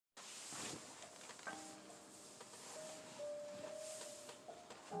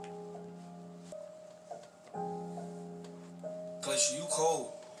Rich, you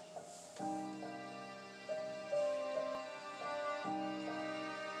cold.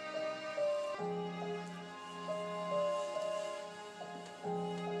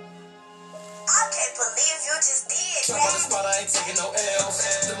 I can't believe you just did Trap on the spot, I ain't taking no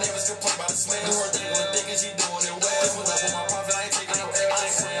L's. The neighbors can play by the smell. Do her thing on the dick and she doing it well. Pull up with my profit, I ain't taking no L's. I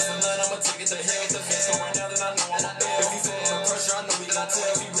ain't praying for none, I'ma take it to hell. If the fence go right now, then I know I'm a bail. If he feel the pressure, I know he gon' tell.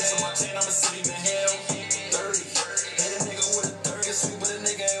 If he rips on my chain, I'ma sit him in hell. 30. Hit a nigga with a 30. Get sweet, but a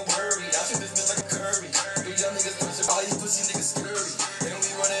nigga ain't worried. I treat this bitch like a Curry. You young niggas pressure, all you pussy niggas scurry. And we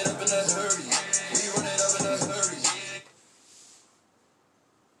run it up in a hurry. We run it up in a hurry.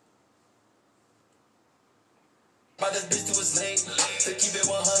 About this bitch till it's late. To keep it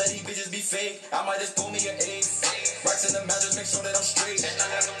 100, these bitches be fake. I might just pull me an 8. Rocks in the mattress, make sure that I'm straight. And I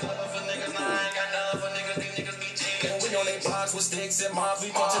got some love for niggas, nah, I ain't got none for niggas. These niggas be cheap. And we on they blocks with sticks and mobs. We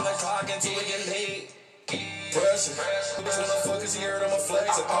punching the clock until we get late. Pressure. Bitch wanna fuck cause he heard I'm a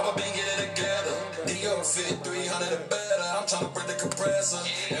flex. And Papa been get it together. Dior fit 300 and better. I'm tryna break the compressor.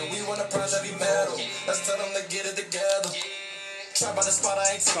 And we wanna prize heavy metal. Let's tell them to get it together. Trap on the spot,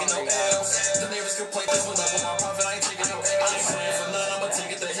 I ain't taking no L's. The neighbors can play this one up with my profit, I ain't taking no L's. I ain't praying for none, I'ma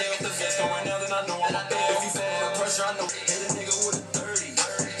take it to hell. If the fence go right now, then I know I'm a bail. If he feel the pressure, I know. Hit a nigga with a 30.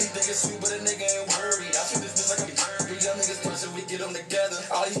 He think it's sweet, but a nigga ain't worried. I treat this bitch like a Curry. Young niggas pressure, we get them together.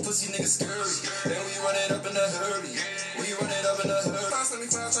 All these pussy niggas scurry. Then we run it up in a hurry. We run it up in a hurry.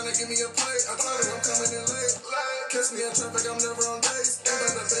 575 tryna give me a plate. I told him I'm coming in late. Catch me in traffic, I'm never on dates. Ain't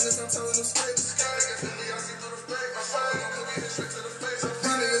about the business, I'm telling them straight. Niggas hit me, I see through the fake. My phone, I'm cooking it straight to the face. These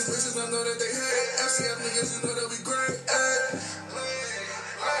niggas bitches, I know that they hate. FCF niggas, you know that we great.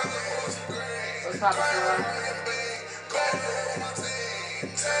 What's poppin', girl?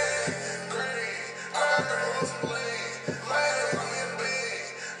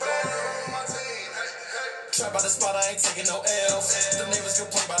 Trap by the spot, I ain't taking no L's. The neighbors can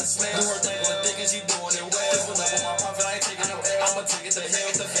play by the smell. Do her thing on the dick and she doing it well. Pull up with my profit, I ain't taking no L's. I'ma take it to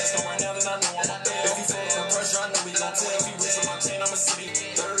hell. If the fence go right now, then I know I'm a bail. If he feel the pressure, I know he gon' tell. If he rips on my chain, I'ma sit him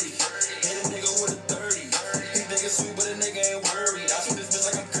 30. Hit a nigga with a 30. He think it's sweet, but a nigga ain't worried. I treat this bitch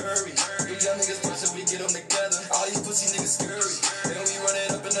like I'm Curry. You young niggas pressure, we get them together. All these pussy niggas scurry. Then we run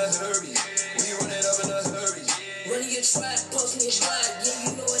it up in a hurry. We run it up in a hurry. Run your trap, post me a slide. Yeah,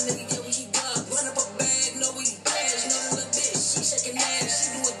 you know a nigga, yeah, we keep block. Run up a bag, know we pass. Know the little bitch, she shaking ass.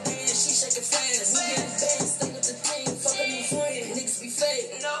 She do a dance, she shaking fast. We getting bad, stay with the team. Fuck a new friend, niggas be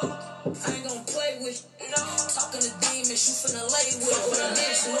fake. No, I ain't gon' play with you. No, talking to demons, you finna lay with. But I'm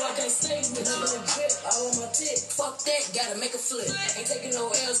bitch, you know I can't stay with. I'm in a drip, all on my tip. Fuck that, gotta make a flip. Ain't taking no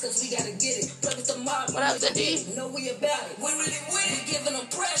L's cause we gotta get it. Play with the mob, What up, Daddy? know we about it. We really with it, giving them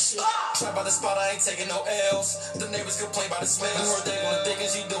pressure. Trap by the spot, I ain't taking no L's. The neighbors can play by the smell. Do her thing on the dick and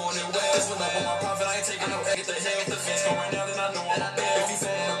she doing it well. This one up on my profit, I ain't taking no L. Get the hell, if the fence go right now, then I know I'm a bail. If he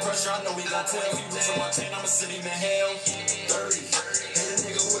feel the pressure, I know he gon' tell. If he rips on my chain, I'ma sit him in hell. 30. Hit a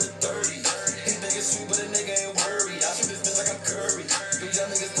nigga with a 30. He think it's sweet, but a nigga ain't worried. I treat this bitch like I'm Curry. You young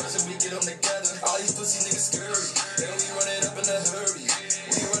niggas pressure, we get them together. All these pussy niggas scurry. Then we run it up in a hurry.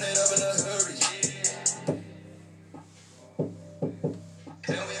 We run it up in a hurry.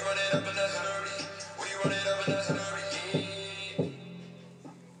 Then we run it up in a hurry. We run it up in a hurry.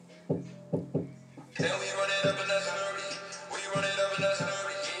 Then we run it up in a hurry. We run it up in a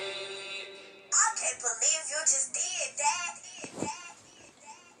hurry. I can't believe you just did that.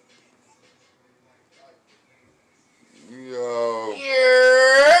 Yo.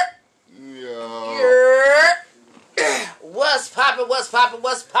 What's poppin', what's poppin',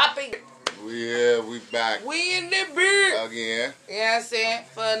 what's poppin'? We back We in the beer. again. You know what I'm saying?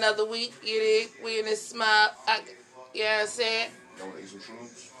 For another week, you dig? We in this smile. You know what I'm saying? You want to eat some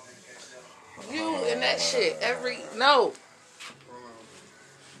shrooms? You and that shit no.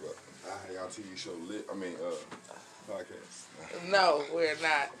 Y'all TV show lit. Podcast. No, we're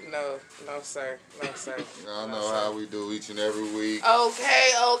not. No, sir. No, sir. Y'all know how we do each and every week.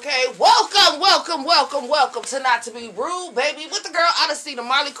 Okay. Welcome to Not To Be Rude, baby. With the girl Odyssey, the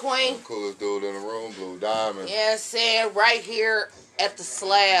Marley Queen. The coolest dude in the room, Blue Diamond. You know what I'm saying? Right here at the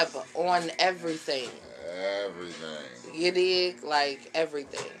slab on everything. Everything. You dig? Like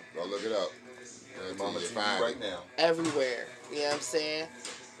everything. Go look it up. Mama's fine right now. Everywhere. You know what I'm saying?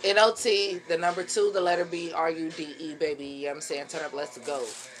 NOT, the number 2, the letter B, RUDE, baby. You know what I'm saying? Turn up, let's go.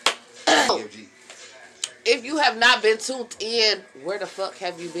 If you have not been tuned in, where the fuck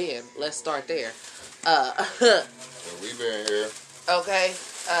have you been? Let's start there. So we been here. Okay.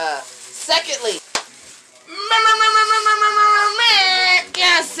 Secondly,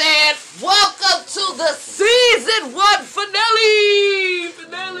 yeah, I said, welcome to the season 1 finale.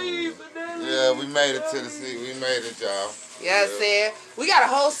 Yeah, we made it to the season. We made it, y'all. Yeah, what I'm saying? We got a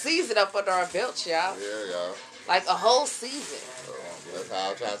whole season up under our belts, y'all. Yeah, y'all. Like a whole season. That's how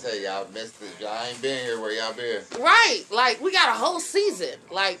I'm trying to tell y'all missed it. Y'all ain't been here where y'all been. Right. Like, we got a whole season.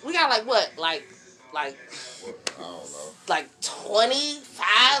 Like, we got like what? Like I don't know. like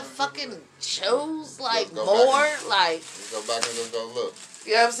 25 fucking shows, like Go more, back like, Let's go back and just go look.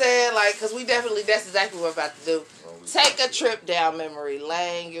 you know what I'm saying? Like, cause we definitely, that's exactly what we're about to do. Take a trip down memory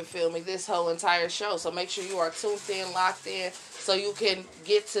lane, you feel me, this whole entire show. So make sure you are tuned in, locked in, so you can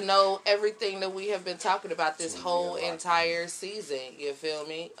get to know everything that we have been talking about this whole entire season, you feel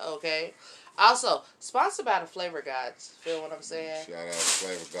me? Okay. Also, sponsored by the Flavor Gods, feel what I'm saying? Shout out to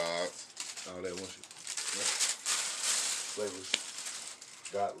Flavor Gods. All that one shit. Flavors.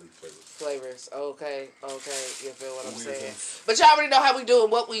 Godly flavors. Flavors, okay, you feel what I'm saying? But y'all already know how we do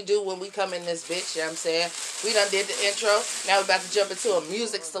and what we do when we come in this bitch, you know what I'm saying? We done did the intro, now we're about to jump into a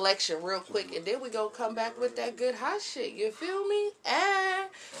music selection real quick, and then we gonna come back with that good hot shit, you feel me?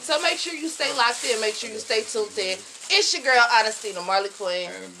 So make sure you stay locked in, make sure you stay tuned in. It's your girl, Honestina Marley Queen.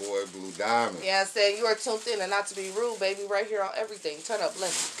 And the boy Blue Diamond. You know what I'm saying? You are tuned in, and not to be rude, baby, right here on everything. Turn up,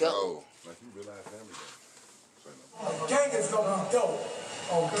 let's go. Oh. Like you realize family Gang is gonna be dope.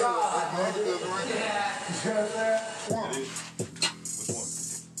 Oh God, man. You know what I'm saying?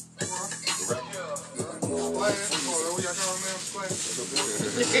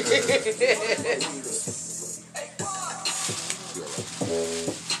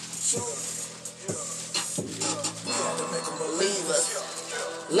 Leave us.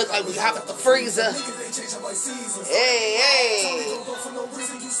 Look like we hop at the freezer. Hey.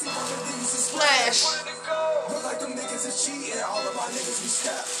 Splash.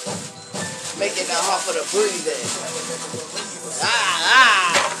 Making that hard for the breathing.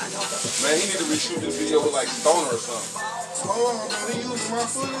 Man, he need to reshoot this video with like Stoner or something. Hold on, man. He using my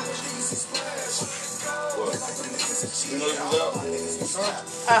footage? What? You know this is up?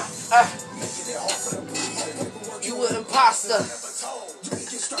 You an imposter.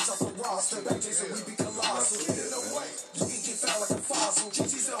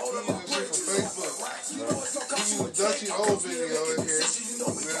 Dutchy old video in here.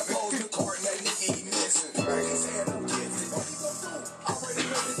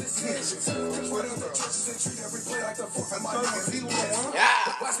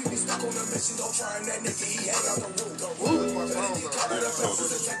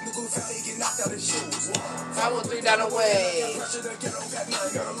 I will 3 down the way.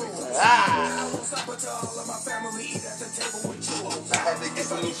 I had to get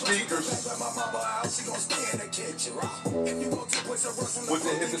some new speakers. With the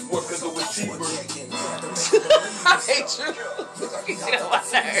hip sport because it was cheaper. I hate you. You get on my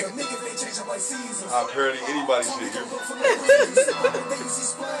nerves. I'll parody anybody's shit here.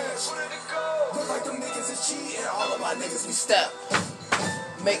 Step.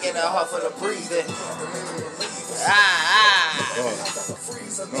 Making it hard for the breathing.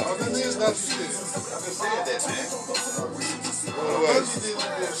 No, this is not shit. I just said that, man. Move. I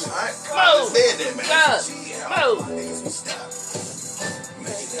said that, man. Move.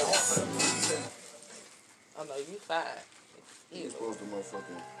 Oh no, you fine. You supposed to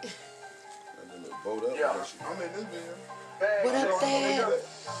motherfucking boat up. Yeah. I'm in this video. What up there?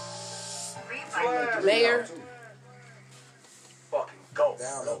 Mayor. Fucking go.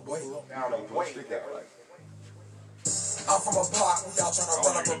 Down the way. Down the way. Stick out like. I'm from a block, we all tryna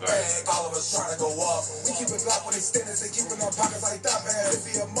run up a bag. All of us tryna go up. We keep it locked with extenders and keeping our pockets like that, man. If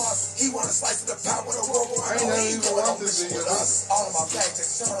he a must, he wanna slice of the pound with a roll. I ain't never even watched this video. All of my bags, they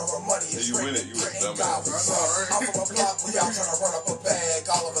turn over money. Yeah, you win it, you a written dumbass. I'm from a block, we all tryna run up a bag.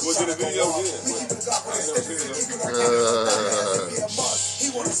 All of us Look at the tryna video go up. again. We keep it locked with I ain't never extenders and seen keeping our pockets like that, man. If he a must,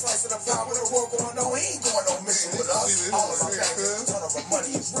 he wanna slice of the pound with a roll going on. He ain't going no mission with us. All of my bags, they turn over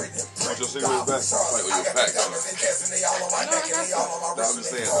money. It's written. Want your cigarette back? Like, with your pack on it. I'm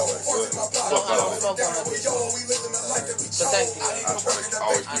just saying, though, like, what? Fuck all that. But thank you. I try to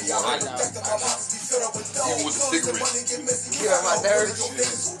always be 100. Even with the cigarette. You on my nerves. You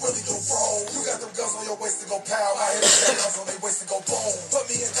got them guns on your waist to go pow. My head got guns on their waist to go boom. Put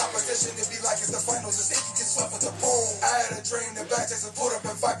me in competition, it be like it's the finals. The stick you get swept with the boom. I had a dream that back takes a put up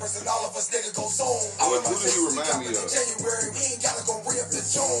in Vipers and all of us niggas go zone. Who does he remind me of? January, we ain't gotta go re-up the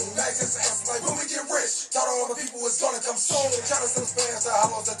June. Back just ask like when we get rich. Thought all my people was gonna come soon. Trying to some spans to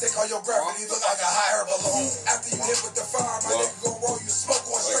hollows to take all your gravity. Look like a high air balloon. After you hit with the fire, my nigga gon' roll you smoke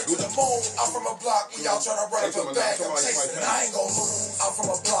going straight to the moon. I'm from a block, we all tryna run up a bag. I'm chasing and I ain't gon' lose. I'm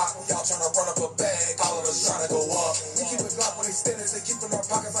from a block, we all tryna run up a bag. All of us tryna go up. We keep it block with extenders and keeping our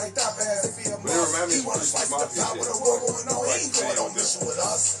pockets like that, man. If he a must, he wanna slice the top with a war going on. He ain't going on mission with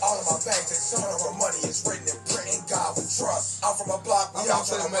us. All of my bags, they turn over money. It's written in print. In God we trust.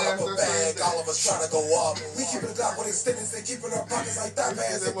 all of us trying to go up. We keep it up with extenders and keep it in our pockets like that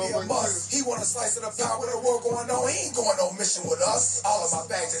man's it be a must. He want a slice of the pie with a war going on. He ain't going no mission with us. All of my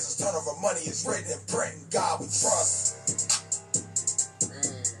bags is a turnover money is written in print. And God we trust.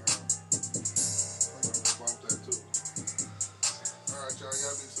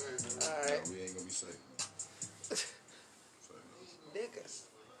 Alright. We ain't gonna be safe. Niggas.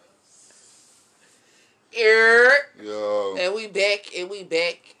 Yo, And we back, and we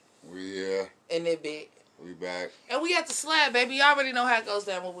back, we here. and they back. We back. And we at the slab, baby. You already know how it goes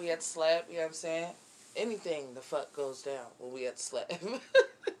down when we at the slab. You know what I'm saying? Anything the fuck goes down when we at the slab.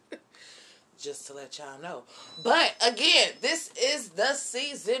 Just to let y'all know. But, again, this is the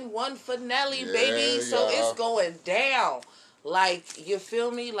season 1 finale, baby. So yeah. it's going down. Like, you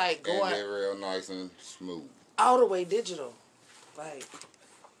feel me? Like, And going they real nice and smooth. all the way digital. Like,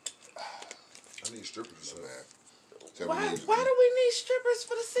 I need strippers for that. why do we need strippers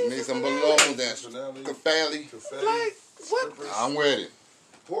for the season Need some finale? balloons and Finale. confetti. Like, what? Strippers. I'm with it.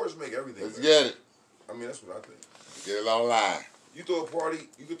 Porters make everything. Let's man. get it. I mean, that's what I think. Get it online. You throw a party,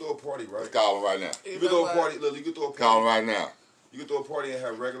 you can throw a party, right? Let's call them right now. You can throw a party, look, you can throw a Call them party. right now. You can throw a party and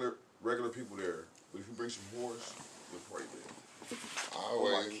have regular people there. But if you bring some whores, your party big. All Oh,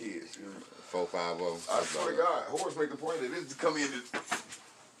 my right. kids. You know? 4, 5 of them. I swear to God, whores make the party. They just come in and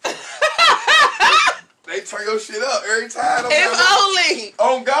they turn your shit up every time. If only.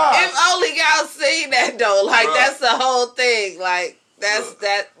 Oh God. If only y'all seen that though. Like Bruh. that's the whole thing. Like that's Look.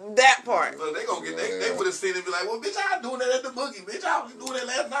 that part. Look, they gonna get. They would have seen it and be like, "Well, bitch, I was doing that at the boogie. Bitch, I was doing that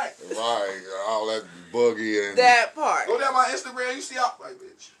last night." Right. All that boogie and... That part. Go down my Instagram. You see, all like,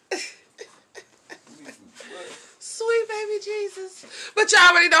 bitch. Sweet baby Jesus. But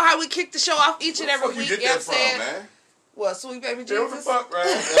y'all already know how we kick the show off each and Where the every fuck week. you get You know that what I'm saying? from, man? What, sweet baby Yeah, what the Jesus? fuck, man?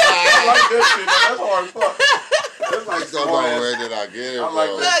 I like that shit, man. That's hard as fuck. That's like So smart where ass. did I get it I from? like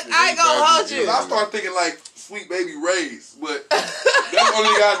that Look, I ain't gonna hold you. I start thinking like Sweet Baby Ray's, but that's the only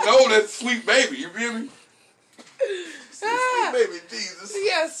thing I know that's Sweet Baby. You feel me? Sweet Baby Jesus.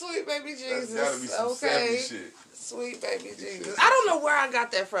 Yeah, sweet baby That's Jesus. gotta be some Okay. savvy shit. Sweet baby Jesus. I don't know where I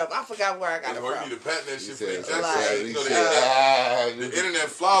got that from. I forgot where I got it You from. need to patent that shit for He the said, Jackson. You know, the internet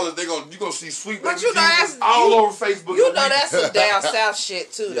flawless. You gonna see Sweet But Baby you know Jesus that's- all you- over Facebook. You know that's some down south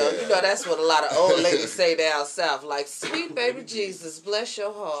shit too, though. Yeah. You know that's what a lot of old ladies say down south. Like, sweet baby Jesus, bless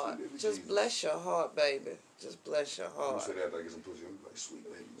your heart. Just bless your heart, baby. Just bless your You heart. say that after I get some pussy. I'm like, Sweet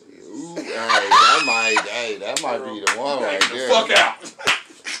Baby Jesus. Ooh, that might be the one right Get the there. fuck out.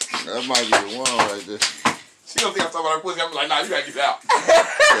 That might be the one right there. She gonna think I'm talking about her pussy. I'm like, nah, you gotta get out.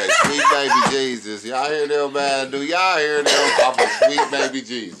 Say, Sweet Baby Jesus. Y'all hear them, man? Do y'all hear them off of Sweet Baby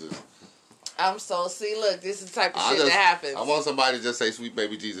Jesus? I'm so, see, look, this is the type of shit that happens. I want somebody to just say Sweet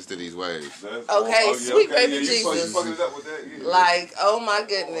Baby Jesus to these waves. Okay, Sweet Baby You Jesus. fucking it up with that. Yeah. Like, oh my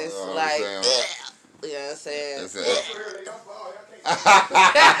goodness. You know what Like, I'm saying? you know what I'm saying? That's it.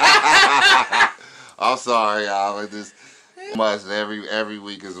 I'm sorry, y'all. It just must. Every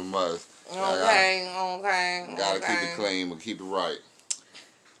week is a must. Okay. Gotta keep it clean, but keep it right.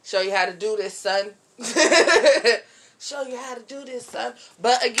 Show you how to do this, son. Show you how to do this, son.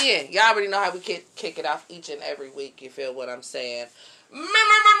 But again, y'all already know how we kick it off each and every week. You feel what I'm saying?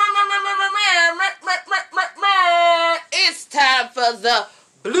 It's time for the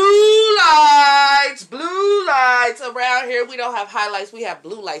blue lights. Blue lights. Around here, we don't have highlights. We have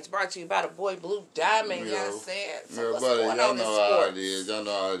blue lights brought to you by the boy Blue Diamond. You know what I'm saying? So what's buddy, going y'all on in know how sports? it is. Y'all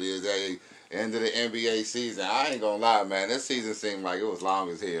know how it is. Hey, end of the NBA season. I ain't gonna lie, man. This season seemed like it was long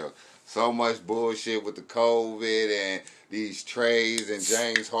as hell. So much bullshit with the COVID and these trades and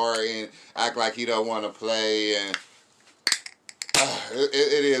James Harden act like he don't want to play and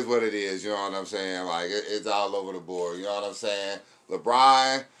it is what it is. You know what I'm saying? Like it's all over the board. You know what I'm saying?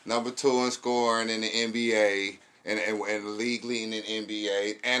 LeBron, number 2 in scoring in the NBA and the league leading in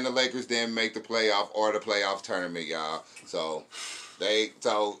NBA, and the Lakers didn't make the playoff or the playoff tournament, y'all. So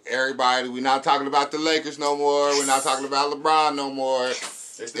everybody, we're not talking about the Lakers no more. We're not talking about LeBron no more.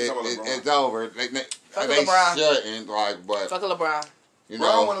 It's over. They LeBron. shouldn't, but Fuck LeBron. you Bro,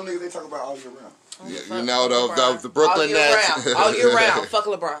 I know, want them niggas they talk about all year round. you know the Brooklyn all year Nets. round. All year round. Fuck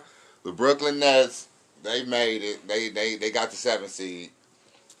LeBron. The Brooklyn Nets, they made it. They got the 7th seed.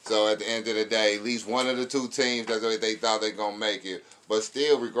 So at the end of the day, at least one of the 2 teams that's what they thought they gonna make it. But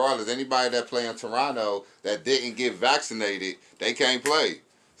still, regardless, anybody that play in Toronto that didn't get vaccinated, they can't play.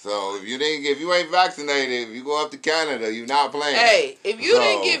 So if you ain't vaccinated, if you go up to Canada, you're not playing. Hey, if you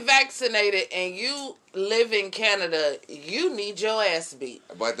didn't get vaccinated and you live in Canada, you need your ass beat.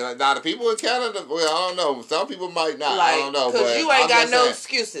 But now the people in Canada, well, I don't know. Some people might not. Like, I don't know. Because you ain't got no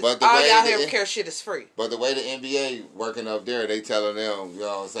excuses. But all y'all health care shit is free. But the way the NBA working up there, they telling them, you know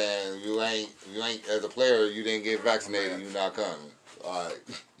what I'm saying, you ain't as a player, you didn't get vaccinated, you're not coming. All right.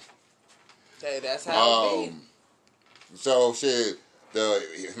 Hey, that's how it be. So shit,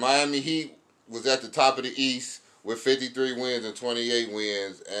 the Miami Heat was at the top of the East with 53 wins and 28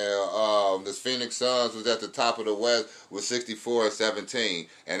 wins, and the Phoenix Suns was at the top of the West with 64-17,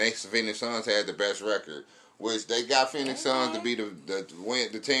 and they Phoenix Suns had the best record, which they got Phoenix Suns to be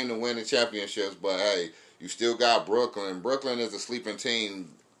the team to win the championships. But hey, you still got Brooklyn. Brooklyn is a sleeping team,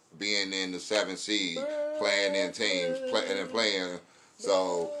 being in the 7th seed, playing in teams, playing.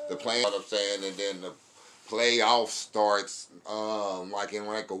 So the playing, what I'm saying, and then the playoff starts like in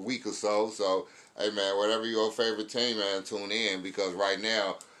a week or so. So hey man, whatever your favorite team, man, tune in, because right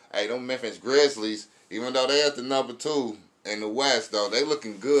now, hey, them Memphis Grizzlies, even though they at the number 2 in the West, though, they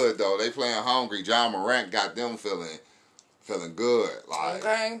looking good though. They playing hungry. John Morant got them feeling good.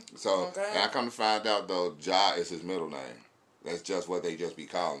 Like, so and I come to find out though, Ja is his middle name. That's just what they just be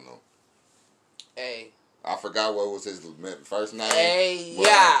calling him. Hey. I forgot what was his first name. Hey,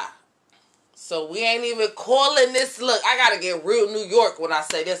 yeah. So we ain't even calling this. Look, I gotta get real New York when I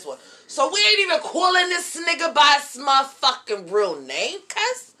say this one. So we ain't even calling this nigga by his motherfucking real name,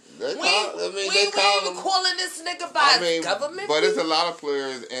 cuz. We ain't even calling this nigga by his government. But there's a lot of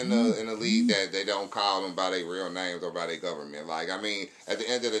players in the league that they don't call them by their real names or by their government. Like, I mean, at the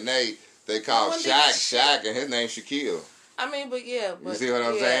end of the day, they call Shaq, and his name's Shaquille. I mean, but yeah, but you see what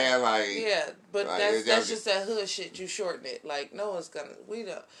I'm saying? Like, yeah, but like, that's just that hood shit. You shorten it. Like, no one's gonna. We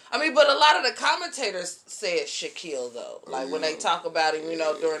don't. I mean, but a lot of the commentators said Shaquille though. Like when they talk about him, you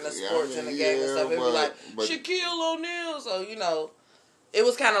know, during the sports and the game and stuff, it was like Shaquille O'Neal. So you know, it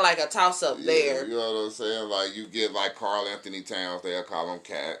was kind of like a toss up there. You know what I'm saying? Like you get like Karl Anthony Towns, they'll call him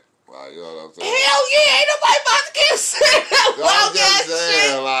Cat. Like, you know what I'm saying? Hell yeah, ain't nobody about to get sick. I'm just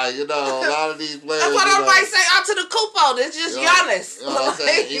saying, like, you know, a lot of these players. That's what everybody say out to the Kupo. It's just Giannis. You know what I'm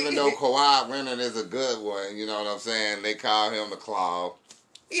saying? Even though Kawhi Leonard is a good one, you know what I'm saying? They call him the Claw.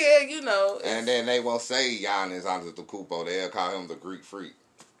 Yeah, you know. And then they won't say Giannis onto the Kupo. They'll call him the Greek Freak.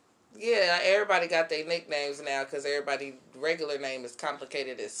 Yeah, everybody got their nicknames now because everybody's regular name is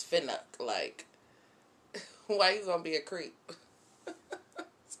complicated as Finnuck. Like, why you gonna be a creep?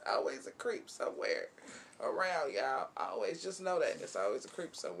 Always a creep somewhere around, y'all. I always just know that it's always a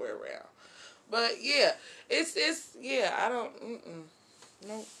creep somewhere around. But yeah, it's yeah. I don't.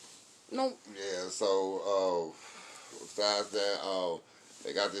 Nope. Yeah. So besides that,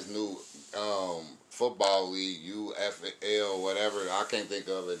 they got this new football league, UFL, whatever. I can't think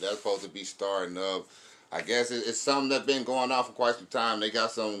of it. That's supposed to be starting up. I guess it's something that's been going on for quite some time. They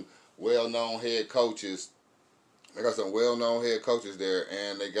got some well-known head coaches. They got some well-known head coaches there,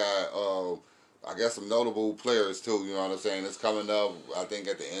 and they got, I guess, some notable players, too, you know what I'm saying? It's coming up, I think,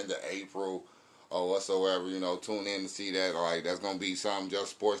 at the end of April or whatsoever, you know, tune in to see that. Like, that's going to be some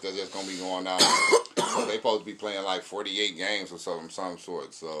sports that's just going to be going on. So they supposed to be playing, like, 48 games or some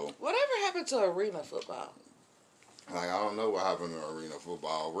sort, so. Whatever happened to arena football? Like, I don't know what happened to arena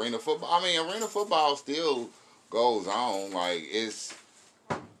football. Arena football still goes on. Like, it's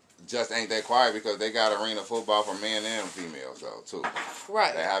just ain't that quiet because they got arena football for men and females, though, too.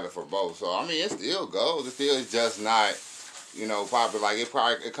 Right. They have it for both. So, I mean, it still goes. It still is just not, you know, popular. Like,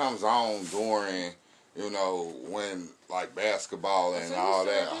 it comes on during, you know, when, like, basketball and all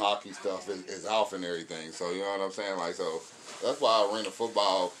that hockey stuff is off and everything. So, you know what I'm saying? Like, so that's why arena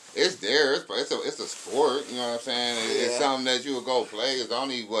football, it's there. It's a sport, you know what I'm saying? It's something that you would go play. It's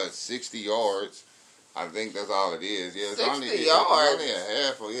only, 60 yards. I think that's all it is. Yeah, it's 60 only yards. It's only a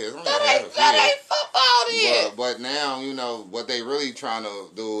half of it's only a half of that ain't football then. But now, you know, what they really trying to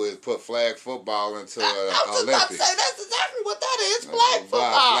do is put flag football into I was Olympics. about to say that's exactly what that is. Flag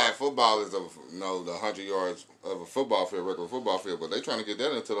football. Flag football is the 100 yards of a football field, regular football field, but they trying to get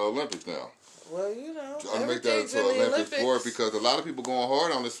that into the Olympics now. Well, you know, Trying to make that into an Olympic sport because a lot of people going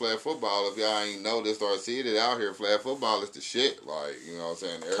hard on this flag football. If y'all ain't noticed or seen it out here, flag football is the shit. Like, you know what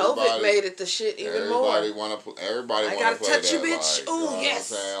I'm saying? COVID made it the shit even more. Everybody want to play I gotta touch you, bitch. Like, ooh, you know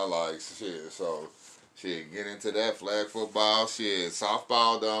yes. What I'm saying? Like, shit. So, shit, get into that flag football. Shit,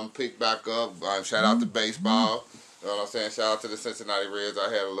 softball done pick back up. Shout out to baseball. You know what I'm saying? Shout out to the Cincinnati Reds.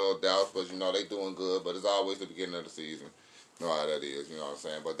 I had a little doubt, but, you know, they doing good. But it's always the beginning of the season. You know how that is, you know what I'm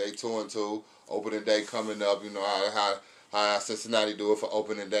saying? But they 2-2. Opening day coming up, you know how Cincinnati do it for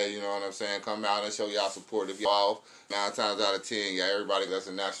opening day, you know what I'm saying? Come out and show y'all support if y'all 9 times out of 10, yeah, everybody, that's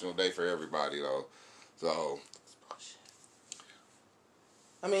a national day for everybody, though. So.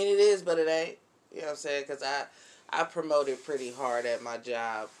 I mean, it is, but it ain't. You know what I'm saying? Because I promoted pretty hard at my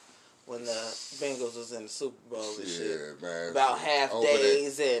job when the Bengals was in the Super Bowl and shit. Man. About half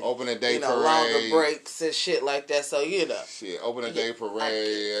days and opening day parade, longer breaks and shit like that. So shit, opening day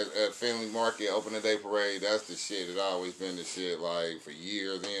parade at Finley Market, opening day parade. That's the shit. It's always been the shit. Like for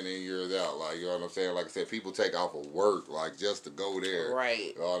years in and years out. Like you know what I'm saying. Like I said, people take off of work like just to go there.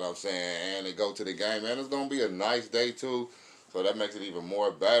 Right. You know what I'm saying. And they go to the game. Man, it's gonna be a nice day too. So that makes it even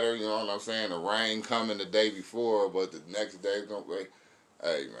more better. You know what I'm saying. The rain coming the day before, but the next day is gonna be.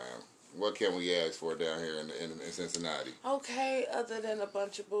 Hey man. What can we ask for down here in Cincinnati? Okay, other than a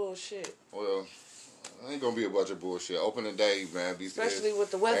bunch of bullshit. Well, it ain't gonna be a bunch of bullshit. Opening day, man. Especially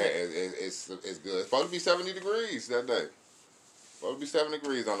with the weather. It's good. It's supposed to be 70 degrees that day. Supposed to be 7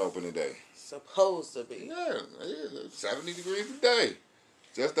 degrees on opening day. Supposed to be. Yeah, 70 degrees a day.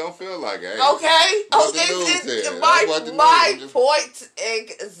 Just don't feel like it. Okay. My point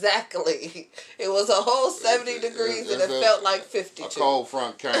exactly. It was a whole 70 degrees and it felt like 52. A cold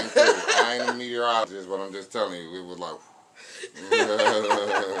front came through. I ain't a meteorologist, but I'm just telling you, it was like.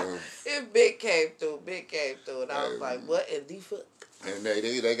 Big came through, and I was like, what in the fuck? And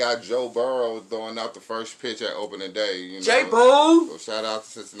they got Joe Burrow throwing out the first pitch at opening day. You know? J-Boo! So shout out to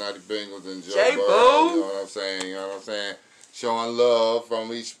Cincinnati Bengals and Joe J-Boo! Burrow. You know what I'm saying? Showing love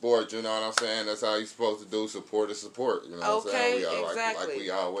from each sport, you know what I'm saying? That's how you're supposed to do. Support is support. You know what I'm saying? Exactly. Like we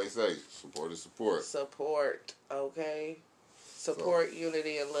always say, support is support. Support, okay? Support,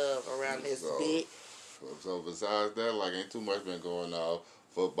 unity, and love around this bit. So besides that, like ain't too much been going on.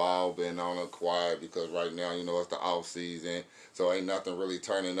 Football been on a quiet because right now, you know, it's the off season. So ain't nothing really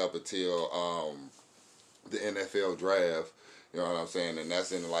turning up until the NFL draft. You know what I'm saying? And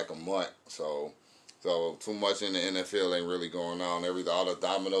that's in like a month. So too much in the NFL ain't really going on. All the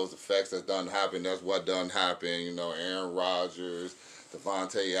dominoes effects that done happen, that's what done happen. You know, Aaron Rodgers,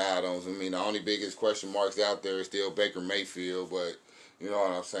 Devontae Adams. I mean, the only biggest question marks out there is still Baker Mayfield, but you know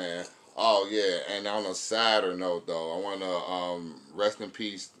what I'm saying? Oh, yeah, and on a sadder note, though, I want to rest in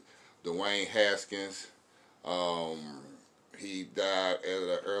peace Dwayne Haskins. He died at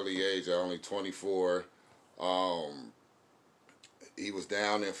an early age, at only 24. He was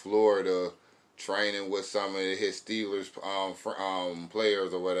down in Florida training with some of his Steelers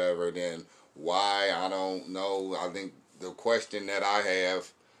players or whatever. Then why, I don't know. I think the question that I have,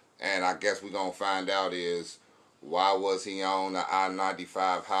 and I guess we're going to find out, is why was he on the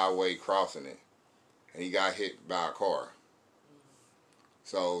I-95 highway crossing it? And he got hit by a car.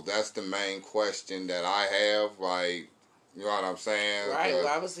 So that's the main question that I have. Like, you know what I'm saying? Right.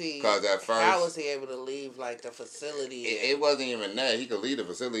 Why was he? Because at first, how was he able to leave like the facility? It wasn't even that he could leave the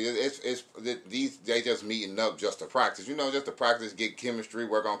facility. They just meeting up just to practice. You know, just to practice, get chemistry,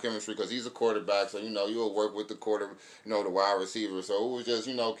 work on chemistry. Because he's a quarterback, so you know you'll work with the the wide receiver. So it was just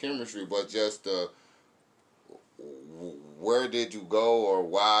chemistry, but just where did you go or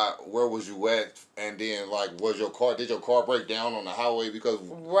why? Where was you at? And then did your car break down on the highway? Because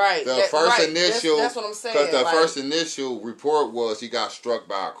that's what I'm saying. Because the first initial report was he got struck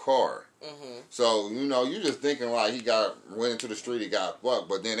by a car. Mm-hmm. So you're just thinking like he went into the street, he got bucked.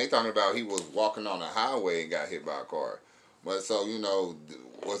 But then they talking about he was walking on the highway and got hit by a car. But so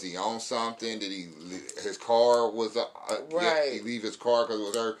was he on something? Did his car was right? He leave his car because it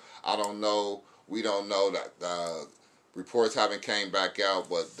was hurt? I don't know. We don't know that. Reports haven't came back out,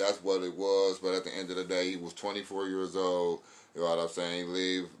 but that's what it was. But at the end of the day, he was 24 years old. You know what I'm saying? He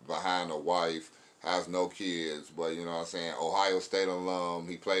leave behind a wife, has no kids. But, you know what I'm saying? Ohio State alum.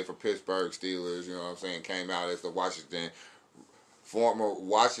 He played for Pittsburgh Steelers. You know what I'm saying? Came out as the former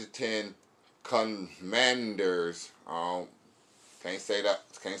Washington Commanders. Can't say that.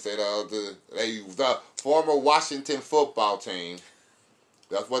 The former Washington football team.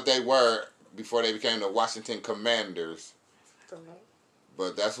 That's what they were before they became the Washington Commanders.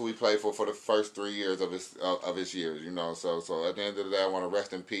 But that's who he played for the first 3 years of his years, you know. So at the end of the day, I want to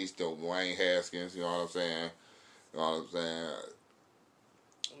rest in peace to Dwayne Haskins, you know what I'm saying? You know what I'm saying?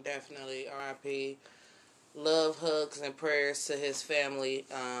 Definitely, R.I.P. Love, hugs, and prayers to his family,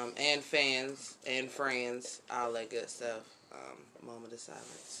 and fans, and friends, all that good stuff. Moment of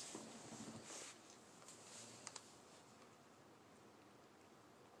silence.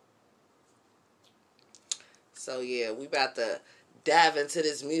 So yeah, we about to dive into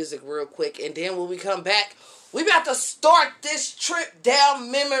this music real quick, and then when we come back, we about to start this trip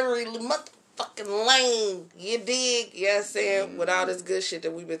down memory motherfucking fucking lane. You dig? You know what I'm saying? With all this good shit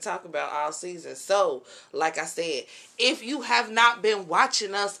that we've been talking about all season. So, like I said, if you have not been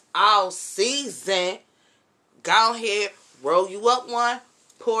watching us all season, go ahead, roll you up one,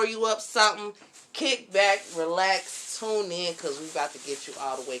 pour you up something, kick back, relax, tune in, because we about to get you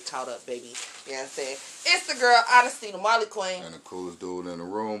all the way caught up, baby. You know what I'm saying? It's the girl, Honesty, the Molly Queen. And the coolest dude in the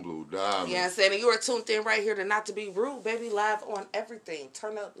room, Blue Diamond. You know what I'm saying? And you are tuned in right here to Not To Be Rude, baby, live on everything.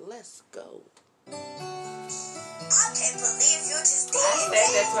 Turn up, let's go. I can't believe you just did I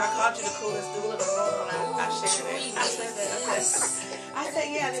said that too. I called you the coolest dude in the room when I shared it. I said that. I said,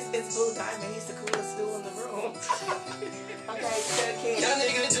 yeah, it's Blue Diamond. He's the coolest dude in the room. Okay, Young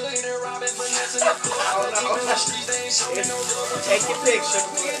nigga Julian and Robin finessing the floor. In the streets, they ain't showing no love. take your picture.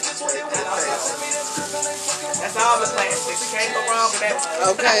 That's all the classics. Can't go wrong with that.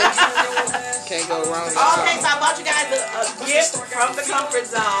 Okay. Can't go wrong with that. Okay, so I bought you guys a gift from the comfort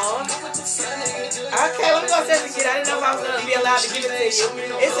zone. Okay, let me go set the gift. I didn't know if I was going to be allowed to give it to you.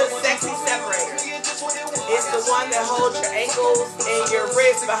 It's a sexy separator. It's the one that holds your ankles and your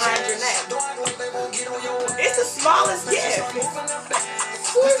wrists behind your neck. It's the smallest gift.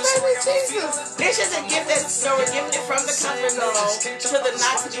 It's just a gift that was gifted from the comfort zone to the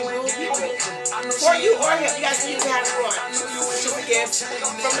Not To Be Rude people. For you or him, you guys can use it how you want. It's just a gift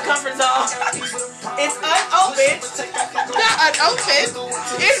from the comfort zone. It's unopened. Not unopened.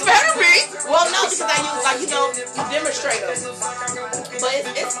 It better be. Well, no, because I use, like, demonstrate them. But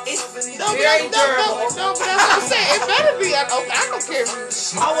it's very durable. No, but that's what I'm saying. It better be unopened. I don't care if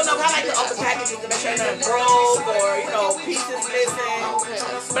you. Oh, well, no, I like to open packages to make sure nothing broke or, pieces missing.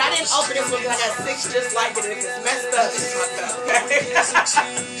 But I didn't open this one because I got 6 just like it. And if it's messed up, it's fucked up. Okay?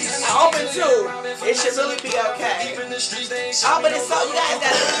 I opened 2. It should really be okay. Oh, but it's so, you guys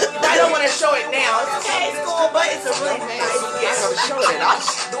I don't want to show it now. It's okay, it's cool, but it's a really nice gift. I'm going to show it off.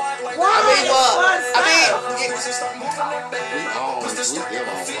 Why? I mean, what? I mean,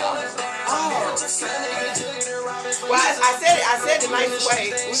 well, I said it nice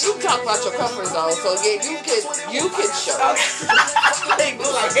way. you talk about your comfort zone, so yeah, you can show it. They be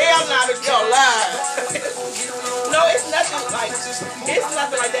like, hell no, it's your lie. No, it's nothing like that. It's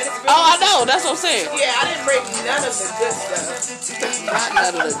really, Oh, I know. That's what I'm saying. yeah, I didn't bring none of the good stuff. Not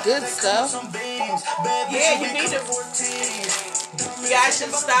none of the good stuff. Yeah, you need to. You guys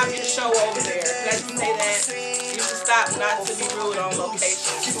should stop your show over there. Let's say that. You should stop Not To Be Rude on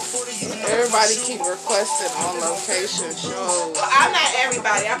location. Everybody keep requesting on location shows. Well, I'm not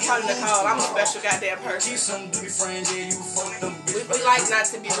everybody. I'm calling Nicole. I'm a special goddamn person. We like Not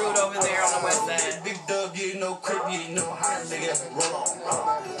To Be Rude over there on the west side. Big dub, you know, crib, you know how nigga roll on.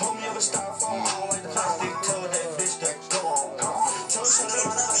 Pull me up a styrofoam, I don't like the plastic. Tell that bitch that go on. Tell her to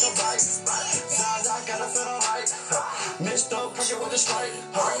run like a bike. Zaza gotta feel alright. Mixed up pressure with a strike.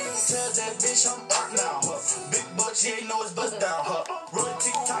 Tell that bitch I'm art now. Big butt, she ain't know it's bust down. Roll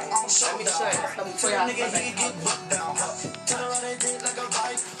TikTok on showdown. Tell nigga he get butt down. Tell her they did like a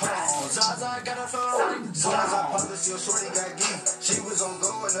bike. Zaza gotta feel alright. Zaza published your shorty got geek. She was on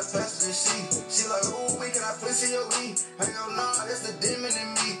go in the passenger seat. She like, ooh, we can I fix your lead? Hell nah, that's the demon in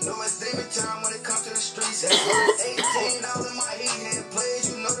me. No, it's demon time when it comes to the streets. 18 out in my heat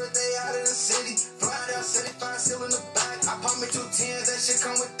plays. You know that they out of the city. Fly down 75, still in the back. I pop me 2 10s, that shit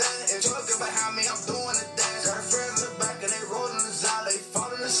come with that. And trucker behind me, I'm doing the dance. Got a friend in the back and they rolling the Zala. They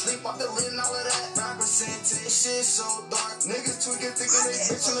falling asleep off the lid and all of that. 5% to this shit so dark. Niggas tweaking, thinking they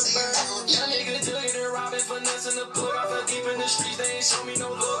bitch in the back. Young nigga Julian and Robin finessing the plug. I fell deep in the streets, they ain't show me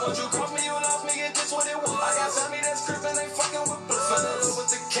no love. Once you cross me, you lost me, get this what it was. I got family that's crippin', they fucking with blood. Fell in love with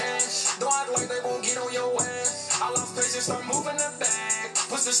the cash. Don't act like they won't get on your ass. I lost patience, start moving the bag.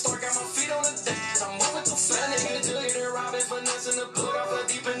 Push the store, got my feet on the dash. I'm moving too fast. Nigga Julian and Robin finessing the plug. I fell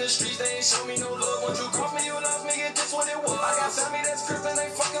deep in the streets, they ain't show me no love. Once you cross me, you lost me, get this what it was. I got family that's crippin', they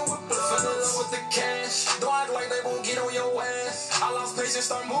fucking with blood. Fell in love with the cash. Don't act like they won't get on your ass. I lost patience,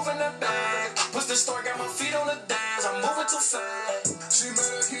 start moving the bag. Push the store, got my feet on the dash. I'm moving too fast. She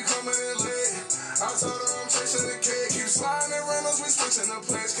better keep coming in late. I told her I'm chasing the cake. Keep sliding in rentals, we switching the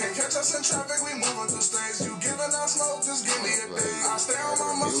place. Can't catch us in traffic, we moving through states. You giving out smoke, just give me a day. I stay on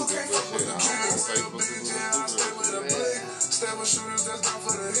my muscle, can't fuck with the kids. Real bitch, yeah, I stay with a blick. Stay with shooters that's down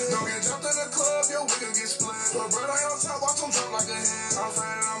for the hit. Don't get jumped in the club, your wig will get split. But bread on your top, watch them drop like a hen. I'm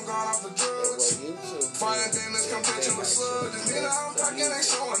faded, I'm gone off the drugs. Fighting demons, come catch you with slugs. Just need I'm packing, ain't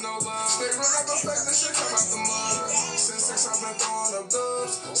showing no love. Stay real, got the fact this shit come out the mud. Since 6, I've been throwing up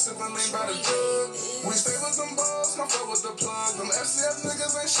dubs. Sipping lean by the jug. We stay with them balls, my flow with the plug. Them FCF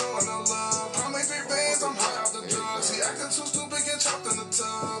niggas ain't showing no love. How many 3 bands, I'm high off the drugs. He acting too stupid, get chopped in the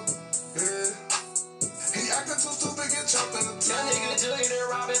tub. Yeah. He acting too stupid, get chopped in the tub. Young nigga Julian and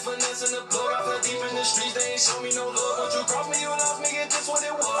Robin finessing the plug. I deep in the streets, they ain't show me no love. Once you cross me, you lost me, and this what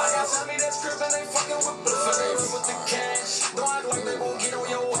it was. I got family that's crippin', they fucking with blood. They run with the cash. Don't act like they won't get on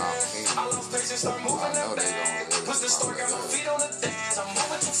your ass. I lost patience, start moving the bag. Push the store, got my feet on the dash. I'm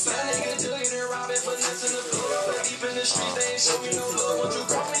moving too fast. Nigga, Julian and Robin, finesse in the blood. Deep in the streets, they ain't show me no love. Once you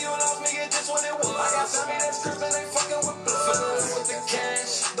cross me, you lost me, and this what it was. I got family that's crippin', they fucking with blood. They run with the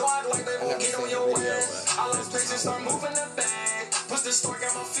cash. Don't act like they won't get on your ass. I lost patience, start moving the bag. Push the store,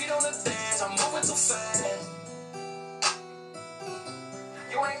 got my feet on the dash. I'm moving too fast.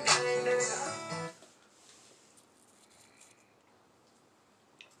 You ain't gang, nigga.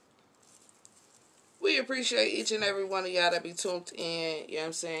 We appreciate each and every one of y'all that be tuned in, you know what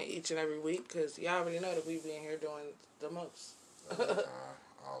I'm saying, each and every week, because y'all already know that we be in here doing the most. All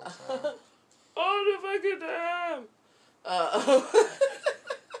the time. All the fucking time.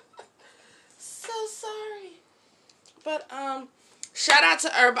 So sorry. But, shout out to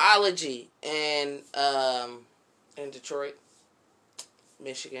Herbology in Detroit,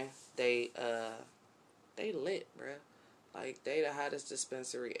 Michigan. They lit, bruh. Like, they the hottest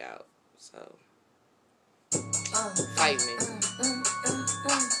dispensary out, so... Fight me.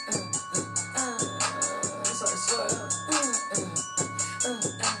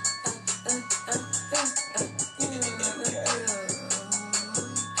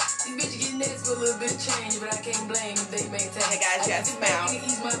 A little bit of change, but I can't blame if they maintain. Hey guys, yes, smile. I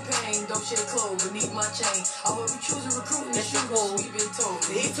ease my pain, don't shed clothes beneath my chain. I hope you choose a recruit in the shoes, we've been told.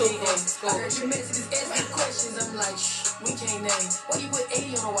 He too cool. I heard your messages asking questions, I'm like, shh, we can't name. Why you put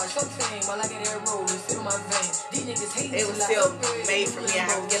 80 on the watch? Fuck fame, I like it air roll and feel my vein. These niggas hate It was still made for me. I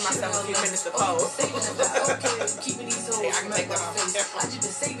have to give myself a few minutes to pose. Okay, keeping these hoes I can take that off. I just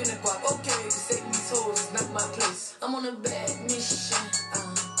been saving the guap, okay, saving these hoes is not my place. I'm on a bad mission,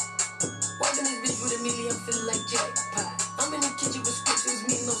 Walking this bitch with a million, feeling like jackpot. I'm in the kitchen with scriptures,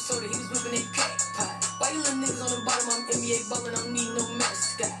 me no soda, he was whipping a crack pot. Why you little niggas on the bottom, I'm NBA ballin', I don't need no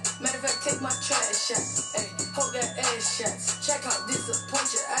mascot. Matter of fact, take my trash shot, ayy, hold that ass shots. Check out,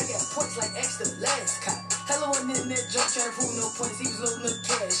 disappoint ya, I got points like extra last cop. Hello, one in that jump, trying to prove no points, he was loading the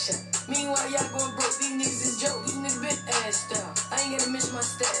cash shot. Meanwhile, y'all going broke, these niggas is joke, these niggas been assed out. I ain't gotta miss my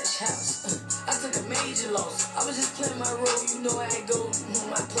stash house, I took a major loss. I was just playing my role, you know how it goes,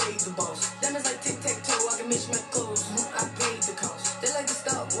 I played the boss. Them is like tic-tac-toe, I can mix my clothes, I paid the cost. They like to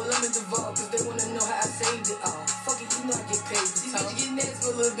stop while I'm in the vault, cause they wanna know how I saved it all. Fuck it, you know I get paid to talk. These bitches get next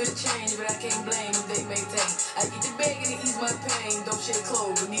for a little bit of change, but I can't blame if they maintain. I get the bag and it ease my pain, don't shed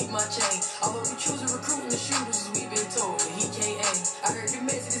clothes beneath my chain. Although we choose a recruit in the shooters, we've been told that he can't aim. I heard your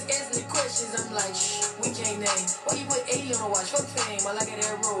messages asking the questions, I'm like, shh, we can't name. Why you put 80 on the watch? Fuck fame, I like it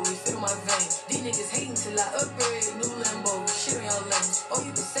air roll, it feel my vein. These niggas hating till I upgrade, new Lambo, shit on y'all lanes. Oh,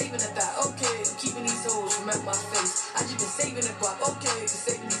 you been saving the thought, okay, I'm keeping these hoes from at my face. I just been saving the guap, okay, cause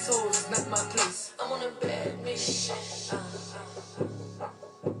saving these hoes is not my place. I'm on a bad mission.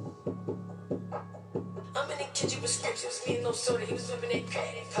 I'm in the kitchen with scriptures, me and no soda, he was whipping that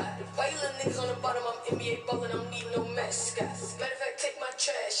crack pot. Why you little niggas on the bottom, I'm NBA ballin', I don't need no mascots. Matter of fact, take my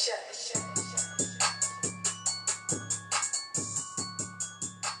trash shot.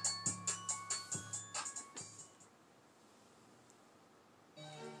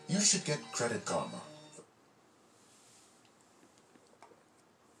 You should get Credit Karma.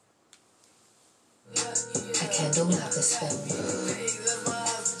 I can't do without this family.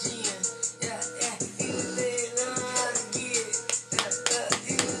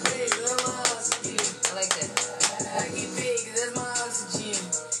 I like that. I get big, that's my oxygen.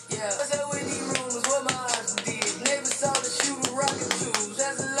 Yeah, what's up with these rumors? What my oxygen did? Never saw the shooter rocket juice.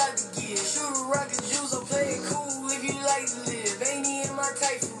 That's a lot to give. Shooter rocket juice, I'll play it cool if you like to live. Ain't he in my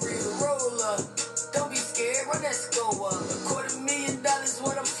type for real? Roll up. Don't be scared, run that score up. $250,000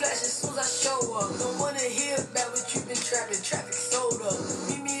 what I'm flashing as soon as I show up. Don't wanna hear about what you been trapping. Traffic sold up.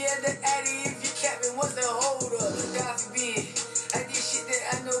 Meet me at the Addy if you're capping. What's the hold up? God forbid. I did shit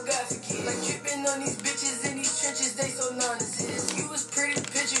that I know God forgive. Like tripping on these bitches in these trenches, they so nonsense. You was pretty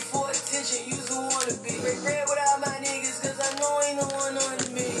pitching for attention, you was a wannabe. Break bread with all my niggas, cause I know ain't no one on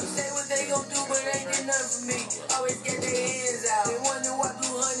me. Say what they gon' do, but ain't did nothing for me. Always get their hands out. They wonder why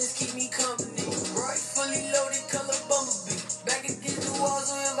blue hunters keep me company. Roy fully loaded, color bumblebee. Back against the wall,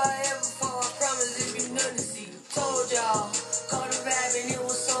 so if I ever fall, I promise it be nothing to see. Told y'all, caught a vibe and it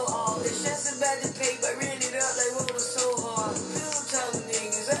was so hard. They stress about the pay, but ran it up like what was so hard. Little telling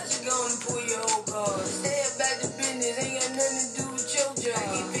niggas, I should go and pull your whole card. Stay about the business, ain't got nothing to do with your job. I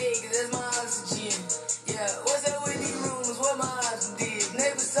get big, cause that's my oxygen. Yeah, what's up with these rumors? What my oxygen did?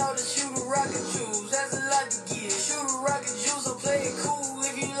 Never saw the shooter rocket juice, that's a lot to give. Shooter rocket juice, I'll play it cool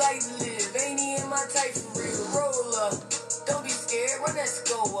if you like to live. Ain't he in my type for real? Roll up. Don't be scared, run that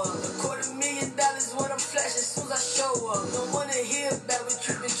score up. $250,000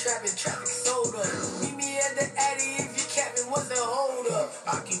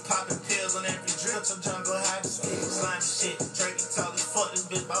 I keep popping pills on every drip till jungle high to stick. Slime shit, Drake tall as fuck, this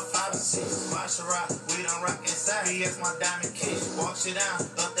bitch about 5 or 6. Watch her rock, we don't rock inside. BS my diamond kid. Walk shit down,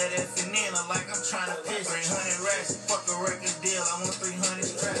 up that F and N, look like I'm trying to piss. 300 racks, fuck a record deal, I want 300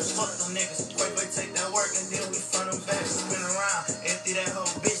 straps. Fuck them niggas, wait, take that work and then we front them back. Spin around, empty that whole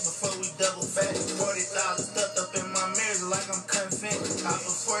bitch before we double fat. 40,000 stuffed up in my mirrors like I'm confident. Hop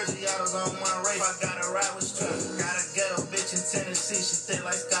a 40 autos on my race, I gotta ride with strap. Got a ghetto bitch in Tennessee, she thick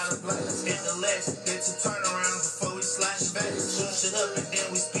like Skylar Black. Hit the legs, get 2 turnarounds before we slide back. Shoot shit up and then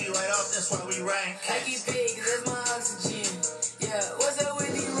we speed right off, that's why we riding I keep big, that's my oxygen. Yeah, what's up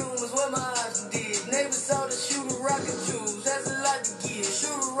with these rumors? What my option did? Neighbors saw the shooter rocket juice, that's a lot to give.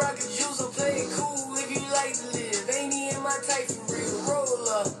 Shooter rocket juice, so play it cool if you like to live. Ain't he in my type for real? Roll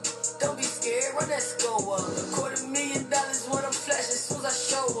up, don't be scared, run that skull up. $250,000 when I'm flashing as soon as I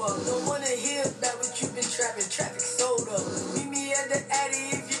show up. Don't wanna hear about what you been trapping, traffic sold up. Meet me at the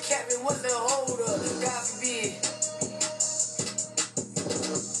Addy if you capping, what's the hold up? God forbid.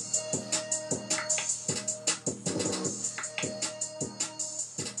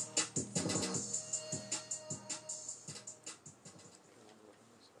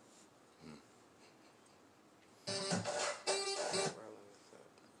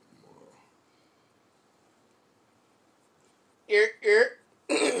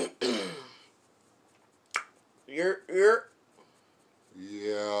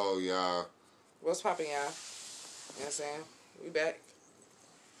 Yo, y'all. What's popping, y'all? You know what I'm saying? We back.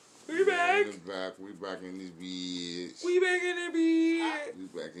 We back. We back in this bitch. We back in the bitch. We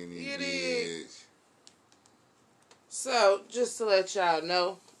back in this It bitch. is. So, just to let y'all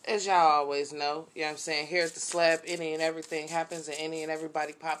know, as y'all always know, you know what I'm saying, here at the Slab, any and everything happens and any and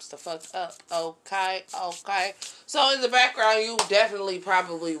everybody pops the fuck up. Okay. So, in the background, you definitely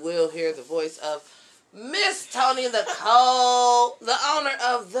probably will hear the voice of Miss Tony the Cole, the owner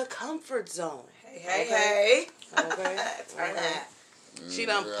of The Comfort Zone. Hey. Okay. Turn that. She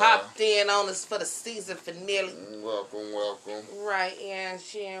done popped in on us for the season finale. Welcome. Right, and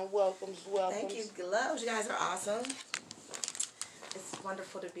welcomes. Thank you, gloves. You guys are awesome. It's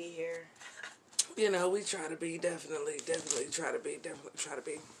wonderful to be here. You know, we try to be, definitely try to be.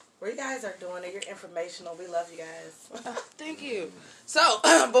 What you guys are doing, you're informational. We love you guys. Thank you. So,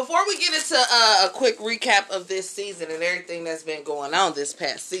 before we get into a quick recap of this season and everything that's been going on this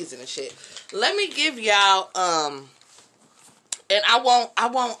past season and shit, let me give y'all, and I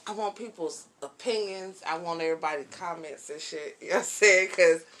want people's opinions. I want everybody's comments and shit. You know what I'm saying?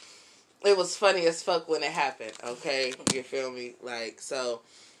 Because it was funny as fuck when it happened, okay? You feel me? Like, so,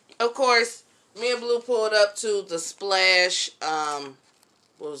 of course, me and Blue pulled up to the Splash,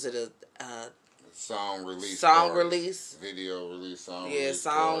 what was it, Song release. Video release.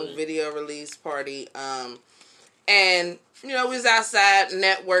 Video release party. And, you know, we was outside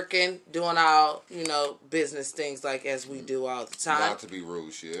networking, doing all, you know, business things like as we do all the time. Not to be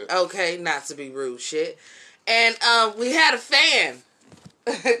rude shit. Okay, not to be rude shit. And we had a fan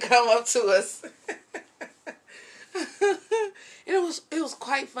come up to us. And it was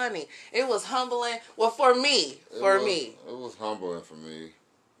quite funny. It was humbling. Well, for me. It was humbling for me.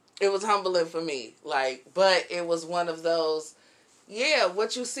 It was humbling for me. Like, but it was one of those, yeah,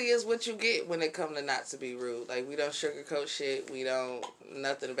 what you see is what you get when it comes to not to be rude. Like, we don't sugarcoat shit. We don't,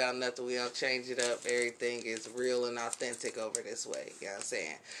 nothing about nothing. We don't change it up. Everything is real and authentic over this way. You know what I'm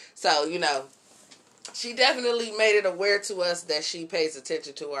saying? So, you know, she definitely made it aware to us that she pays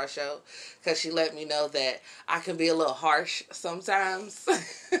attention to our show, because she let me know that I can be a little harsh sometimes.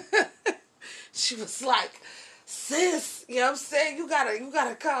 She was like, sis, you know what I'm saying? You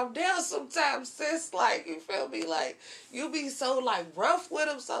gotta calm down sometimes, sis. Like, you feel me? Like, you be so, like, rough with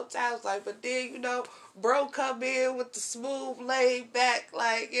him sometimes. Like, but then, you know, bro come in with the smooth, laid back,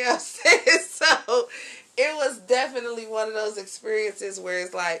 like, you know what I'm saying? So, it was definitely one of those experiences where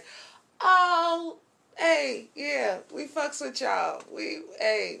it's like, oh, hey, yeah, we fucks with y'all. We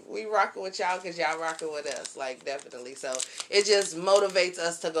rocking with y'all because y'all rocking with us. Like, definitely. So, it just motivates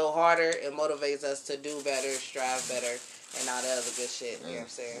us to go harder. It motivates us to do better, strive better, and all the other good shit. You know what I'm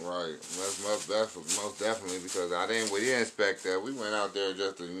saying? Right. Most definitely, because we didn't expect that. We went out there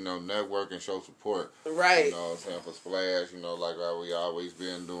just to, you know, network and show support. Right. You know what I'm saying? For Splash, you know, like we always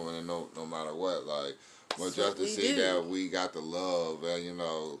been doing, and no matter what. Like, but just to see that we got the love, and, you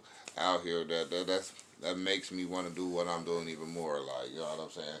know, out here, that makes me want to do what I'm doing even more. Like, you know what I'm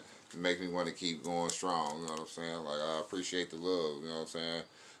saying? It makes me want to keep going strong. You know what I'm saying? Like, I appreciate the love. You know what I'm saying?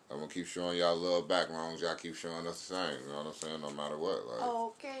 I'm gonna keep showing y'all love back as long as y'all keep showing us the same. You know what I'm saying? No matter what. Like,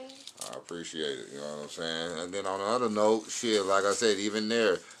 okay. I appreciate it. You know what I'm saying? And then on the other note, shit, like I said, even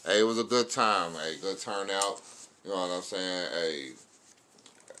there, hey, it was a good time. Hey, good turnout. You know what I'm saying? Hey,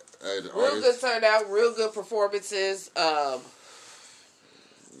 Real good turnout, real good performances. I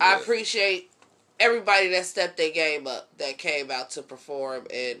appreciate everybody that stepped their game up, that came out to perform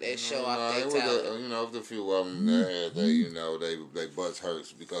and show off their talent. You know, the few of them that had they butts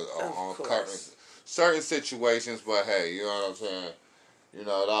hurts because on certain situations, but hey, you know what I'm saying? You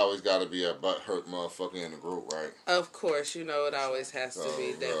know, it always got to be a butt hurt motherfucker in the group, right? Of course, you know, it always has to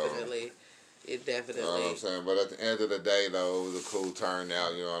be, definitely. It definitely. You know what I'm saying? But at the end of the day, though, it was a cool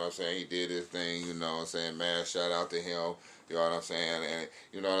turnout, you know what I'm saying? He did his thing, you know what I'm saying? Man, shout out to him, you know what I'm saying? And,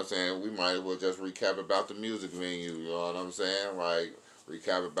 you know what I'm saying? We might as well just recap about the music venue, you know what I'm saying? Like,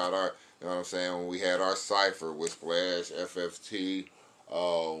 recap about our, you know what I'm saying? When we had our cypher with Splash, FFT,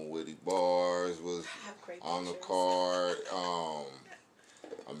 Witty Bars was on the card,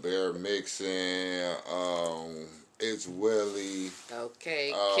 Bear Mixon, it's Willie.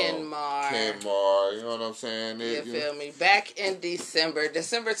 Okay, Kenmar. Kenmar, you know what I'm saying? You feel me? Back in December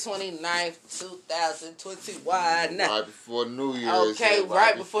 29th, 2021. Right before New Year's. Okay,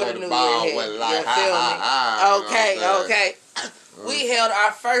 right before the New Year hit. You feel me? Okay. We held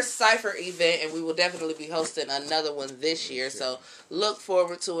our first Cypher event, and we will definitely be hosting another one this year. So look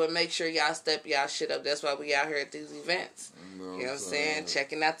forward to it. Make sure y'all step y'all shit up. That's why we out here at these events. You know what I'm saying?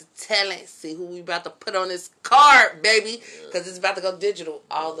 Checking out the talent. See who we about to put on this card, baby. Because it's about to go digital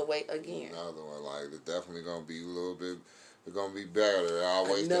all the way again. Another one. Like, it's definitely going to be a little bit... It's going to be better.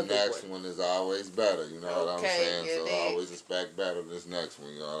 Always the next one is always better. You know what I'm saying? So always expect better this next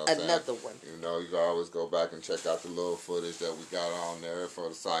one. You know what I'm saying? Another one. You know, you can always go back and check out the little footage that we got on there for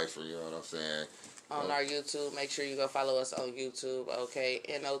the Cypher. You know what I'm saying? On our YouTube. Make sure you go follow us on YouTube. Okay.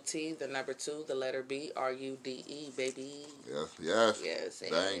 NOT, the number 2, the letter B, RUDE, baby. Yes.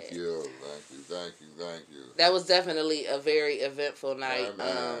 Thank you. That was definitely a very eventful night.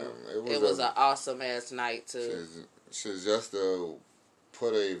 It was an awesome ass night too. Just to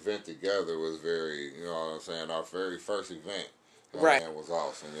put an event together was very, you know what I'm saying, our very first event. Right. Was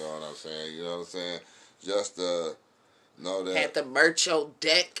awesome, you know what I'm saying? You know what I'm saying? Just to know that. Had the merch on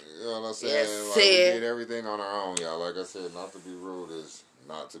deck. You know what I'm saying? Yes, like, we did everything on our own, y'all. Like I said, not to be rude is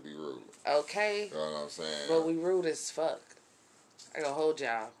not to be rude. Okay. You know what I'm saying? But we rude as fuck. I gonna hold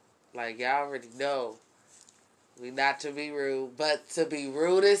y'all. Like, y'all already know. We not to be rude, but to be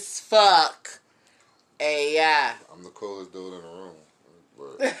rude as fuck. Hey, yeah. I'm the coolest dude in the room.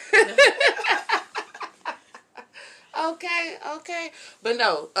 But. Okay. But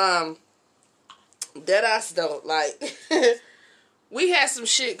no, deadass though, like, we had some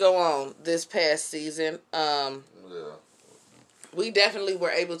shit go on this past season. We definitely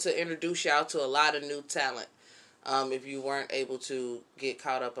were able to introduce y'all to a lot of new talent. If you weren't able to get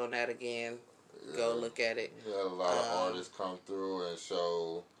caught up on that again, go look at it. We had a lot of artists come through and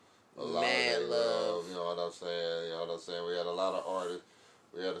show a lot of their love. You know what I'm saying? We had a lot of artists.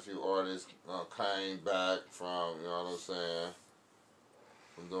 We had a few artists came back from, you know what I'm saying,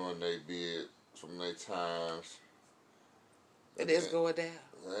 from doing their bid, from their times. It is going down.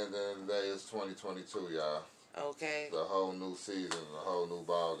 And then today is 2022, y'all. Okay. The whole new season, the whole new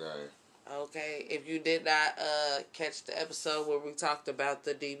ball game. Okay. If you did not catch the episode where we talked about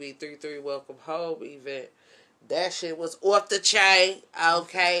the DB33 Welcome Home event, that shit was off the chain.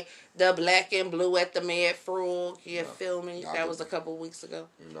 Okay. The black and blue at the Mad Frog. You feel me? That was a couple weeks ago.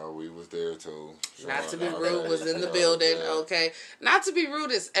 You know, we was there too. Not to be rude was in the building. Okay. Not to be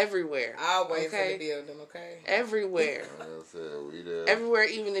rude is everywhere. Always in the building, okay? Everywhere. Like I said, we there. Everywhere,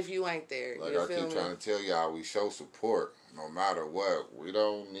 even if you ain't there. Like you I keep trying to tell y'all, we show support no matter what. We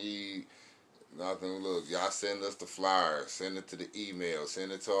don't need nothing. Look, y'all send us the flyers, send it to the email,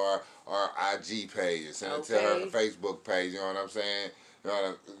 send it to our IG page, send it to our Facebook page. You know what I'm saying? You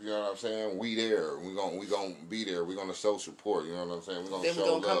know what I'm saying? We there. We gonna be there. We gonna show support. You know what I'm saying? Then we're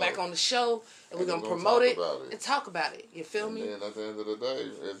gonna come back on the show and we're gonna promote it and talk about it. You feel me? And then at the end of the day,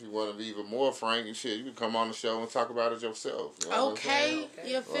 if you want to be even more frank and shit, you can come on the show and talk about it yourself. You know okay.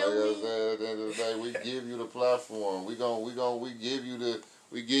 You feel me? At the end of the day, we give you the platform. We give you the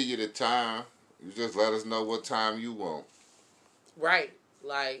time. You just let us know what time you want. Right.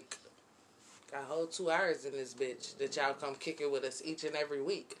 Like, got a whole 2 hours in this bitch that y'all come kick it with us each and every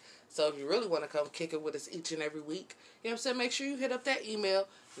week. So if you really want to come kick it with us each and every week, you know what I'm saying? Make sure you hit up that email,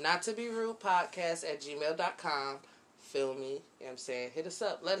 nottobirudepodcast@gmail.com. Feel me? You know what I'm saying? Hit us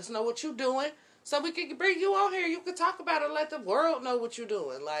up. Let us know what you're doing so we can bring you on here. You can talk about it and let the world know what you're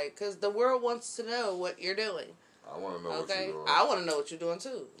doing. Like, because the world wants to know what you're doing. I want to know what you're doing. I want to know what you're doing,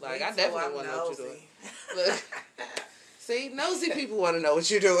 too. Like, I definitely want to know what you're doing. Look, see, nosy people want to know what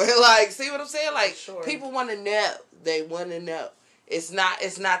you're doing. Like, see what I'm saying? Like, people want to know. They want to know. It's not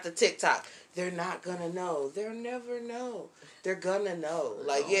the TikTok. they're not gonna know. They'll never know. They're gonna know.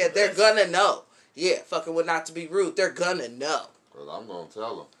 Like, yeah, they're gonna know. Yeah, fucking with not to be rude. They're gonna know. Cause I'm gonna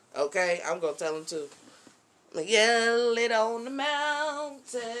tell them. Okay, I'm gonna tell them too. Yell it on the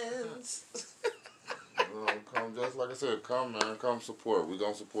mountains. Come, just like I said, come, man, come support. We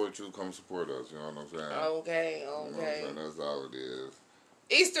gonna support you. Come support us. You know what I'm saying? Okay. You know what I'm saying? That's all it is.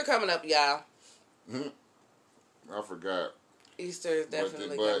 Easter coming up, y'all. I forgot. Easter is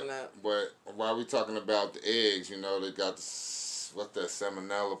definitely coming up. But while we talking about the eggs, you know, they got what's that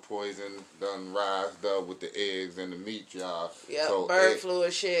salmonella poison done rised up with the eggs and the meat, y'all. Yep, so bird flu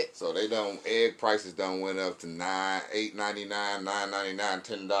and shit. So egg prices done went up to $8.99,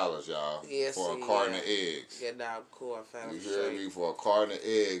 $9.99, $10, y'all. Yes, for a carton of eggs. Yeah, nah, cool. I found you hear me? For a carton of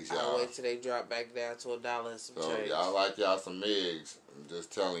eggs, y'all. I'll wait till they drop back down to $1 and some so change. Y'all like y'all some eggs. I'm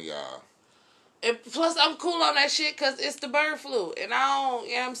just telling y'all. And plus, I'm cool on that shit because it's the bird flu. And I don't,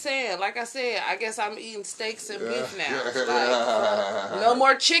 you know what I'm saying? Like I said, I guess I'm eating steaks and beef now. Like, no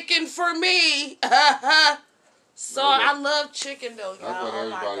more chicken for me. So I love chicken, though, y'all.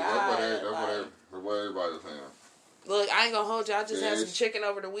 That's what everybody's saying. Look, I ain't gonna hold you. I just had some chicken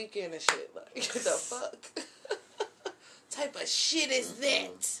over the weekend and shit. Like, what the fuck? Type of shit is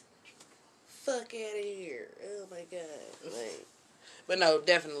that? Fuck out of here. Oh, my God. Like... But no,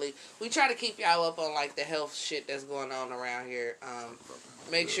 definitely. We try to keep y'all up on, like, the health shit that's going on around here.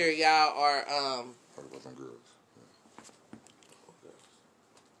 Make sure y'all are, Talk about some girls.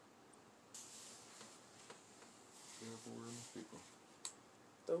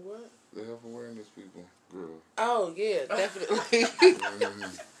 The what? The health awareness people. Girls. Oh, yeah, definitely.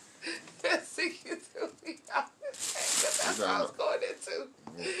 See, you threw me off. That's what I was going into.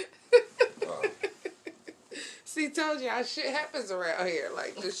 See, told y'all, shit happens around here.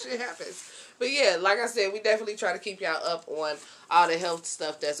 Like, this shit happens. But yeah, like I said, we definitely try to keep y'all up on all the health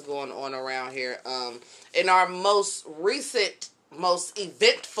stuff that's going on around here. In our most recent, most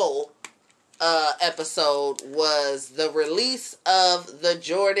eventful episode was the release of the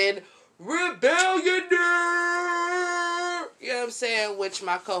Jordan Rebellion. You know what I'm saying? Which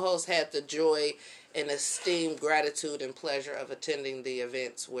my co-host had the joy and esteemed gratitude and pleasure of attending the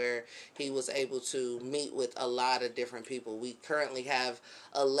events where he was able to meet with a lot of different people. We currently have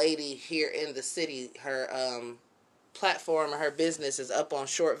a lady here in the city. Her platform and her business is up on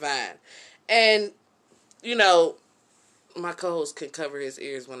Short Vine. And, you know, my co-host can cover his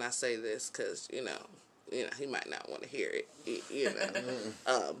ears when I say this because, you know, he might not want to hear it,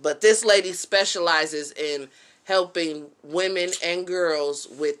 but this lady specializes in helping women and girls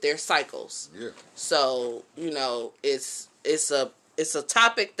with their cycles. Yeah. So, you know, it's a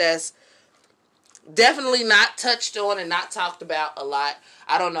topic that's definitely not touched on and not talked about a lot.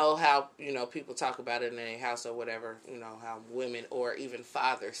 I don't know how, you know, people talk about it in their house or whatever, you know, how women or even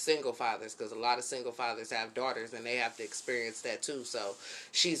fathers, single fathers, because a lot of single fathers have daughters and they have to experience that too. So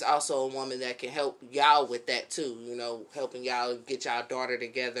she's also a woman that can help y'all with that too, you know, helping y'all get y'all daughter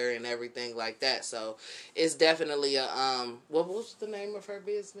together and everything like that. So it's definitely a, what was the name of her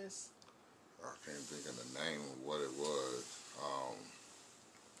business? I can't think of the name of what it was.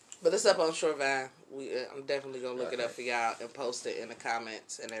 But it's up on Short Vine. I'm definitely going to look it up for y'all and post it in the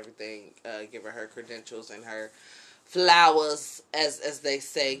comments and everything. Give her credentials and her flowers, as they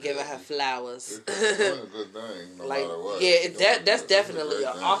say. Give her flowers. It's a good thing, no matter what. Yeah, that's definitely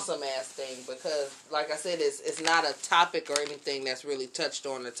an awesome-ass thing because, like I said, it's not a topic or anything that's really touched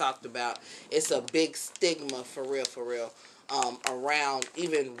on or talked about. It's a big stigma, for real, around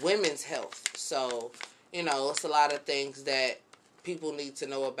even women's health. So, you know, it's a lot of things that people need to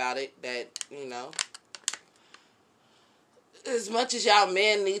know about it that, you know, as much as y'all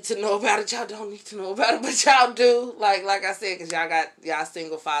men need to know about it, y'all don't need to know about it, but y'all do. Like I said, because y'all got y'all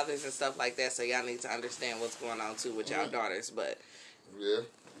single fathers and stuff like that, so y'all need to understand what's going on, too, with y'all daughters, but... Yeah,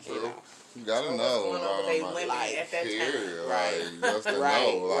 true. You know. You gotta know. They women like, at that time. Right. Just to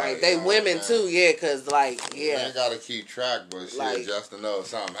Right, know, like, right. They women, too, yeah, because, like, You ain't gotta keep track, but shit, Like, just to know if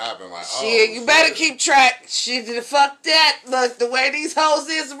something happened, like, shit, you better keep track. Shit, fuck that. Look, the way these hoes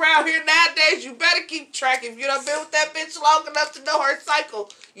is around here nowadays, you better keep track. If you done been with that bitch long enough to know her cycle,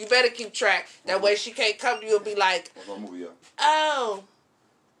 you better keep track. That way she can't come to you and be like, oh,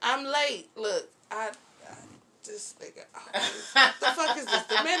 I'm late. Look, this nigga. Oh, the fuck is this?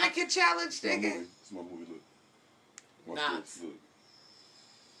 The Mannequin Challenge, nigga? It's my movie, look. Knox. Look.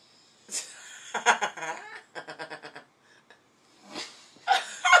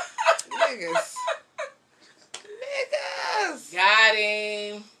 Niggas. Got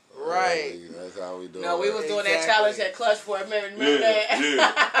him. Right. Yeah, that's how we do it. No, we was doing that Exactly. challenge at Clutch for a minute. Remember Yeah, that?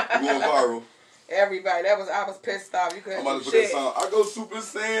 yeah. We going viral. Everybody, I was pissed off. You couldn't I'm about do to put that shit. song. I go super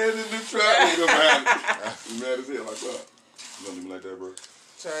saiyan in the trap. You mad as hell like that. You don't even like that, bro?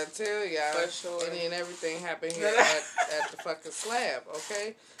 Trying to tell y'all. For sure. Any and everything happened here at the fucking slab,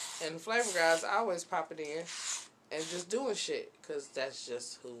 okay? And the Flavor Guys always popping in and just doing shit. Because that's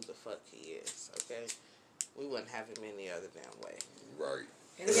just who the fuck he is, okay? We wouldn't have him any other damn way. Right.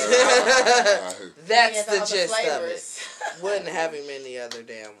 That's the gist of it. Wouldn't have him any other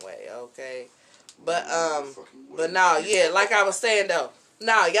damn way, okay? But no, yeah, like I was saying though,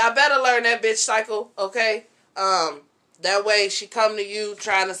 no, y'all better learn that bitch cycle, okay? That way she come to you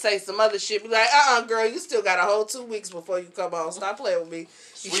trying to say some other shit, be like, girl, you still got a whole 2 weeks before you come on. Stop playing with me.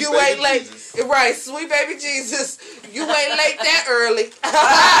 Sweet you baby ain't late. Jesus. Right, sweet baby Jesus. You ain't late that early.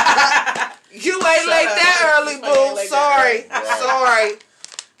 You ain't late that early, boo. Like Sorry. that.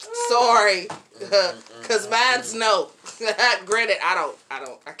 Sorry. Cause mine's no. Granted, I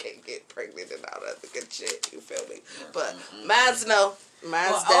can't get pregnant and all that good shit. You feel me? But mine's no.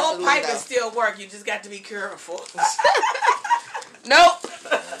 Mine's Well, definitely old piping no. still work. You just got to be careful. Nope.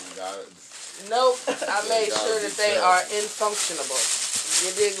 Got Nope. I made gotta sure be that they careful. are infunctionable.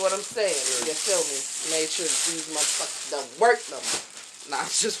 You dig what I'm saying? You feel me? Made sure that these motherfuckers don't work no more. Nah, I'm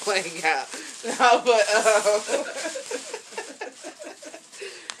just playing out. No, but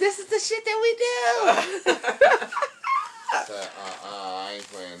this is the shit that we do. I ain't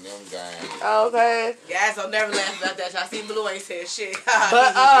playing them games. Okay. Guys, I'll never laugh about that. Y'all seen Blue ain't said shit.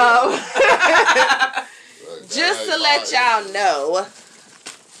 But Look, just to let y'all know,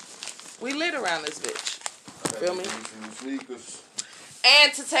 we lit around this bitch. Feel me? Sneakers.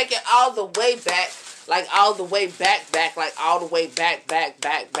 And to take it all the way back, like all the way back, like all the way back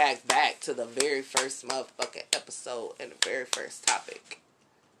to the very first motherfucking episode and the very first topic,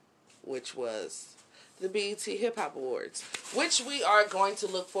 which was the BET Hip Hop Awards, which we are going to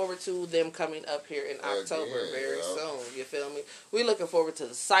look forward to them coming up here in October very soon. You feel me? We looking forward to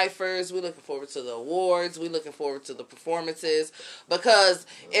the ciphers. We looking forward to the awards. We looking forward to the performances, because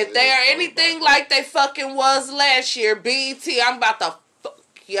if they are anything like they fucking was last year, BET, I'm about to fuck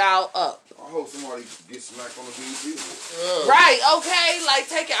y'all up. I hope somebody gets smacked on the BET Award. Right, okay? Like,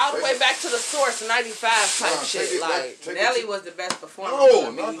 take it all the way back to the source, 95 type shit. Like, Nelly was the best performer. No,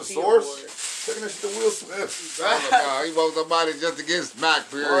 for not the BET source. Award. Taking that shit to Will Smith. He wants somebody just to get smacked,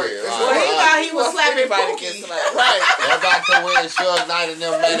 period. Right. Well, he thought he was slapping everybody Pookie. gets like, right. That's back to when Suge Knight and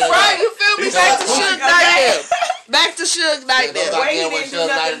them made it. Right, you feel me? Back to Suge Knight Okay. there. Back to Suge Knight That's there. back Way he then when didn't do Suge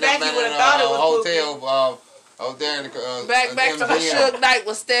Knight nothing and them back, made you it would've in thought it a was hotel out there in the Back to when Suge Knight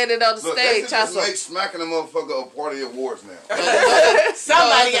was standing on the Look, stage. they just make smacking a motherfucker a part of the awards now.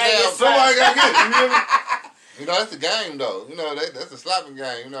 Somebody got to get Somebody got to get it. You hear me? You know, that's the game, though. You know, that's a slapping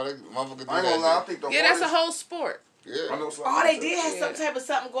game. You know, they motherfuckers do I ain't gonna lie. I that think the Yeah, that's a hardest- whole sport. shit. I Yeah. know something Oh, they like did that. have some type of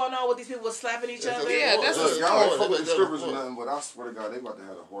something going on with these people slapping each other. Yeah, that's Look, a y'all don't sport. fuck with the They strippers or sport. nothing, but I swear to God, they about to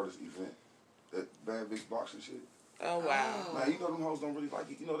have the hardest event. That bad big boxing shit. Oh, wow. Man, you know them hoes don't really like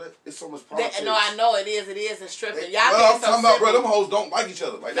it. You know that? It's so much They, politics. no, I know it is and stripping. They, Y'all well, I'm get so talking about, bro, simple. them hoes don't like each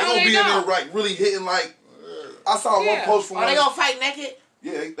other. Like, they No, gonna they be in there, don't. like, really hitting, like, I saw one Yeah. post from Are they one. gonna fight naked?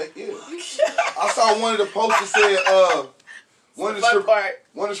 Yeah, yeah. I saw one of the posts that said, one of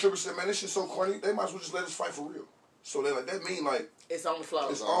the strippers said, man, this shit's so corny, they might as well just let us fight for real. So they like, that mean, like, It's on the floor.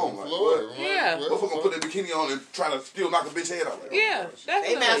 it's on. Like, Floyd, what? Yeah. Motherfucker gonna put that bikini on and try to still knock a bitch head off. Like, Yeah,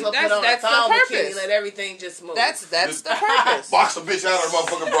 They might as definitely. well put on That's a the thong bikini, purpose. let everything just move. That's the purpose. box a bitch out of the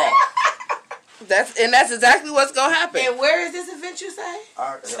motherfucking bra. That's exactly what's gonna happen. And where is this event, you say?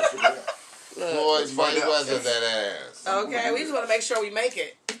 I gotta figure it out. Floyd's Find funny out. wasn't that ass. Okay, we just want to make sure we make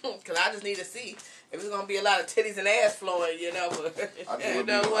it. Because I just need to see if it's going to be a lot of titties and ass flowing, you know. I You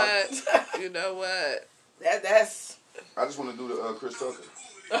know what? You know what? That's... I just want to do the Chris Tucker.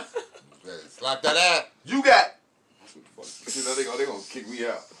 Slap that ass. You got. See, now they gonna kick me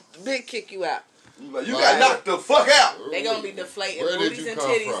out. Big kick you out. You like, you got knocked the fuck out. They going to be deflating Where did booties you and come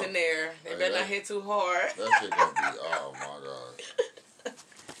titties from? in there. They better not hit too hard. That shit gonna be, oh my God.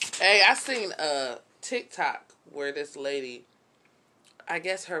 Hey, I seen a TikTok where this lady, I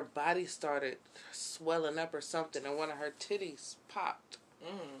guess her body started swelling up or something, and one of her titties popped.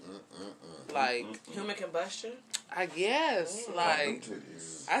 Like, Human combustion? I guess, like, Them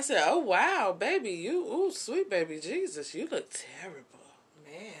titties. I said, oh wow, baby, ooh, sweet baby Jesus, you look terrible.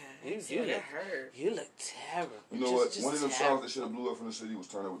 Man, You that look, hurt. you look terrible. You know what? One of them songs that should have blew up from the city was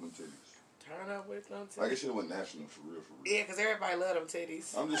Turn Up With Them Titties. Turn up with them titties. Like, it should have went national for real, for real. Yeah, because everybody love them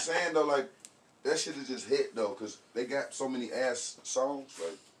titties. I'm just saying, though, like, that shit is just hit, though, because they got so many ass songs.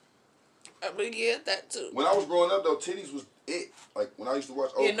 Like, I mean, yeah, that too. when I was growing up, though, titties was it. Like, when I used to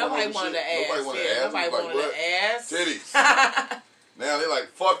watch Yeah, old nobody pornos and wanted shit, the ass. Nobody wanted Yeah, ass. nobody It was wanted like, the ass. what? Titties. Now they like,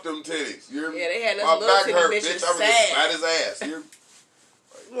 fuck them titties. You're, Yeah, they had this my little back titty hurt, bitches bitch. I was sad. just spat his ass. You're,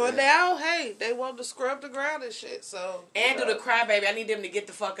 Well, now, hey, they want to scrub the ground and shit, so. And do the crybaby. I need them to get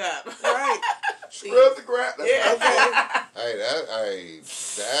the fuck up. Right. scrub the ground. That's Yeah. Hey, that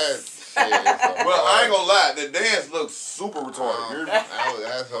shit is well, I ain't gonna lie. The dance looks super retarded.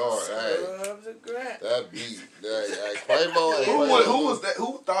 that's hard. Hey, Scrub the ground. that beat. Quavo. Who was that?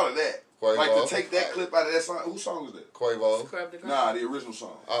 Who thought of that? Quavo. Like to take that clip out of that song. Whose song was that? Quavo. Scrub the ground. Nah, the original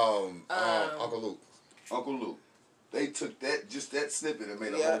song. Uncle Luke. Uncle Luke. They took that snippet and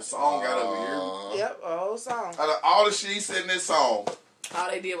made a whole song out of it. Here. Yep, a whole song. Out of all the shit he said in this song, All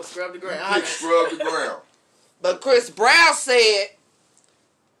they did was scrub the ground. he scrubbed the ground. But Chris Brown said,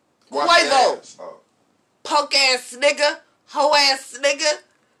 Watch Quavo. that ass. Oh. punk ass nigga, hoe ass nigga,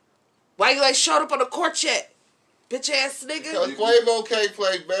 why you ain't showed up on the court yet? Bitch ass nigga. Because Quavo can't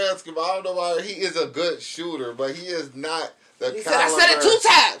play basketball. I don't know why. He is a good shooter, but he is not the He said, I said it 2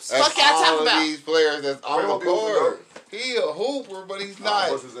 times. Fuck y'all talking about. These players that's on Quavo the be hooping, court. He a hooper, but he's not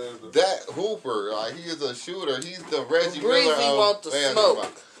what's his ass, though? that hooper. Like, he is a shooter. He's the Reggie Breezy Miller of want the basketball.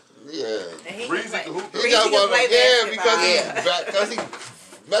 smoke. Yeah. And he Breezy can can play- hoop. He Breezy got can one of play them, basketball. because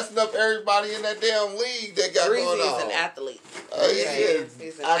he's messing up everybody in that damn league they got Breezy going is on. an athlete. He Yeah, is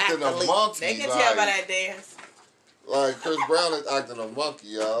he's an acting athlete. a monkey. They can like, tell by that dance. Like, Chris Brown is acting a monkey,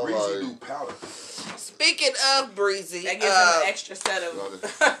 y'all. Breezy Like, do powder. Speaking of Breezy, That gives him an extra set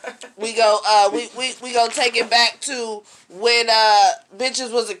of. we go we gonna take it back to when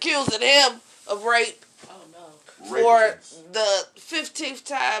bitches was accusing him of rape Oh no. for the 15th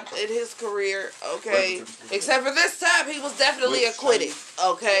time in his career, okay? Except for this time, he was definitely acquitted,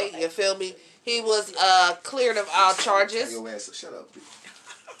 okay? You feel me? He was cleared of all charges. Your ass, shut up, bitch.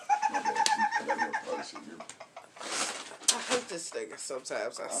 My bad. I got more other shit here. I hate this nigga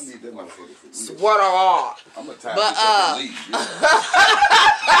sometimes. I need that motherfucker for real. Swear to God. I'm gonna tie But, this up and leave. bitch.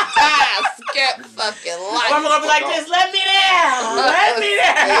 Skip fucking I'm life. gonna be like this. Let me down. Let me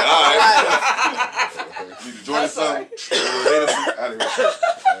down. Yeah, all right. Need to join something. Out of here.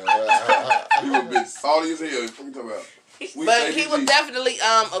 You a bitch salty as hell. What you talking about? Sweet But baby he was G. definitely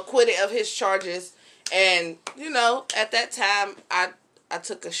acquitted of his charges. And, you know, at that time, I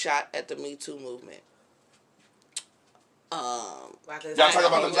took a shot at the Me Too movement. Y'all talking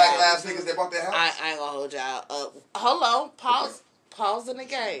about the Black Lives niggas that bought that house? I ain't gonna hold y'all up. Hold on. Pause. Pause in the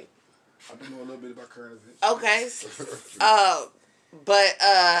game. I do know a little bit about current events. Okay. But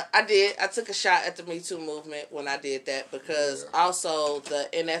I took a shot at the Me Too movement when I did that because also the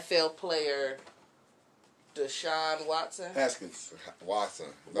NFL player Deshaun Watson Watson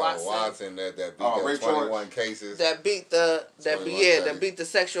that beat Oh, them Ray 21 cases. that beat the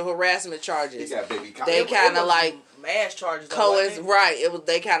sexual harassment He charges. got baby cock. They kind of like mass charges. wasn't it? right. It was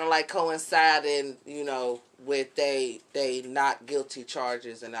they kind of like coinciding, you know, with they not guilty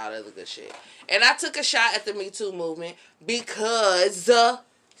charges and all that other good shit. And I took a shot at the Me Too movement because to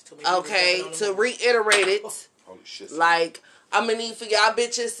reiterate it, Holy shit. like I'm gonna need for y'all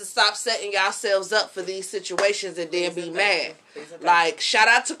bitches to stop setting yourselves up for these situations and then be mad. Like, shout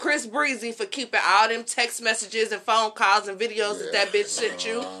out to Chris Breezy for keeping all them text messages and phone calls and videos that bitch sent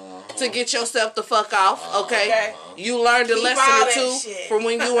you to get yourself the fuck off, okay? You learned a Keep lesson all or that two shit. from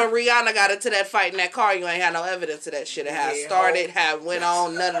when you and Rihanna got into that fight in that car. You ain't had no evidence of that shit and how it started, how it went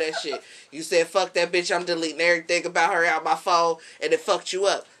on, none of that shit. You said, fuck that bitch, I'm deleting everything about her out my phone, and it fucked you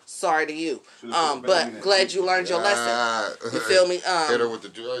up. Sorry to you. But glad you learned your lesson. You feel me? Hit her with the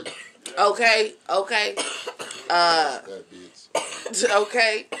Drake. Okay. That bitch.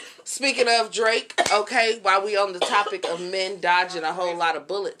 Okay. Speaking of Drake, okay, while we on the topic of men dodging a whole lot of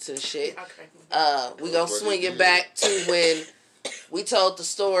bullets and shit, we gonna swing it back to when we told the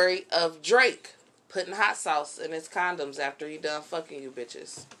story of Drake putting hot sauce in his condoms after he done fucking you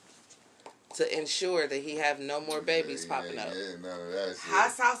bitches to ensure that he have no more babies popping up. Yeah, none of that shit. Hot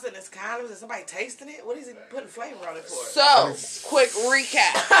sauce in his condoms. Is somebody tasting it? What is he putting flavor on it for? So, quick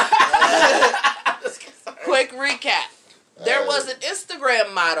recap. Quick recap. There was an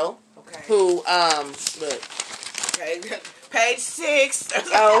Instagram model who, look. Okay, page 6.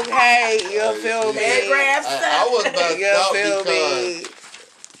 Okay, you feel me? Paragraph I was messed You up feel because me?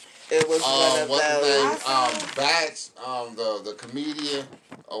 It was one of what's those. his name? Batch, the comedian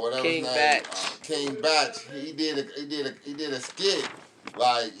or whatever King his name. Batch. King Batch. He did a skit.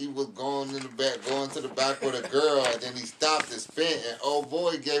 Like, he was going to the back with a girl, and then he stopped and spent, and old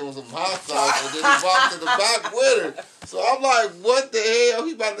boy gave him some hot sauce, and then he walked to the back with her. So I'm like, what the hell?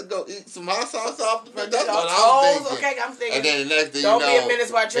 He about to go eat some hot sauce off the back? That's what I'm thinking. Okay, I'm thinking. And then the next thing Don't you be know, a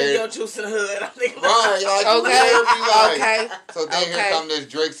menace while drinking your juice in the hood. I'm thinking. right, like, Okay. you feel me? Like, Okay. so then Okay. here come this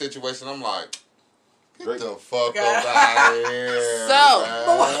Drake situation. I'm like, Get the fuck up out of here.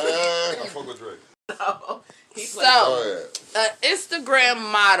 I fuck with Drake. So, an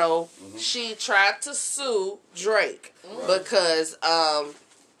Instagram model, she tried to sue Drake because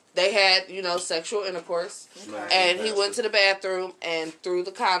they had, sexual intercourse, and he went to the bathroom and threw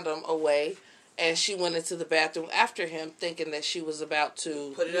the condom away, and she went into the bathroom after him, thinking that she was about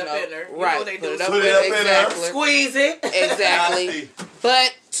to put it up in her. Right, Put it up in her. Exactly. Squeeze it. Exactly.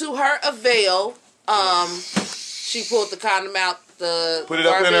 But to her avail, she pulled the condom out the put it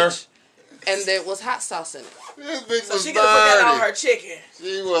up in her, and there was hot sauce in it. This bitch So was she could have put that on her chicken.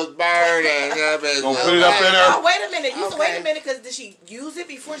 She was burning. Gonna put it up in her. Oh, wait a minute. Wait a minute, because did she use it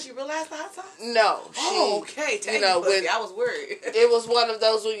before she realized the hot sauce? No. Okay. I was worried. It was one of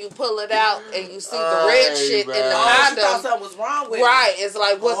those when you pull it out and you see the red shit in the condom. She thought something was wrong with it. Right. It's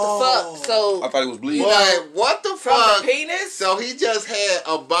like, what the fuck? So I thought it was bleeding. What the From fuck? the penis? So he just had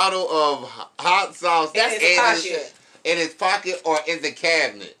a bottle of hot sauce in his pocket. In his pocket or in the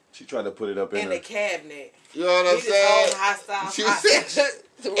cabinet. She tried to put it up in her. The cabinet. You know what I'm saying? Hot sauce. She said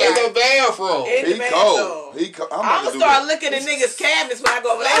in the bathroom. He cold. I'm gonna start looking at niggas' cabinets when I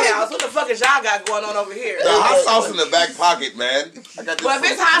go over their house. What the fuck is y'all got going on over here? The hot sauce in the back pocket, man. I got this. But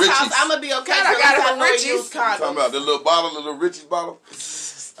if it's hot sauce, I'm gonna be okay. I got it from Richie's. Talking about the little bottle, the little Richie's bottle.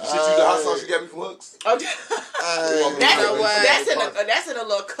 Shit, you the hot sauce you got me from Hooks. Okay. That's in a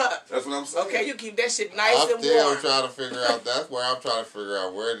little cup. That's what I'm saying. Okay, you keep that shit nice and warm. I'm still trying to figure out. That's where I'm trying to figure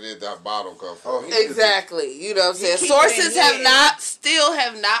out where did that bottle come from. Exactly. You know what I'm saying? Sources have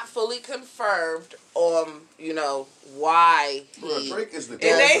not fully confirmed why he. Drake is the. And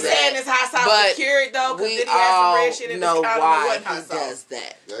they saying this hot sauce was cured though, because did he have some red shit in his condom? Why he does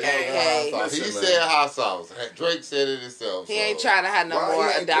that? Okay. He said hot sauce. Drake said it himself. He ain't trying to have no more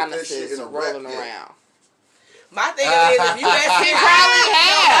Adonises rolling around. My thing of it is, if you that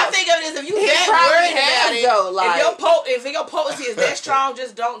my thing of it is, if you that worried about it, if your potency is that strong,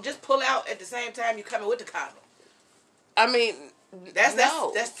 just pull out at the same time you coming with the condom. I mean, that's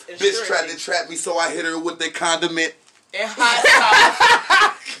bitch tried to trap me, so I hit her with the condiment and hot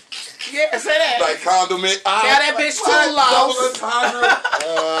sauce. Yeah, say that. Like condiment. Now that bitch too low.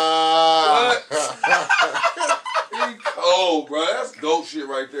 He cold, bro. That's dope shit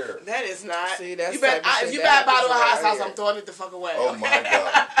right there. That is not. See, that's if you buy a bottle of hot sauce, I'm throwing it the fuck away. Oh my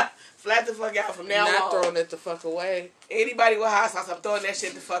god. Flat the fuck out from now on. Not throwing it the fuck away. Anybody with hot sauce, I'm throwing that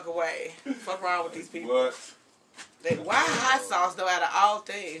shit the fuck away. Fuck around with these people. What? Why hot sauce though? Out of all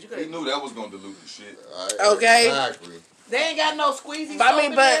things, he knew that was gonna dilute the shit. Okay. Exactly. They ain't got no squeezy.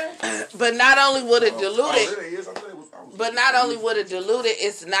 But not only would it dilute it, but not only would it dilute it,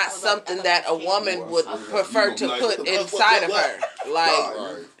 it's not something that a woman would prefer to put inside of her.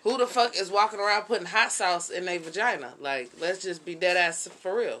 Like, who the fuck is walking around putting hot sauce in their vagina? Like, let's just be dead ass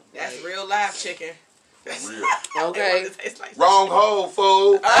for real. That's real live chicken. Real. Okay. Wrong hole,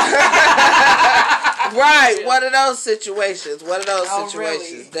 fool. Right. One of those situations. Situations.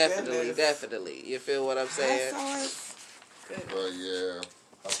 Really? Definitely. You feel what I'm saying? But yeah.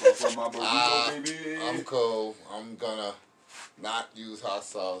 I'm cool. I'm gonna not use hot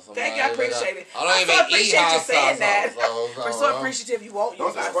sauce. Thank you, I appreciate it. I don't even eat hot sauce. I'm so appreciative you won't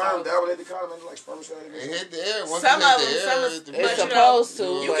use hot sauce. Don't the sperm down the condom like sperm cell? It hit the air. Some of them, it's supposed to.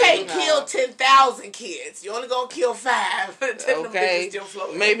 You can't kill 10,000 kids. You only gonna kill 5. 10 okay, still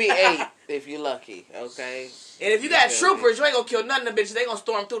floating. Maybe 8 if you're lucky. Okay. And if you got troopers, you ain't gonna kill none of them bitches. They gonna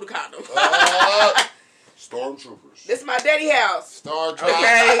storm through the condom. Stormtroopers. This is my daddy house. Star Trek.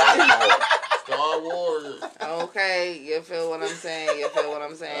 Okay. Star Wars. Okay, you feel what I'm saying?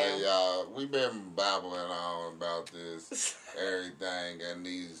 Hey, y'all, we've been babbling on about this, everything, and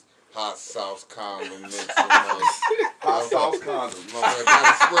these hot sauce condom mixing. Hot sauce condoms.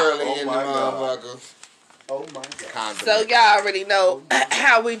 Swirling in the motherfuckers. Oh my god. Condom. So y'all already know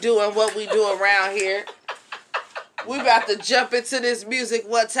how we do and what we do around here. We about to jump into this music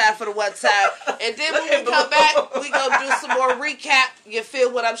one time for the one time. And then when we come back, we gonna do some more recap. You feel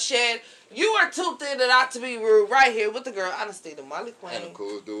what I'm saying? You are tuned in to Not to Be Rude right here with the girl, Honesty, the Molly Queen. And the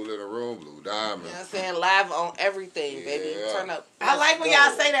coolest dude in the room, Blue Diamond. You know what I'm saying? Live on everything, baby. Turn up. I like when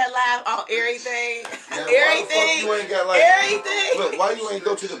y'all say that live on everything. Yeah, everything. You ain't got like everything. Look, why you ain't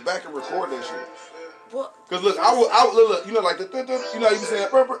go to the back and record that shit? What? Cause look, I would look, you know, like you know, how you be saying,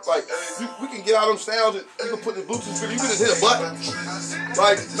 like we can get all them sounds. And you can put the Bluetooth speaker. You can just hit a button.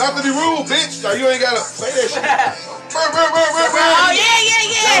 Like, not to be rude, bitch. Like, you ain't gotta say that shit. Oh yeah.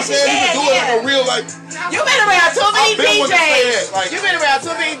 You know what I'm saying? You can do it like a real like. You been around too many DJs. Like, You been around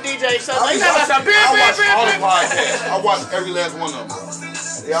too many DJs. So I you talking about some beer. watch all the podcasts. I watch every last one of them.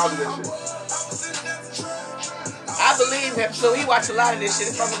 They all do that shit. I believe him. So he watch a lot of this shit.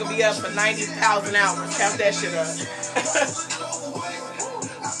 It's probably gonna be up for 90,000 hours. Count that shit up.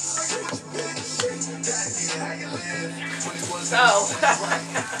 So,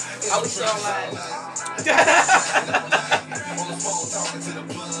 are we still online?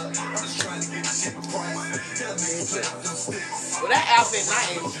 Well, that outfit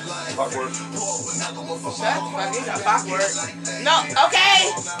nice. Clockwork. Shut the fuck, he's got clockwork. No,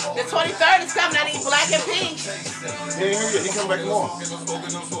 okay. The 23rd is coming. I need black and pink. He ain't here yet. He come back tomorrow.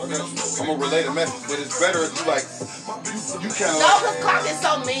 I'm gonna relay the message, but it's better if you like. You kind of. No, because Clark is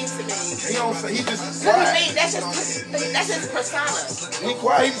so mean to me. He don't say. He just. Cause he's mean. That's his persona. He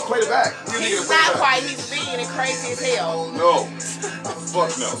quiet. He just played it back. He's not quiet. He's mean and crazy as hell. No.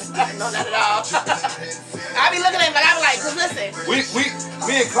 Fuck no. No, not at all. I be looking at him like, I be like, cause listen. Me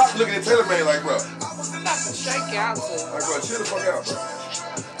and Clark looking at Taylor Made like, bro. About to shake you out too. Like, bro, chill the fuck out, bro.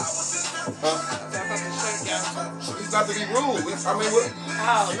 Huh? He's not to be rude. I mean, what?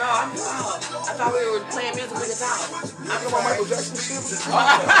 Oh, no, I thought we were playing music we could talk. I'm about Michael Jackson shit.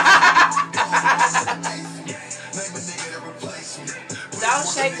 Don't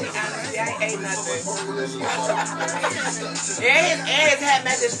shake me, honestly. I ain't ate nothing. and his hat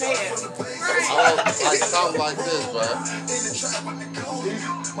matches his pants. Like something like this, bro.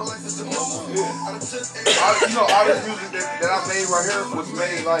 You know, all this music that I made right here was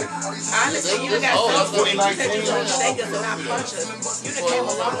made like. Honestly, you done got so good. You said you gonna shake us and not punch us. You done came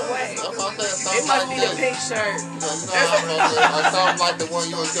a long way. It must be the pink shirt. Or something like the one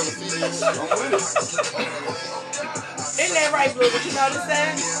you was gonna see. I'm with it. Isn't that right, Blue? But you notice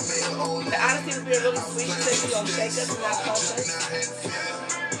that? The honesty was being really sweet. She said she gonna shake us and not punch us.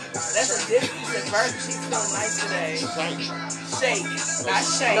 That's a difference in verse. She's feeling nice today. Shake, not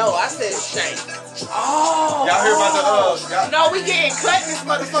shake. No, I said shake. Oh. Y'all hear about the No, we getting cut this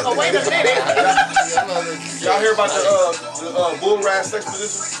motherfucker. Wait a minute. y'all hear about the bull rag sex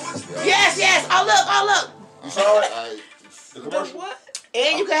position? Yes. Oh look. You saw it? The commercial? What?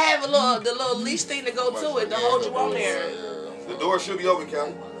 And you can have the little leash thing to go to it to hold you on there. The door should be open,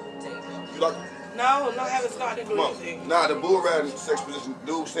 Kelly. You like? No, haven't started doing anything. Nah, the bull rag sex position.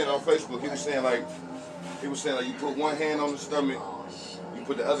 Dude was saying on Facebook. He was saying like you put one hand on the stomach, you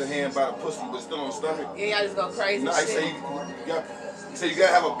put the other hand by the pussy, but still on the stomach. Yeah, y'all just go crazy. Nah, he said you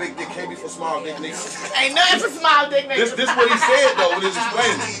gotta have a big dick, can't be for small dick niggas. Ain't nothing for small dick niggas. This what he said though when he was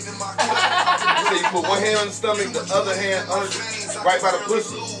explaining it. He said you put one hand on the stomach, the other hand under, right by the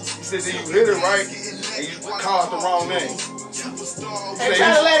pussy. He said then you hit it right and you call out the wrong name. And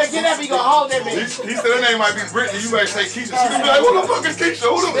try to let her get up, you gonna hold that bitch. He said her name might be Brittany, you might say Keisha. She gonna be like, who the fuck is Keisha?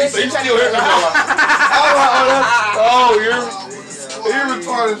 Who the fuck? You still hear me? Oh, you're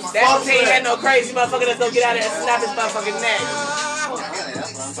retarded. That's the ain't no crazy motherfucker that's gonna get out there and snap his motherfucking neck.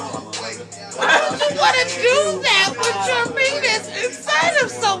 Why would you want to do that with your penis inside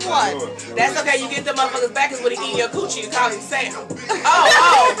of someone? That's okay, you get the motherfuckers back is when he eat your coochie, you call him Sam. Oh.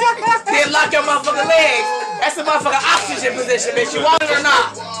 Then lock your motherfucking legs. That's the motherfucking oxygen position, bitch. You want it or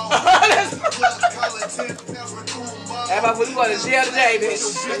not? That motherfucker, you going to jail today, bitch.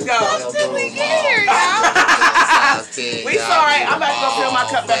 Let's go. How did we get here, y'all? We sorry. I'm about to go fill my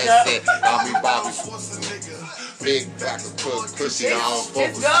cup back up. Big back of pussy on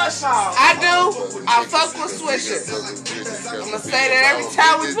It's good, Sean. I do. I fuck with Swisher. I'm gonna say that every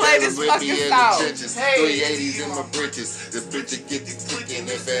time we play this fucking song. Hey. 380s in my britches. The bitch will get the cooking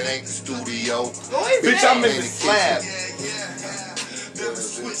if it ain't the studio. Bitch, I'm in the slab.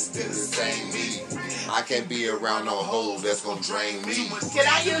 I can't be around no hoe that's gonna drain me. Can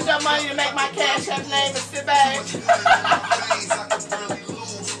I use your money to make my Cash App name a sit bag?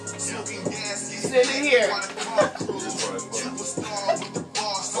 Sit in here.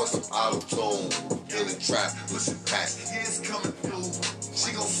 For some auto-tune, in the trap with some pack.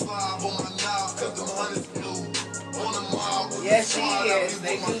 Yes, she is.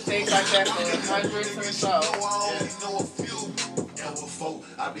 They do things like that for hundreds or so.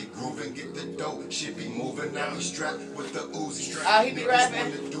 I be grooving, get the dough. She be moving, I be strapped with the Uzi. Oh, he be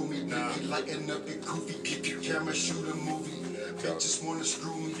rapping? Do me, lighting up the goofy, keep your camera, shoot a movie. Bitches wanna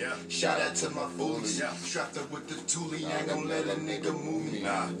screw me. Shout out to my bullies. Strapped up with the toolie, ain't gon' let a nigga move me.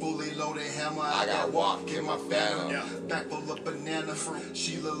 Fully loaded hammer, I got walk in my phantom. Back full of banana fruit.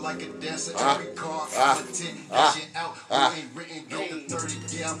 She look like a dancer. Every car from the 10, dashing out. Who ain't written, get the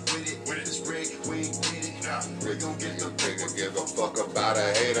 30. Yeah, I'm with it. This rig, we ain't get it. We gon' get the Nigga give a fuck about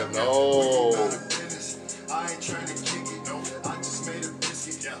a hater, no. I ain't trying to kick it, no. I just made a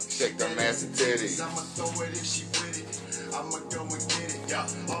biscuit. Shake the massive titties. I'ma throw it if she with it. I'ma go and get it.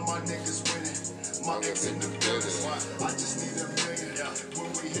 All my niggas winning. My ex in the building. I just need $1 million. When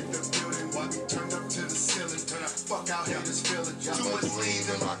we hit the building, why we turn up to the ceiling? Fuck just feel it. Too much lean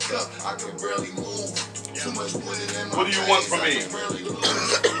in my cup, I can barely move. Too much winning in my What do you want from me?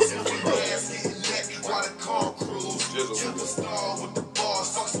 Why the car cruise? Superstar with the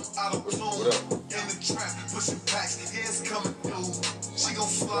bars, fuck some out of tune. In the trap, pushing packs, yeah, it's coming through. She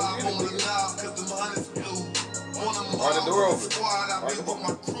gon' slide on the knob, cause the honey's blue. On the mall, squad, I be with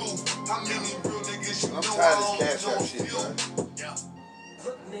my crew. How many real niggas you know? I'm tired of this cash out shit, man.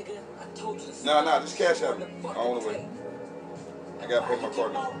 Look, nigga, I told you to Nah, just cash out me. I don't wanna wait. I gotta pay my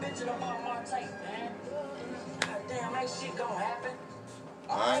card now. Damn, ain't shit gonna happen.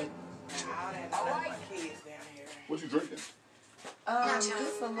 Alright. Alright. Kids down here. What you drinking?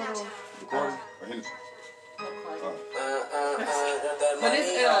 Just a little. Bacardi or Hennessy? But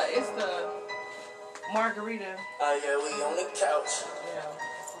it's the margarita. Yeah, we on the couch. Yeah.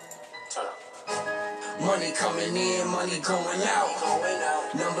 Turn up. Money coming in, money going out.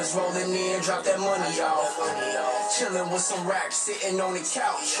 Numbers rolling in, drop that money off. Chilling with some racks, sitting on the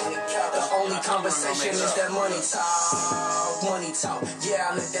couch. The only conversation is that money talk. Money talk, yeah,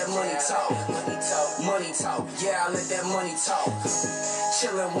 I let that money talk. Money talk, yeah, I let that money talk.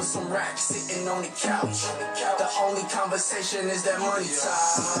 Chilling with some racks, sitting on the couch. The only conversation is that money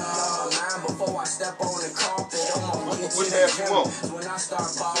talk. On my mind before I step on the carpet. On my way to the gym. When I start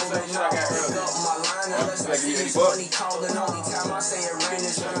balling, I pick up my line unless I see this money calling. Only time I say it rain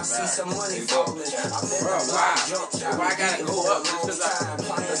is when I see some money falling. I've been a block jump shot. Why I gotta go up?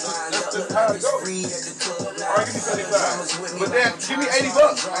 Free at the club. Alright, give me 75. But then, give me $80.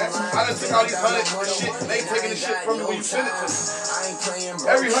 I done took all these hundreds and shit. They taking the shit from me when you send it to me.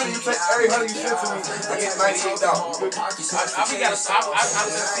 Every hundred you send to me, I get $98. We gotta stop. I'm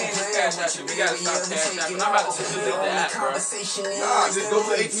just seeing this cash out shit. We gotta stop cash out. I'm about to send you the app, bro. Nah, just go to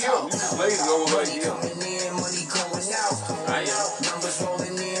the ATM. You just lazy over the ATM. Numbers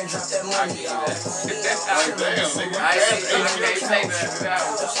rolling in, drop that money off. Like, damn, nigga. I ain't say that.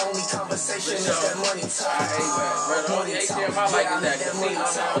 The only conversation is that money talk. Money ATM, I like that. Casino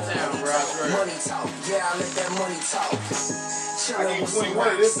downtown, bro. Money talk, yeah, I let that money talk. I gave you 21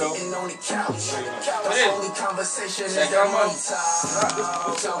 of this, though. Sitting on the couch. The only conversation is that money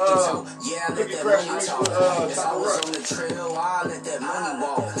talk. Yeah, I let that money talk. If I was on the trail, I let that money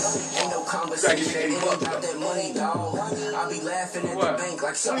walk. Ain't no conversation, ain't about that money, dog. I be laughing at the bank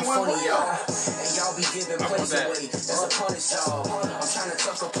like something funny, y'all. And y'all be giving plays away. That's a punish, y'all. I'm trying to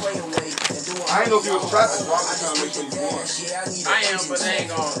tuck a play away and do a I ain't know if you was trapping, so I'm just trying to make sure you won. I am, but they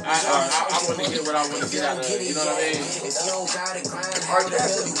ain't gon'. I want to get what I want to get out of it. You know what I mean? If you don't got it, grind, how the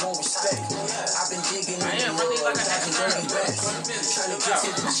hell you won't respect? I've been digging in the mud, dodging dirty backs. Trying to get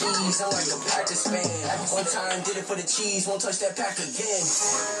to the cheese, I'm like a Packers fan. One time did it for the cheese, won't touch that pack again.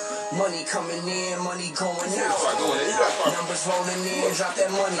 Money coming in, money going out. Numbers rolling in, drop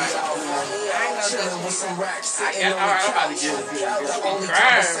that money out. Chilling with some racks, sitting on the couch. The only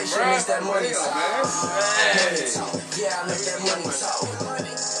conversation is that money talk. Money talk, yeah, I let that money talk.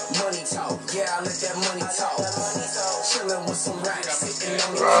 Money talk, yeah, I let that money talk. Chilling with some racks, sitting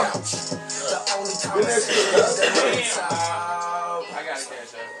on the couch. The only conversation is that money talk. I gotta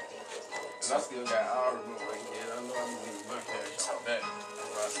cash out. Cause I still got all the money right here. I know I need to get my cash out back.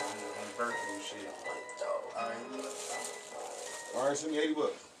 I said on the birthday and shit. Alright, send me $80.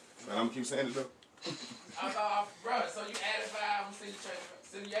 And I'm gonna keep saying it though. Bro, so you added 5, I'm gonna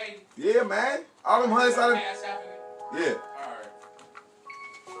send you 80. Yeah, man. All them hundreds out of Cash out in it? yeah. Alright.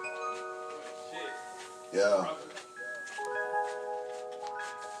 Shit. Yeah.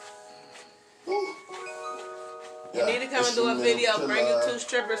 You need to come and do a video. Bring you 2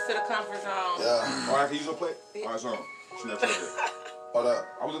 strippers to the comfort zone. Yeah. Alright, can you go play? Alright, so Snapchat. Hold up.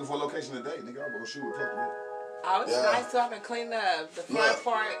 I was looking for a location today, nigga. I'm gonna shoot with Club today. Oh, it's nice so I can clean up the front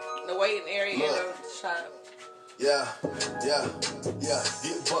part, the waiting area, and the shop. Yeah.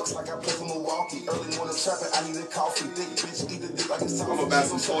 Get bucks like I play for Milwaukee. Early morning trapping, I need a coffee. Thick bitch, eat the dick like it's I'm gonna buy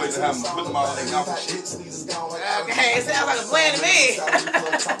some toys and have them put them all in their mouth and shit. Okay, it sounds like a plan to me.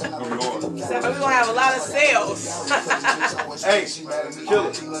 So we're gonna have a lot of sales. Hey,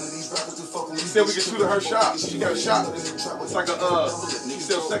 Killer. She said we can shoot at her shop. She got a shop. It's like a she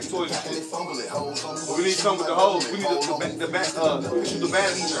sells sex toys and shit. But we need something with the hoes. We need we can shoot the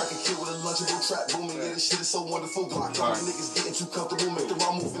band. Lunchable trap booming, yeah, this shit is so wonderful. Glock on niggas getting too comfortable, make the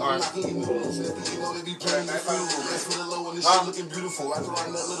wrong move. And I'm knocking you noodles. Next thing you know, they be playing the funeral. That's for the low and this shit looking beautiful. After I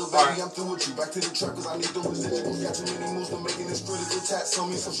nut little baby, I'm through with you. Back to the truck, cause I need the residuals. Got too many moves, I'm making this critical tats on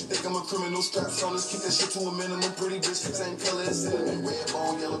me. So she think I'm a criminal. Straps on us, keep that shit to a minimum. Pretty bitch, same color as cinnamon. Red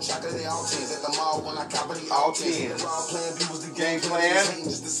bone, yellow chocolate, they all 10s. At the mall when I cop it, all 10s. Round plan B was the game plan.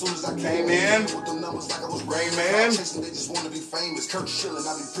 Just as soon as I came in with them numbers like I was Rain Man. They just wanna be famous. Kurt Schilling,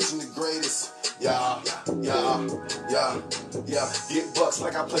 I be preaching the greatest. Yeah. Get bucks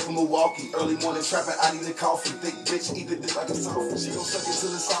like I play for Milwaukee. Early morning trapping, I need a coffee. Thick bitch, eat the dick like a toffee. She gon' suck it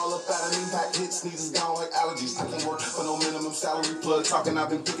till it's all up out of me. Pack hits, sneezes gone like allergies. I can't work for no minimum salary. Plug talking, I've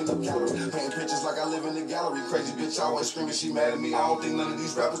been picking up calories. Painting pictures like I live in the gallery. Crazy bitch, always screaming, she mad at me. I don't think none of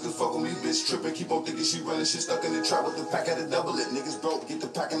these rappers can fuck with me. Bitch tripping, keep on thinking she running shit. Stuck in the trap with the pack, had to double it. Niggas broke, get the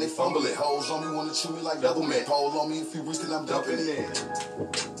pack and they fumble it. Hoes on me, wanna chew me like double man. Pole on me, if you reach it, I'm dumping it.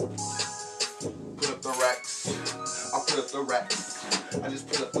 Put up the racks. I put up the racks. I just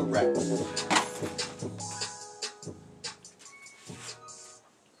put up the racks.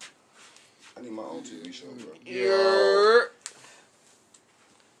 I need my own TV show, bro.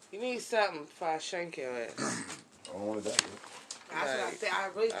 You need something before I shank your ass. I don't want to die. That's what I said. I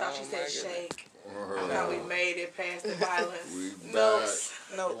really thought she said shake. I thought we made it past the violence.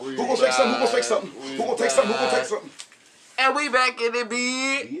 No. Who gonna take something? Who gonna take something? Who gonna take something? Who gonna take something? And we back in the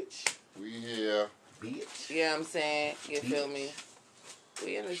bed. Bitch. We here. Bitch. You know what I'm saying? You feel me?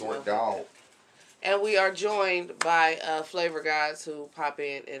 We in the Short show. dog. And we are joined by Flavor Gods who pop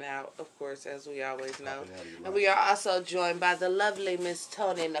in and out, of course, as we always know. And we are also joined by the lovely Miss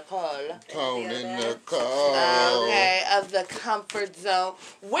Tony Nicole. Tony Nicole. Okay, of the Comfort Zone.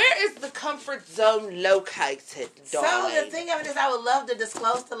 Where is the Comfort Zone located, darling? So the thing of it is, I would love to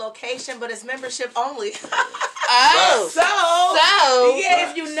disclose the location, but it's membership only. Oh, so yeah,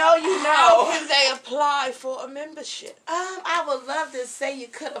 if you know, you know. How can they apply for a membership? I would love to say you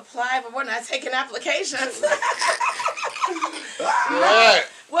could apply, but we're not taking applications. What?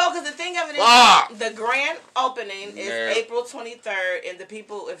 Well, because the thing of it is, the grand opening is April 23rd, and the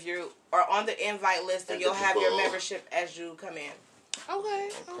people, if you are on the invite list, then you'll have your membership as you come in. Okay.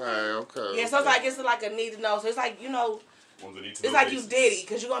 Yeah, so it's like a need to know. So it's like, you know, it's like you Diddy,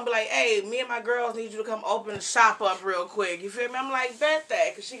 because you're going to be like, hey, me and my girls need you to come open the shop up real quick. You feel me? I'm like, bet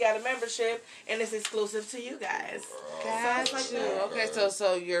that, because she got a membership, and it's exclusive to you guys. Got you. Okay,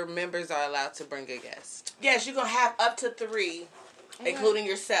 so your members are allowed to bring a guest. Yes, you're going to have up to 3, including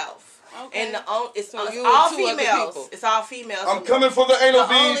yourself. Okay. And it's all two other females. people. It's all females. I'm coming for the anal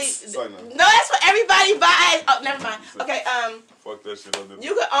beads. No, that's what everybody buys. Oh, never mind. Okay, Fuck that shit.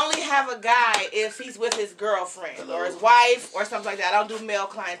 you can only have a guy if he's with his girlfriend or his wife or something like that. I don't do male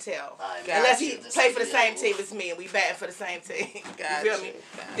clientele. Unless he play for the same team as me and we batting for the same team. You feel me?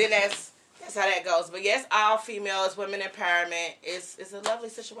 Then that's how that goes. But yes, all females, women empowerment. It's a lovely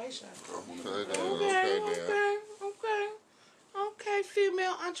situation. Okay,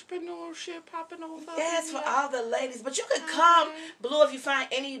 female entrepreneurship popping over. Yes, for all the ladies. But you could come, Blue, if you find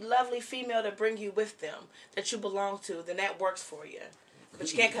any lovely female to bring you with them that you belong to, then that works for you. But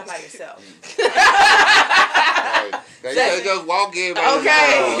you can't come by yourself. They just walk in.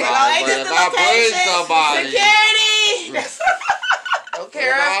 Okay. Ain't just the location. Security. Okay,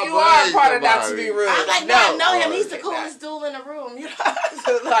 if you are part of Not to Be Rude. I'm like, no, I know him. He's the coolest dude in the room. You know?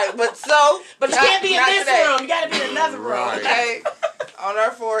 But you can't be in this room. You got to be in another room. Okay. On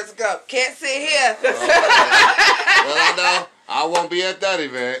our Forrest Gump. Can't sit here. Well, I know. I won't be at that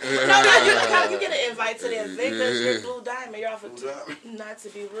event. No, you get an invite to the event because you're Blue Diamond. You're off of Not to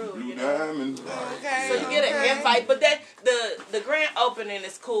Be Rude. Blue you know? Diamond. Okay. So you get an invite, but then the grand opening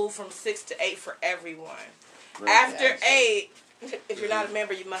is cool from 6 to 8 for everyone. After 8. If you're not a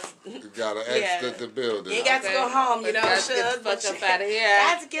member, you must. You gotta exit the building. You got to go home, you know. Get the fuck up out of here.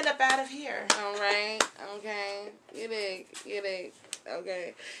 Got to get up out of here. All right. Okay. Get it.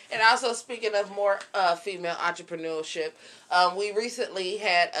 Okay. And also, speaking of more female entrepreneurship, we recently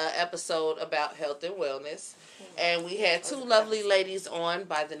had an episode about health and wellness, and we had 2 lovely ladies on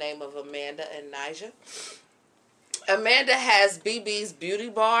by the name of Amanda and Nija. Amanda has BB's Beauty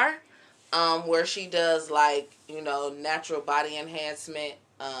Bar, where she does natural body enhancement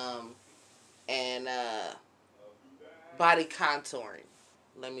and body contouring.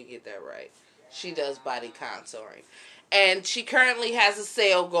 Let me get that right. She does body contouring. And she currently has a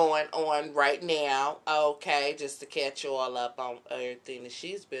sale going on right now. Okay, just to catch you all up on everything that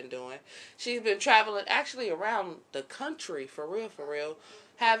she's been doing. She's been traveling actually around the country for real.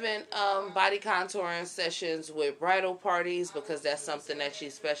 Having body contouring sessions with bridal parties because that's something that she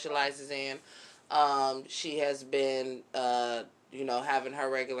specializes in. She has been, having her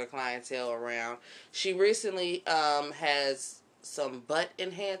regular clientele around. She recently has some butt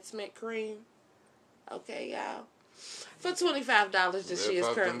enhancement cream. Okay, y'all. For $25 that she is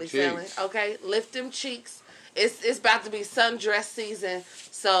currently selling. Okay, lift them cheeks. It's about to be sundress season,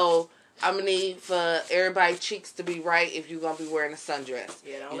 so I'm gonna need for everybody's cheeks to be right if you're gonna be wearing a sundress.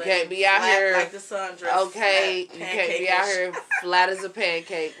 Yeah, you can't be out here like the sundress. Okay, you can't be out here flat as a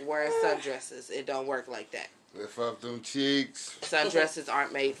pancake wearing sundresses. It don't work like that. Lift up them cheeks. Sundresses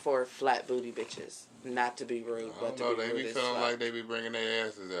aren't made for flat booty bitches. Not to be rude, but to be rude. They be feeling like they be bringing their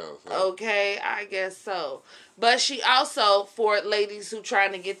asses out. So. Okay, I guess so. But she also, for ladies who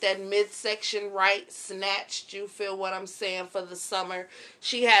trying to get that midsection right, snatched, you feel what I'm saying, for the summer,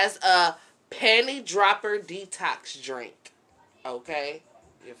 she has a panty dropper detox drink. Okay?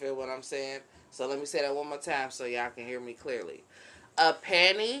 You feel what I'm saying? So let me say that one more time so y'all can hear me clearly. A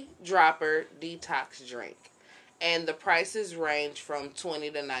panty dropper detox drink. And the prices range from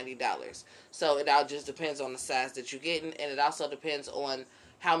 $20 to $90. So it all just depends on the size that you're getting. And it also depends on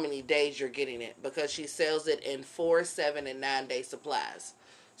how many days you're getting it. Because she sells it in 4, 7, and 9 day supplies.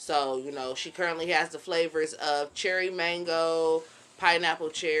 So, you know, she currently has the flavors of cherry mango,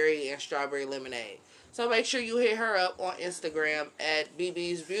 pineapple cherry, and strawberry lemonade. So make sure you hit her up on Instagram at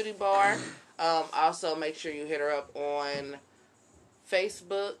BB's Beauty Bar. Also make sure you hit her up on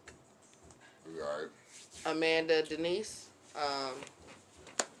Facebook. Right. Amanda Denise,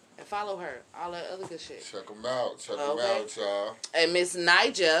 and follow her. All that other good shit. Check them out. Check them out, y'all. And Miss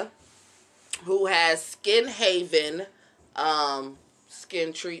Nija, who has Skin Haven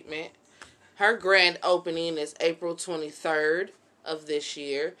skin treatment. Her grand opening is April 23rd of this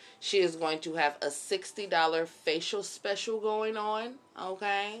year. She is going to have a $60 facial special going on.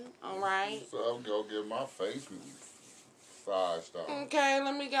 Okay? All right. So I'm going to get my face massaged on. Okay,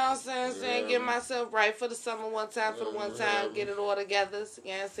 let me go and get myself right for the summer one time, for the one time, get it all together.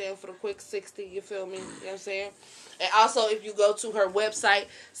 You know what I'm saying? For the quick 60, you feel me? You know what I'm saying? And also, if you go to her website,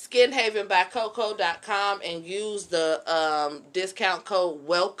 skinhavenbycoco.com, and use the discount code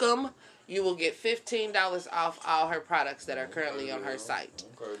WELCOME, you will get $15 off all her products that are currently on her site.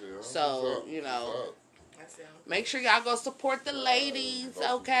 So, you know, make sure y'all go support the ladies,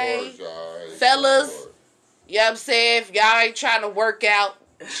 okay? Fellas, you know what I'm saying? If y'all ain't trying to work out,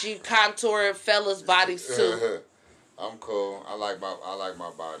 she contoured fellas' bodies too. I'm cool. I like my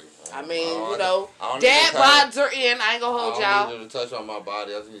body. I mean, you know, dad bods are in. I ain't gonna hold y'all. I don't need to touch on my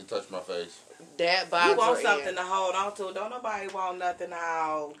body. I just need to touch my face. Dad bods are in. You want something to hold on to. Don't nobody want nothing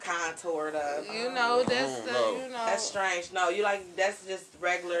all contoured up. You know, that's you know. That's strange. No, you like, that's just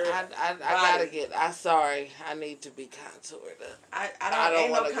regular. I gotta get. I'm sorry. I need to be contoured up. I don't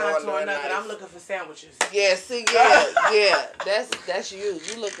ain't no contour nothing. I'm looking for sandwiches. Yeah, see, yeah. That's you.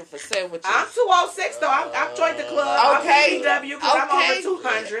 You looking for sandwiches. I'm 206 though. I joined the club. Okay. I'm BBW because I'm over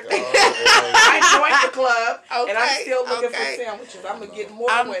 200. I joined the club and I'm still looking for sandwiches. I'm gonna get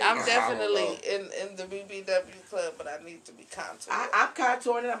more. I'm definitely in the BBW club, but I need to be contoured. I'm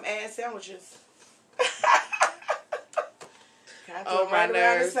contouring and I'm adding sandwiches. On my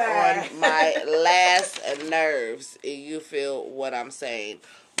nerves, on my last nerves, you feel what I'm saying.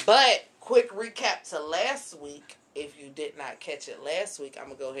 But quick recap to last week. If you did not catch it last week, I'm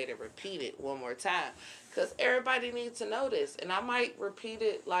gonna go ahead and repeat it one more time because everybody needs to know this, and I might repeat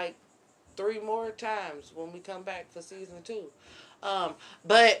it like 3 more times when we come back for season 2.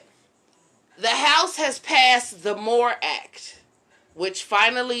 But the House has passed the MORE Act, which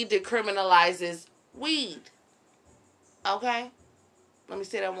finally decriminalizes weed. Okay? Let me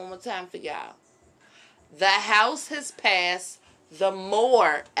say that one more time for y'all. The House has passed the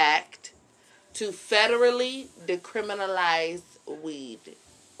MORE Act to federally decriminalize weed.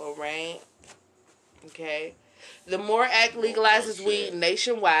 Alright? Okay? The MORE Act legalizes weed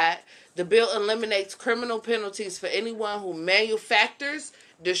nationwide. The bill eliminates criminal penalties for anyone who manufactures,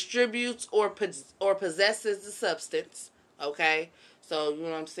 distributes, or possesses the substance. Okay? So, you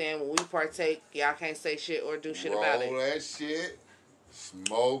know what I'm saying? When we partake, y'all can't say shit or do shit about it. Roll that shit.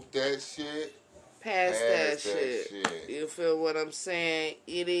 Smoke that shit. Pass that shit. You feel what I'm saying?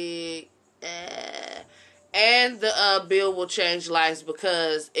 It is. And the bill will change lives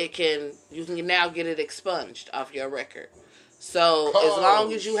because you can now get it expunged off your record. So as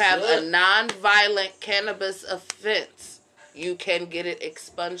long as you have a non-violent cannabis offense, you can get it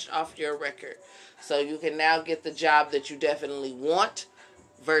expunged off your record. So you can now get the job that you definitely want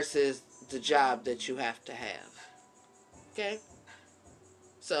versus the job that you have to have. Okay?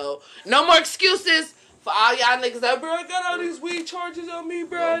 So, no more excuses for all y'all niggas that, bro, I got all these weed charges on me,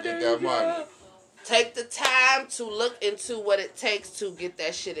 bro. Get that money. Take the time to look into what it takes to get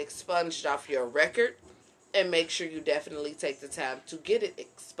that shit expunged off your record. And make sure you definitely take the time to get it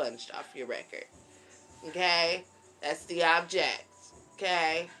expunged off your record. Okay? That's the object.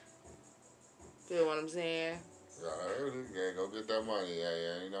 Okay? Feel what I'm saying? Yeah, go get that money.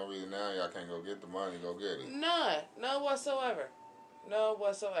 Yeah. Ain't no reason now y'all can't go get the money. Go get it. None whatsoever. None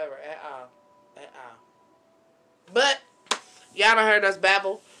whatsoever at all. At all. But y'all done heard us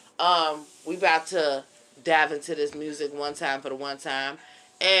babble. We about to dive into this music one time for the one time.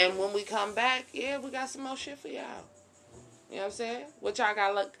 And when we come back, yeah, we got some more shit for y'all. You know what I'm saying? What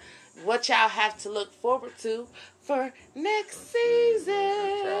y'all have to look forward to for next season.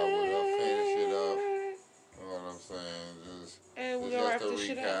 Finish it up. You know what I'm saying? And we just wrap the this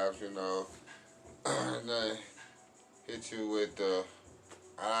shit up. recaps, you know. And then hit you with the.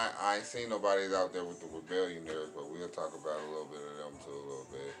 I ain't seen nobody out there with the Rebellionaires, but we'll talk about a little bit of them too, a little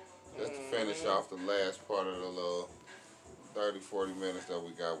bit. Just to finish off the last part of the little 30, 40 minutes that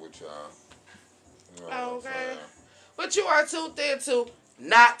we got with y'all. You know okay. But you are tuned in to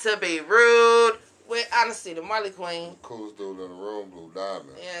Not to Be Rude with Honesty, the Marley Queen. Coolest dude in the room, Blue Diamond.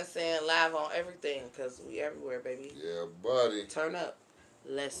 You know what I'm saying? Live on everything, because we everywhere, baby. Yeah, buddy. Turn up.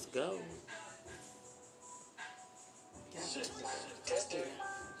 Let's go.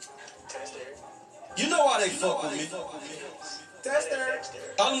 You know why they fuck with me.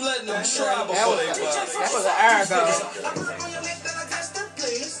 I'm letting them try before they buy. That was an hour ago.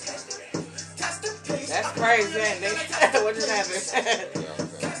 That's crazy, ain't it? What just happened?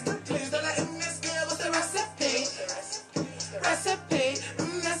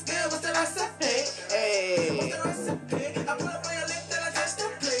 Hey.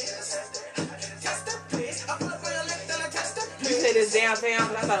 You say this downtown,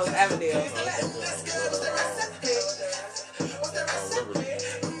 but I thought it was Avondale.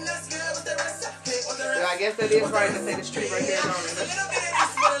 So I guess that is right to say the street right there on it.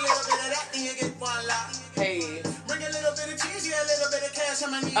 Hey.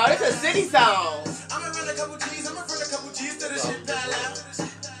 Oh, it's a city song.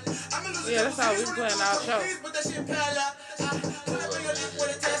 Yeah, that's how we playing our show.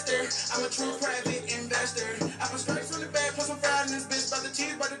 I'm a true private investor. I put stripes on the bag, put some fries in this bitch. By the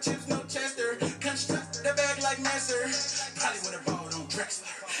cheese, by the chips, no Chester. Construct the bag like Messer. Probably would have balled on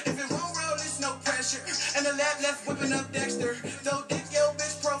Drexler. If it won't roll, it's no pressure. And the left whipping up Dexter. Though dick, yo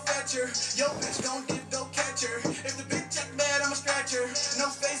bitch pro fetcher. Yo bitch gon' dip, go catch her. If the bitch check bad, I'ma scratch her.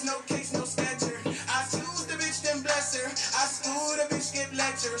 No face, no case, no snatcher. I choose the bitch, then bless her. I school the bitch, skip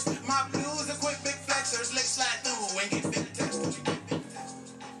lectures. My blues are quick, big flexers. Lick slide through and get big textures.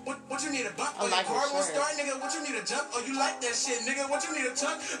 What you need a bump? Or your car won't start, nigga? What you need a jump? Oh, you like that shit, nigga? What you need a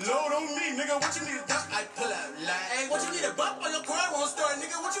chunk? Load on me, nigga. What you need a dump? I pull out like, hey, what you need a bump? Or your car won't start,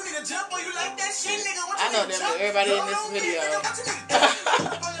 nigga? What you need a jump? Oh, you like that shit, nigga? What you I know need a them, jump? everybody in Load this on me, video. nigga. What you need a dump?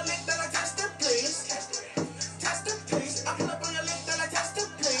 On your lip, then I test the place. Test the place. I pull up on your lip, then I test the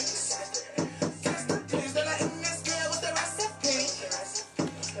place. Test the place. Then I this girl, what's the recipe?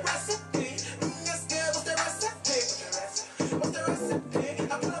 Recipe. This girl, what's the recipe? What's the recipe?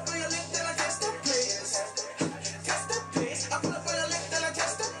 I pull up on your lip, then I test the place. Test the place. I pull up on your lip, then I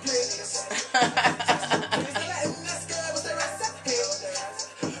test the place. This girl, what's the recipe?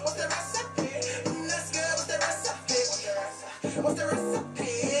 What's the recipe? This girl, what's the recipe? What's the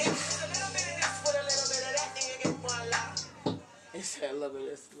recipe? A little bit of this with a little bit of that, then you get one lot. He said a little bit of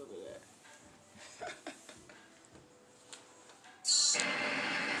this, a little bit of that.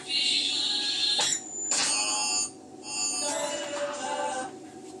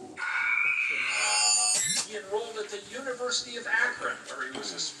 He enrolled at the University of Akron, where he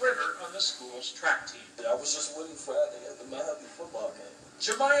was a sprinter on the school's track team. I was just waiting for that to get the Miami football game.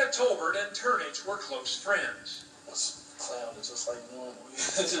 Jemiah Tolbert and Turnage were close friends. It's clown, it's just like normal.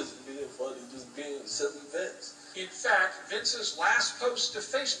 Just being funny, just being silly Vince. In fact, Vince's last post to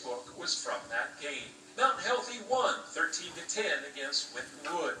Facebook was from that game. Mount Healthy won 13-10 against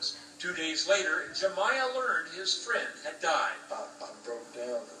Winton Woods. 2 days later, Jemiah learned his friend had died. I broke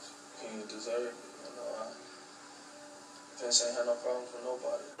down because he didn't deserve it. You know, Vince ain't had no problems with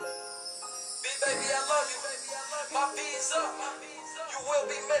nobody. Big baby, I love you. My B's up. You will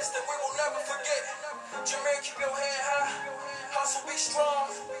be missed and we will never forget. Jameer, keep your head high. Hustle, be strong.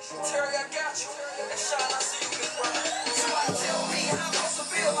 Terry, I got you. And Sean, I see you can run. Somebody tell me how I'm supposed to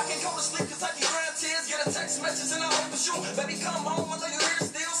feel. I can't go to sleep cause I can grab tears. Get a text message and I hope it's you. Baby, come home, I know you're here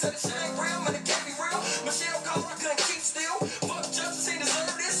still. Said the shit ain't real, man, it can't be real. Michelle called, I couldn't keep still. Fuck justice, he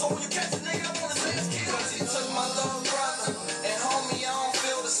deserve this. So when you catch a nigga, I want his ass killed. Cause he took my little brother. And homie, I don't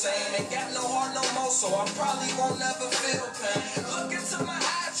feel the same. Ain't got no heart no more, so I probably won't never feel pain. Look into my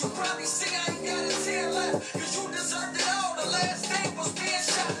eyes, you probably see I ain't got a tear left. Cause you deserved it all. The last thing was being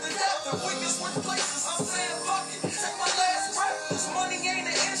shot to death. If we can switch places, I'm saying fuck it. Take my last breath. This money ain't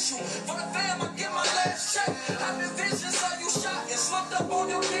an issue. For the fam, I get my last check. I've been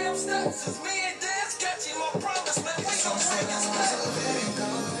Since me and Dan sketchy, my promise, man, we gon' bring this back.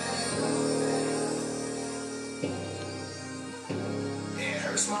 It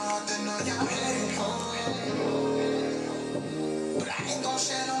hurts my heart to know y'all headed home. But I ain't gon'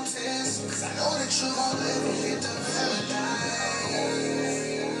 shed no tears, cause I know that you gon' live and get to paradise.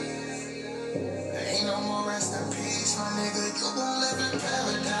 There ain't no more rest in peace, my nigga, you gon' live in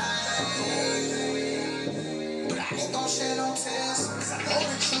paradise. But I ain't gon' shed no tears, cause I know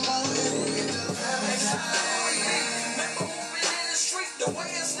that you gon' live and get to paradise. Remember moving in the street, the way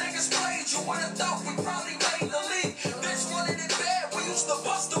us niggas played, you would've thought we probably made the league. Bitch wanted it bad, we used to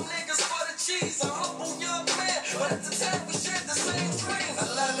bust them niggas for the cheese. A humble young man, but at the time we shared the same dream.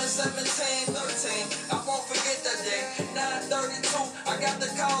 11, 17, 13, I won't forget that day. 9:32, I got the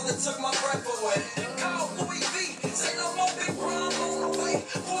call that took my breath away. Call Louis V, say no more big problem on the way.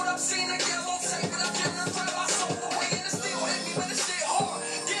 Pulled up, seen a yellow tape, but I couldn't drive my soul away. And it still hit me, man, this shit hard.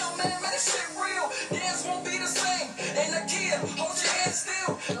 Damn, man, this shit real. Dance won't be the same. And a kid, hold your head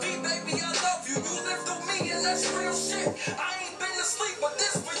still. B, baby, I love you. You live through me, and that's real shit. I ain't been to sleep, but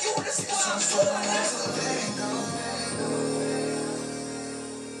this for you, this for I'm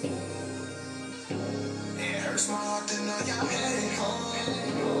It hurts my heart to know y'all headed home.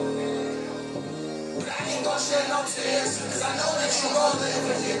 But I ain't gon' shed no tears, cause I know that you gon' live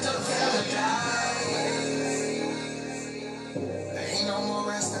and get to paradise. There ain't no more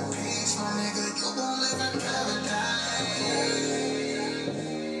rest in peace, my nigga, you gon' live in paradise.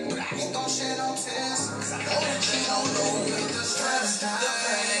 But I ain't gon' shed no tears, cause I know that you gon' live and get to paradise. the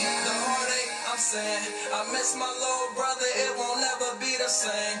pain, the heartache, I'm saying. I miss my little brother, it won't never be the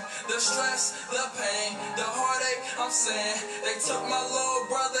same. The stress, the pain, the heartache, I'm saying. They took my little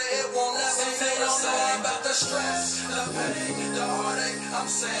brother, it won't never be the same. About the stress, the pain, the heartache, I'm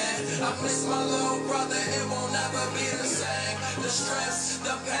saying. I miss my little brother, it won't never be the same. The stress,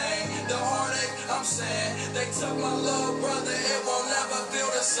 the pain, the heartache, I'm saying. They took my little brother, it won't never feel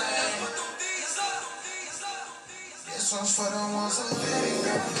the same. This one's for the ones who let it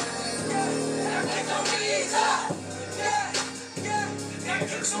go. Kick them beats up. It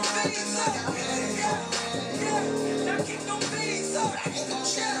hurts my heart to know y'all headed home. Now kick them beats up. I ain't gon'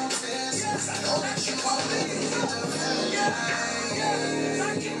 shed no tears, cause I know that you gon' live and get to paradise.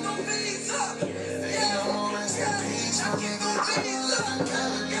 Now kick them beats up. There ain't no more rest in peace, my nigga, you gon' live in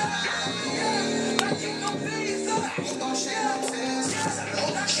paradise. Now kick them beats up. I ain't gon' shed no tears, cause I know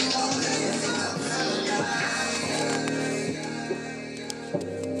that you gon' live and get to paradise.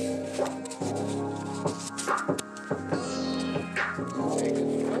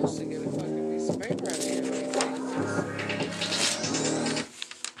 Supposed to get a fucking piece of paper out of here.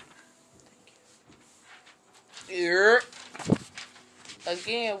 Yep.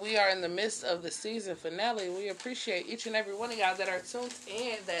 Again, we are in the midst of the season finale. We appreciate each and every one of y'all that are tuned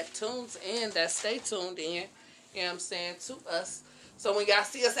in, that stay tuned in, you know what I'm saying, to us. So when y'all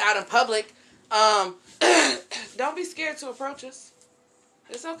see us out in public, don't be scared to approach us.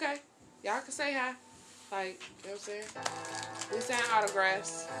 It's okay. Y'all can say hi. Like, you know what I'm saying? We sign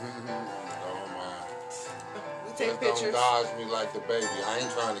autographs. Don't mind. We take Just pictures. don't dodge me like the baby. I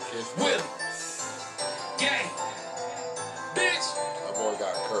ain't trying to kiss you. Willie. Gang. Bitch. That boy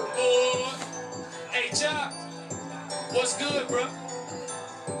got curved. Hey, Chop. What's good, bro?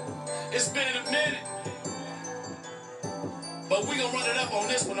 It's been a minute. But we gonna run it up on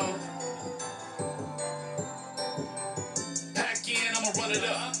this one, on. Pack in, I'ma run it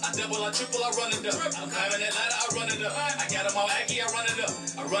up. I double, I triple, I run it up. I'm climbing that ladder, I run it up. I got them all Aggie, I run it up.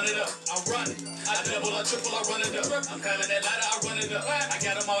 I run it up, I run it. I double, I triple, I run it up. I'm climbing that ladder, I run it up. I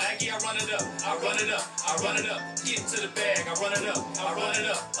got them all Aggie, I run it up. I run it up, I run it up. Get to the bag, I run it up. I run it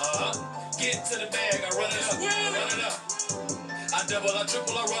up, Get to the bag, I run it up. I run it up. I double, I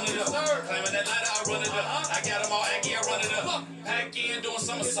triple, I run it up. Climbing that ladder, I run it up. I got them all Aggie, I run it up. Pack in, doing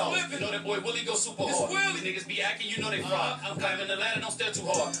somersault. You know that boy Willie go super hard. These niggas be acting, you know they fraud. I'm climbing the ladder, don't stare too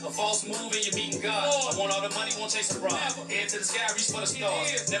hard. A false move and you're meeting God. I want all the money, won't chase a broad. Head to the sky, reach for the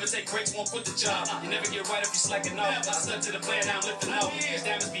stars. Never take breaks, won't quit the job. You never get right if you slacking off. I stuck to the plan, now I'm lifting off. These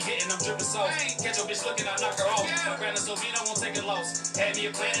diamonds be hitting, I'm dripping sauce. Catch your bitch looking, I knock her off. My grandma so mean, I won't take a loss. Had me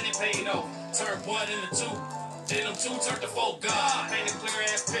a plan and it paid off. Turn 1 into 2. Then them 2 turned to 4, God. Paint a clear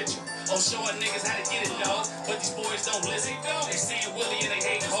ass picture. Oh, showing niggas how to get it, dog. But these boys don't listen. They seeing Willie and they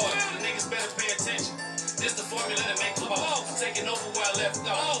hate hard. The niggas better pay attention. This the formula that make the ball. I'm taking over where I left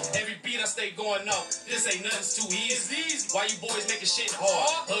off. Every beat I stay going off. This ain't nothing too easy. Why you boys making shit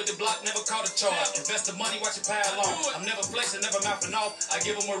hard? Hug the block, never caught a charge. Invest the money, watch it pile on. I'm never flexing, never mouthing off. I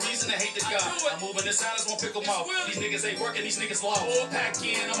give them a reason to hate the God. I'm moving the silence, won't pick them off. These niggas ain't working, these niggas lost. Pack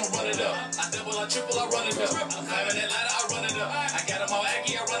in, I'ma run it up. I double, I triple, I run it up. I'm climbing that ladder, I run it up. I got them all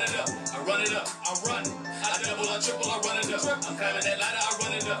Aggie, I run it up. run it up, I run it. I double, I triple, I run it up. I'm climbing that ladder, I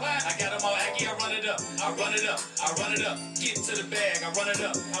run it up. I got them all aggy, I run it up. I run it up, I run it up. Get to the bag, I run it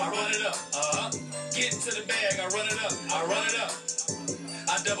up. I run it up, Get to the bag, I run it up. I run it up.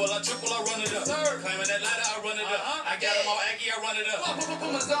 I double, I triple, I run it up. Climbing that ladder, I run it up. I got them all aggy, I run it up. Put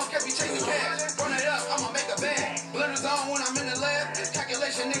my zone, kept me chasing cash. Run it up, I'ma make a bag. Blenders on when I'm in the lab.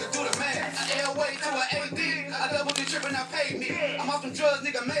 Calculation, nigga, do the math. L-way to an AD. I double the trip and I paid me. I'm off some drugs,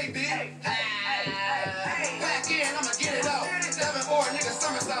 nigga, maybe. Back in, I'ma get it out. 7-4, nigga,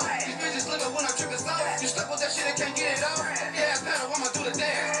 somersault. These bitches look up when I trip it out. You stuck with that shit and can't get it out. Yeah, pedal, I'ma do the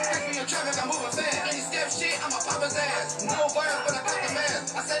dance. Catch me in traffic, I'm moving fast. Any step shit, I'ma pop his ass. No virus, but I got the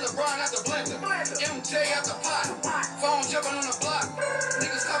mask. I say LeBron at the blender. MJ at the pot. Phone jumping on the block.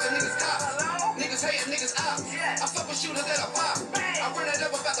 Niggas talking, niggas cops. Niggas hating, niggas ops. I fuck with shooters that I pop. I run it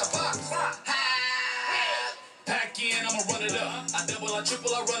up about the box. Pack in, I'ma run it up. I double, I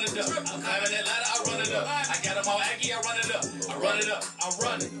triple, I run it up. I'm climbing that ladder, I run it up. I got them all aggy, I run it up. I run it up, I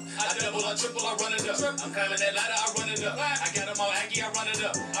run it. I double, I triple, I run it up. I'm climbing that ladder, I run it up. I got them all aggy, I run it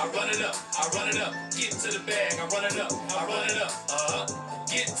up. I run it up, I run it up. Get to the bag, I run it up. I run it up,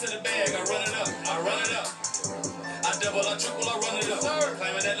 Get to the bag, I run it up. I run it up. I double, I triple, I run it up.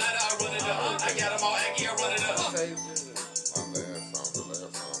 Climbing that ladder, I run it up. I got them all aggy, I run it up.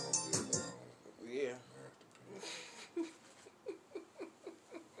 Yeah.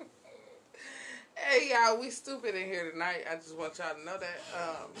 Hey y'all, we stupid in here tonight. I just want y'all to know that.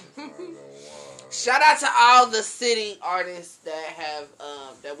 Shout out to all the city artists that have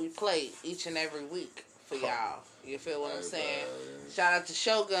that we play each and every week for y'all. You feel what I'm saying? Shout out to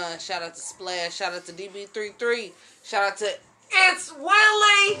Shogun. Shout out to Splash. Shout out to DB33. Shout out to It's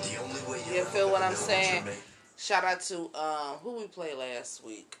Willie. You feel what I'm saying? Shout out to who we played last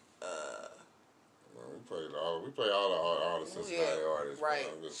week. We play all the Cincinnati artists. Right.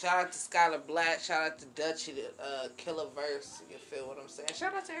 Shout out to Skylar Black. Shout out to Dutchie, the Killer Verse. You feel what I'm saying?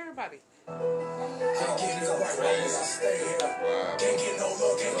 Shout out to everybody. Can't get no right when I stay here. Can't get no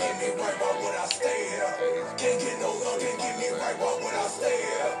love, can't get me right when I stay here. Can't get no love, can't get me right when I stay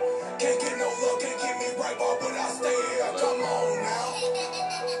here. Can't get no love, can't get me right when I stay here. Come on now.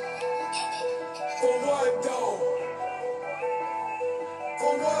 For what though?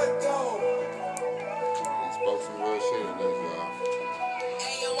 For what though? Spoke some real shit in this, y'all.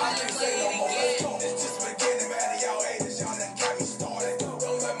 I can't say no more, let's go. It's just beginning, man. Y'all haters, y'all done got me started. Don't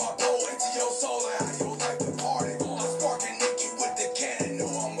let my bow into your soul and how your life departed. I'm sparking Nicky with the cannon, know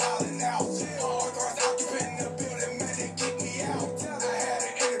I'm wildin' out. Hardcore occupant in the building, man, they kick me out. I had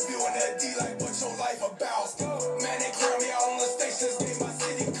an interview in the D like, what's your life about? Man, they crown me out on the stations, in my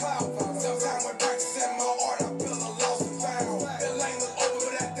city clout. Sometimes when practicing my art, I feel a lost and found. The lane look open,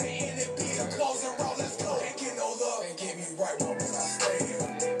 but at the end it be a closing route. Let's go. Can't get no love, can't get me right when I stay here.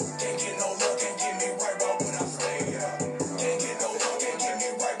 Can't get no love, can't get me right when I stay here. Can't get no love, can't get me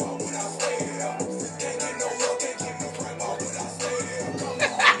right when I stay here. Can't get no love, can't get me right when I stay here. Come on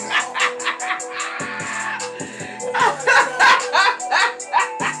now.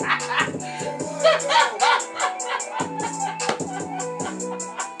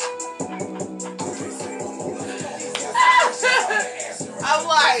 I'm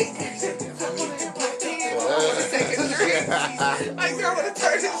like, take a drink. Like, girl, I want to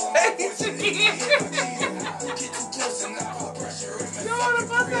turn this page again. You want to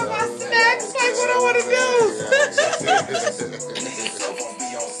fuck up my snacks? Like, what I want to do?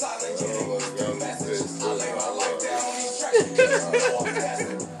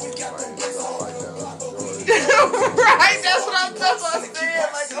 Right, that's what I'm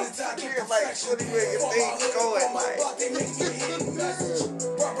saying. Like, I'm sitting here, like, what do you make your things going? Like, that's like,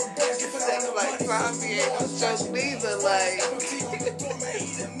 Zombie ain't no joke neither. Like,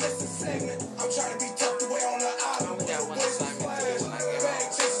 I'm trying to be tucked away on the island. We got one assignment to do when I get home.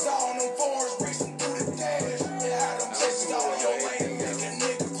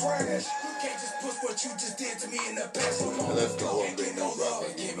 What you just did to me in the past. Let's go and bring no love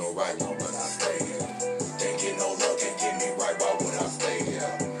and get no right when I stay here. Can't get no love, can't get me right when I stay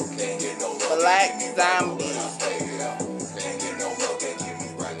here. Can't get no love, Black Zombie. Can't get no love, can't get me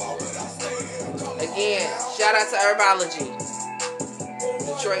right when I stay here. Again, shout out to Herbology,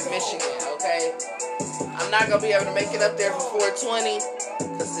 Detroit, Michigan. Okay, I'm not gonna be able to make it up there for 420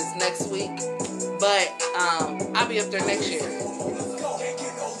 because it's next week, but I'll be up there next year.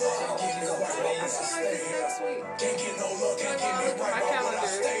 Can't get no love, can't get me right when I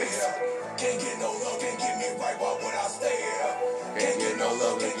stay here. Can't get no love, can't get me right when I stay here. Can't get no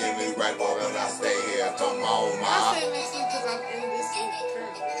love, can't get me right when I stay here. Come on, ma. I say next week because I'm in this week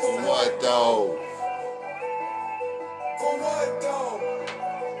currently. For what though? For what though?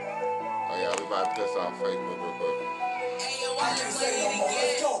 Oh about to piss off Facebook real quick. I can't say no more.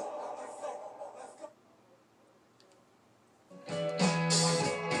 Let's go.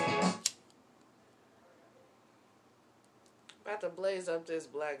 About to blaze up this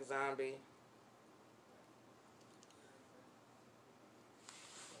Black Zombie.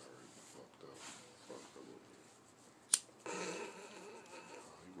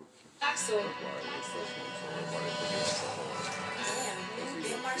 So, damn,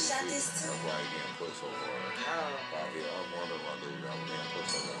 Big Mark shot this too. Why he getting put so hard? Yeah, I was wondering why dude got getting put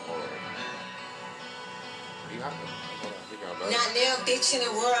so hard. He got them. Not now, bitch in the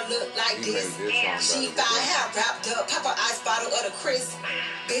world look like this. She found her wrapped up, pop an ice bottle of the crisp.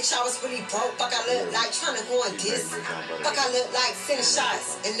 Bitch, I was really broke. Fuck, I look like trying to go on this. Fuck, I look like sending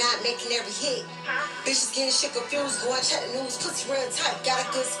shots and not making every hit. Bitches getting shit confused, going check the news. Pussy real tight, got a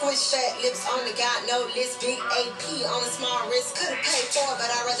good squish, fat lips on the got no list. Big AP on a small wrist. Could've paid for it, but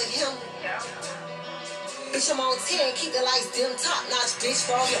I'd rather him. Bitch, I'm on 10, keep the lights dim, top notch, bitch,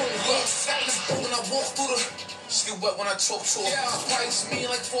 for all from the dance. When I walk through the she get wet when I talk to her. Price me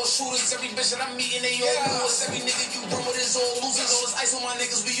like 4 shooters. Every bitch that I'm meeting, they all lose. Every nigga you run with is all losers. All this ice on my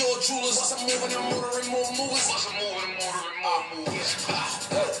niggas, we all jewelers. Once I'm moving, I'm ordering more movies. Once I'm moving, I'm ordering more movies.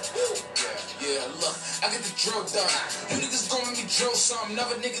 Yeah, look, I get the drill done. You niggas gon' make me drill some.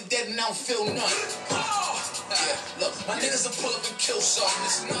 Another nigga dead and I don't feel none. Yeah, look, my niggas will pull up and kill something.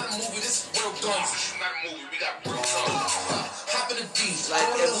 This is not a movie, this is real guns. This is not a movie, we got real guns. Hop in the beat, like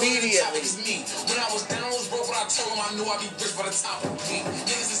immediately. Me. When I was down, I was broke, but I told him I knew I'd be rich by the top of the beat.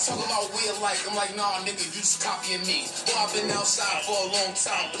 Niggas is talking about weird like, I'm like, nah, nigga, you just copying me. Boy, I've been outside for a long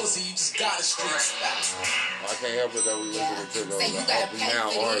time, pussy, you just got the streets. I can't help it that we listening to those up and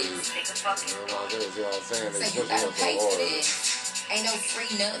down artists. You know what I'm saying? They push up so hard. Ain't no free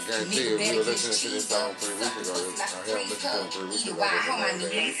nuts. I guarantee you, we were listening to this song 3 weeks ago. I haven't listened to it 3 weeks ago.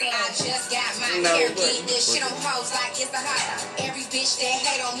 I just got my hair beat. This shit on hoes like it's a hot. Every bitch that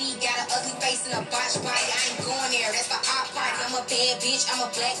hate on me got an ugly face and a botch body. I ain't going there. That's the art party. I'm a bad bitch. I'm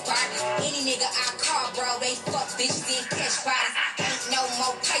a black Barbie. Any nigga I call, bro, they fuck bitches and catch bodies. Ain't no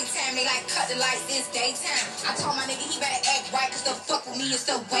more playtime. They like cut the lights. It's daytime. I told my nigga he better act right, cause the fuck with me is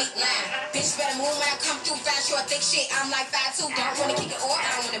the wait line. Bitch better move when I come through. Fast short thick shit. I'm like 5'2". Don't wanna kick it or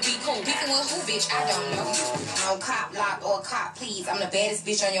I don't wanna be cool. Beefing with who, bitch? I don't know you. I don't cop lock or cop please. I'm the baddest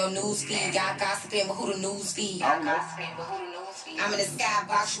bitch on your news feed. Y'all gossiping, but who the news feed? I'm in the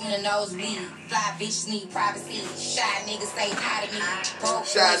skybox, you in the nosebleed. Fly bitches need privacy. Shy niggas say hi to me. Broke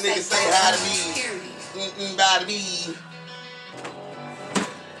Shy niggas say hi to me. Bye to me.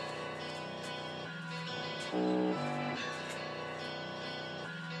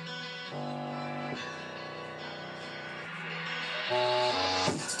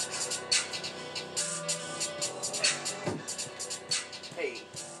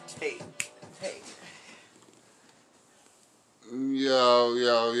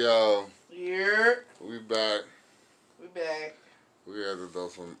 Yo. Yeah. We back. We back. We had to do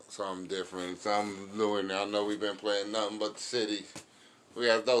something different, something new. And I know we've been playing nothing but the city. We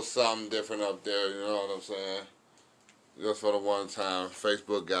had to do something different up there, you know what I'm saying? Just for the one time,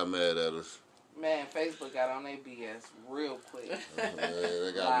 Facebook got mad at us. Man, Facebook got on their BS real quick. Yeah,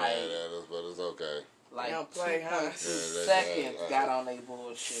 they got mad at us, but it's okay. Like don't play, huh? seconds got on their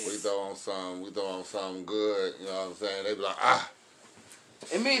bullshit. We throw on something good, you know what I'm saying? They be like,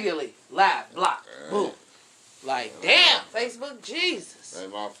 immediately, live, block, boom. Like, damn, Facebook, Jesus.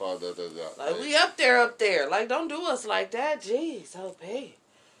 Ain't my fault that. Like, we up there. Like, don't do us like that. Jeez, okay.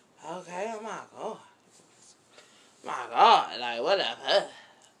 Okay, oh my God. My God, like, whatever.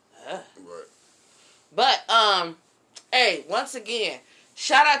 But, hey, once again,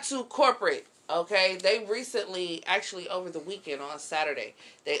 shout out to corporate. Okay, they recently, actually over the weekend on Saturday,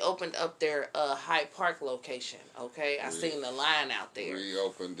 they opened up their Hyde Park location. Okay, I seen the line out there.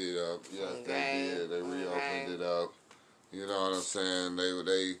 Reopened it up. Yes, they did. They reopened it up. You know what I'm saying?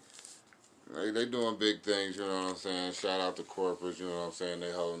 They doing big things. You know what I'm saying? Shout out to corporates. You know what I'm saying?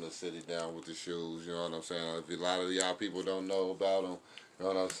 They holding the city down with the shoes. You know what I'm saying? If a lot of y'all people don't know about them, you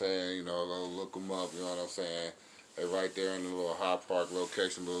know what I'm saying? You know, go look them up. You know what I'm saying? They right there in the little Hyde Park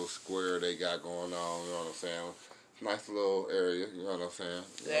location, little square they got going on, you know what I'm saying? Nice little area, you know what I'm saying?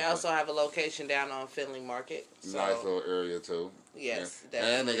 They also have a location down on Finley Market. So. Nice little area, too. Yes,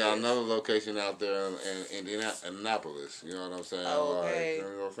 and they got another location out there in Indianapolis, you know what I'm saying? Okay. You know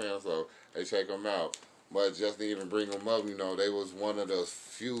what I'm saying? So they check them out. But just to even bring them up, you know, they was one of the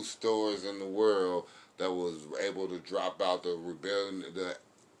few stores in the world that was able to drop out the Rebellion, the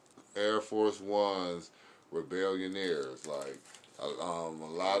Air Force Ones, Rebellionaires. Like a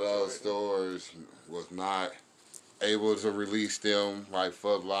lot of stores was not able to release them, like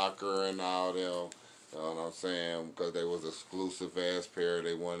Foot Locker and all them. You know what I'm saying? Because they was exclusive ass pair.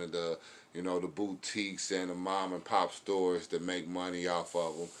 They wanted the, you know, the boutiques and the mom and pop stores to make money off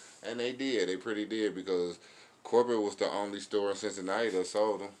of them. And they did. They pretty did, because corporate was the only store in Cincinnati that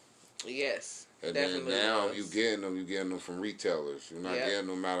sold them. Yes. And definitely then now was. you getting them from retailers. You're not getting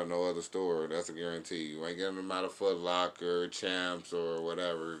them out of no other store. That's a guarantee. You ain't getting them out of Foot Locker, Champs, or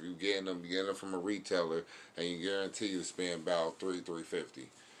whatever. If you getting them from a retailer, and you guarantee you spend about $350,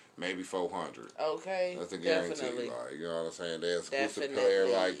 maybe $400. Okay. That's a guarantee. Definitely. Like, you know what I'm saying? They're exclusive Definitely. player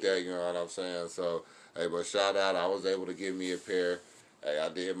like that. You know what I'm saying? So, hey, but shout out. I was able to get me a pair. Hey, I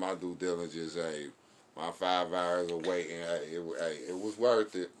did my due diligence. Hey, my 5 hours of waiting, it was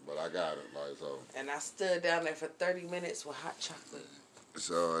worth it, but I got it. Like, so. And I stood down there for 30 minutes with hot chocolate.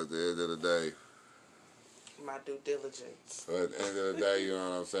 So at the end of the day, my due diligence. But at the end of the day, you know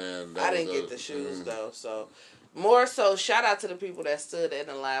what I'm saying? I didn't get the shoes though, so more so shout out to the people that stood in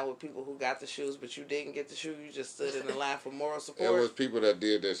the line with people who got the shoes, but you didn't get the shoe. You just stood in the line for moral support. It was people that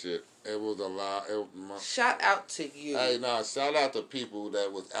did that shit. It was a lot. Shout out to you. Hey, no, shout out to people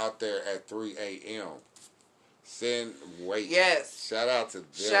that was out there at 3 a.m. Wait. Yes. Shout out to them.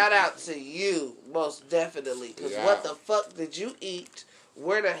 Shout out to you, most definitely. Because what the fuck did you eat?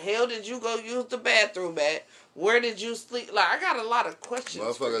 Where the hell did you go use the bathroom at? Where did you sleep? Like, I got a lot of questions.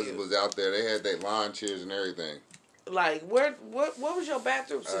 Motherfuckers was out there. They had their lawn chairs and everything. Like, what was your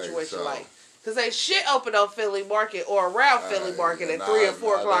bathroom situation like? Because they shit open on Philly Market or around Philly Market at 3 or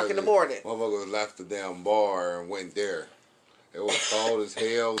 4 o'clock in the morning. Motherfuckers left the damn bar and went there. It was cold as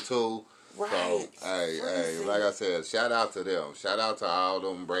hell, too. Right. So, hey, like I said, shout out to them. Shout out to all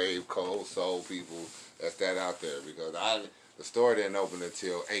them brave, cold soul people that's out there. Because the store didn't open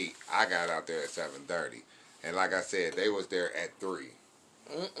until 8. I got out there at 7:30. And like I said, they was there at 3.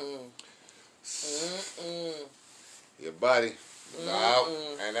 Your buddy.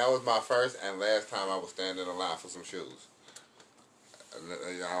 And that was my first and last time I was standing in line for some shoes.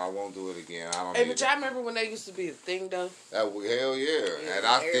 I won't do it again. I don't. Hey, but y'all remember when that used to be a thing though? Hell yeah. And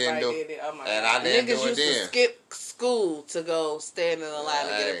I didn't do it. Oh and I didn't do it used then. To skip school to go stand in the line to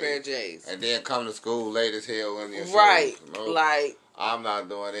get a pair of J's. And then come to school late as hell in your shoes. Right. Nope. Like, I'm not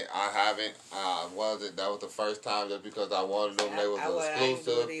doing it. I haven't. That was the first time just because I wanted them. They was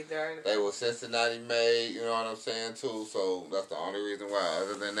exclusive. They were Cincinnati made. You know what I'm saying too. So that's the only reason why.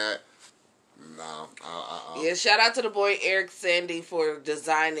 Other than that, no. Yeah, shout out to the boy Eric Sandy for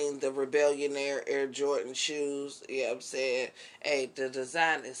designing the Rebellion Air Jordan shoes. Yeah, I'm saying, hey, the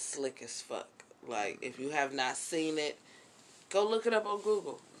design is slick as fuck. Like, if you have not seen it, go look it up on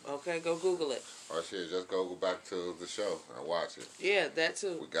Google. Okay, go Google it. Or shit, just go back to the show and watch it. Yeah, that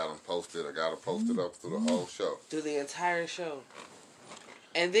too. We got them posted. I got them posted up through the whole show. Through the entire show.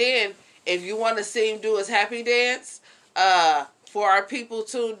 And then, if you want to see him do his happy dance, for our people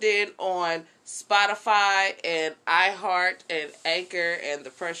tuned in on Spotify and iHeart and Anchor and the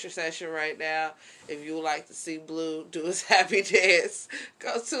Pressure Session right now, if you would like to see Blue do his happy dance,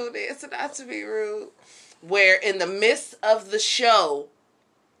 go tune in to Not To Be Rude, where in the midst of the show,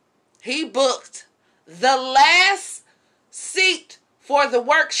 he booked the last seat for the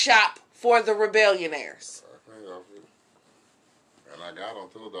workshop for the Rebellionaires. And I got them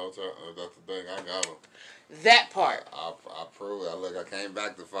too, though. That's the thing. I got them. That part. I proved it. Look, I came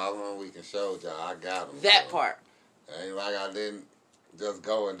back the following week and showed y'all I got them. That part. It ain't like I didn't just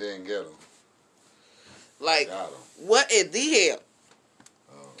go and didn't get them. Like, what in the hell?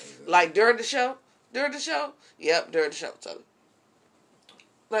 Like, during the show? During the show? Yep, during the show. Totally.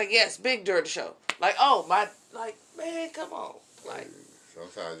 Like, yes, big during the show. Like, oh, like, man, come on. Like,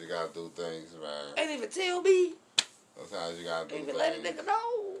 sometimes you gotta do things, man. Ain't even tell me. Sometimes you gotta do ain't things. Even let a nigga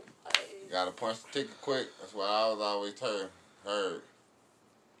know. You gotta punch the ticket quick. That's what I was always heard.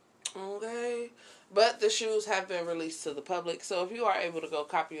 Okay. But the shoes have been released to the public. So if you are able to go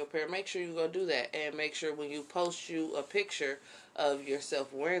copy a pair, make sure you go do that. And make sure when you post you a picture of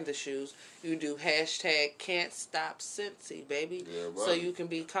yourself wearing the shoes, you do hashtag can't stop Cincy, baby. Yeah, so you can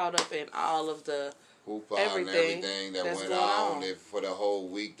be caught up in all of the everything that went on for the whole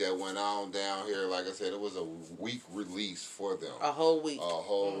week that went on down here. Like I said, it was a week release for them. A whole week. A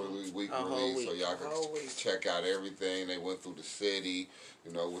whole week release. So y'all can check out everything. They went through the city,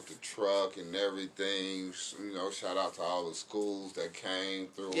 you know, with the truck and everything. You know, shout out to all the schools that came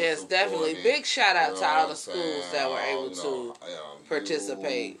through. Yes, definitely. Big shout out to all the schools that were able to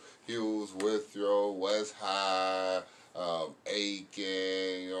participate. Hughes, Withrow, West High,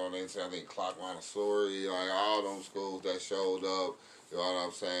 Aiken, you know what I'm saying? I think Clark Montessori, like all them schools that showed up, you know what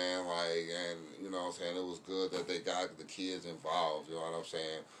I'm saying? Like, and you know what I'm saying? It was good that they got the kids involved, you know what I'm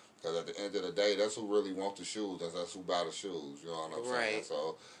saying? Because at the end of the day, that's who really want the shoes. That's who buy the shoes. You know what I'm saying? Right.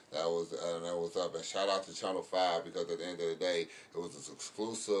 So that was up. And shout out to Channel 5 because at the end of the day, it was an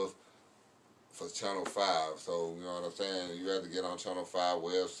exclusive for Channel 5. So, you know what I'm saying? You had to get on Channel 5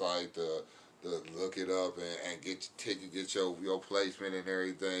 website to look it up and get your ticket, get your placement and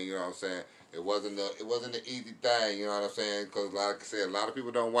everything. You know what I'm saying? It wasn't an easy thing. You know what I'm saying? Because like I said, a lot of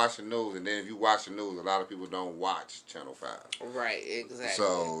people don't watch the news, and then if you watch the news, a lot of people don't watch Channel 5. Right, exactly.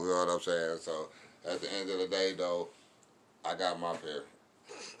 So, you know what I'm saying? So, at the end of the day, though, I got my pair.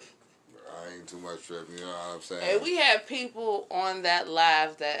 I ain't too much tripping, you know what I'm saying? And we had people on that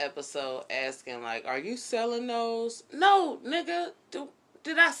episode asking, like, are you selling those? No, nigga.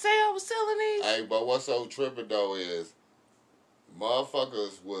 Did I say I was selling these? Hey, but what's so tripping, though, is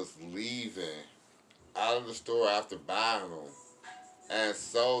motherfuckers was leaving out of the store after buying them and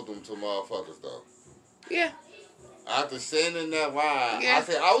sold them to motherfuckers, though. Yeah. After sitting in that line, Yeah. I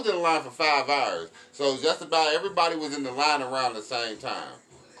said I was in the line for 5 hours. So just about everybody was in the line around the same time.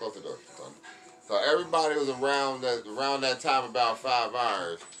 Close the door. So everybody was around that time about 5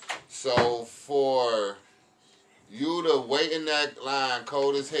 hours. So for you to wait in that line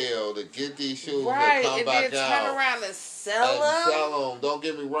cold as hell to get these shoes right, and come back and then out. turn around and sell them. Don't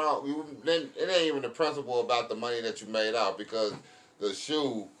get me wrong. It ain't even the principle about the money that you made out because the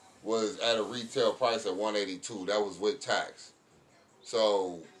shoe was at a retail price of $182. That was with tax.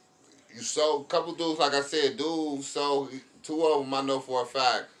 So you sold a couple dudes, like I said, sold 2 of them. I know for a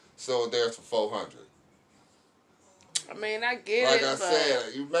fact sold theirs for $400. I mean, I get like it. Like I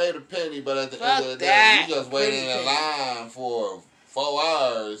said, you made a penny, but at the end of the day, that. you just waited in a line for 4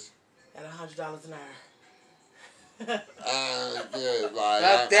 hours. At $100 an hour. Yeah, like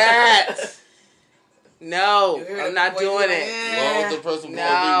fuck that. No, I'm not doing it. What was the person supposed to be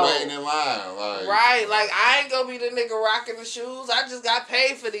waiting in line? Like, right, like I ain't gonna be the nigga rocking the shoes. I just got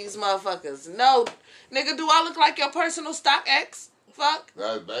paid for these motherfuckers. No, nigga, do I look like your personal StockX? Fuck.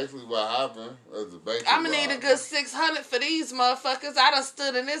 That's basically what happened. I'm gonna need a good $600 for these motherfuckers. I done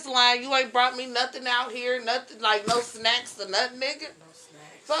stood in this line. You ain't brought me nothing out here. Nothing, like no snacks or nothing, nigga. No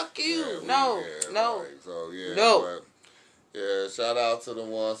snacks. Fuck you. No. Right. So, yeah. No. But, yeah, shout out to the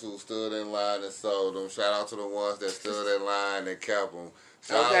ones who stood in line and sold them. Shout out to the ones that stood in line and kept them.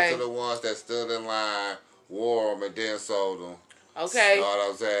 Shout out to the ones that stood in line, wore them, and then sold them. Okay. You know what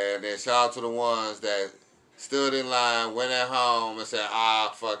I'm saying? And then shout out to the ones that stood in line, went at home, and said,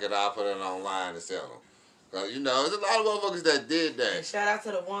 fuck it, I'll put it online and sell them. Because, you know, there's a lot of motherfuckers that did that. And shout out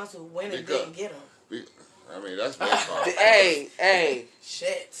to the ones who went and didn't get them. I mean, that's their fault. Hey.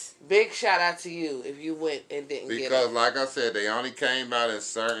 Shit. Big shout out to you if you went and didn't get them. Because, like I said, they only came out in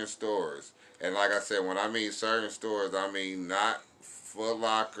certain stores. And like I said, when I mean certain stores, I mean not Foot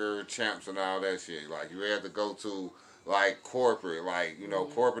Locker, Champs, and all that shit. Like, you had to go to, like, corporate. Like, you know,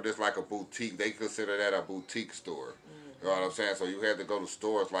 corporate is like a boutique. They consider that a boutique store. You know what I'm saying? So you had to go to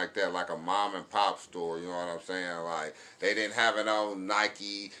stores like that, like a mom and pop store. You know what I'm saying? Like, they didn't have it on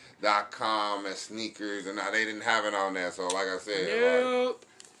Nike.com and sneakers, and they didn't have it on there. So, like I said, like,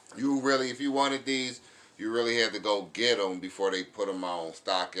 you really, if you wanted these, you really had to go get them before they put them on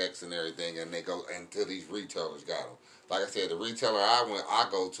StockX and everything, and they go until these retailers got them. Like I said, the retailer I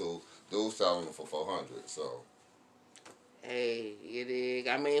go to, dudes selling them for $400. So. Hey, you dig?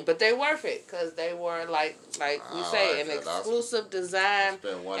 I mean, but they worth it because they were like we say, an exclusive design,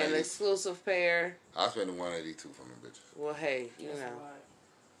 an exclusive pair. I spent $182 for them bitches. Well, hey, you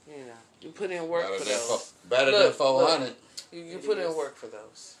you put in work for those. Better than $400. You put in work for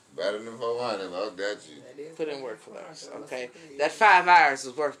those. Better than $400. Look at you. Put in work for those. Okay, that 5 hours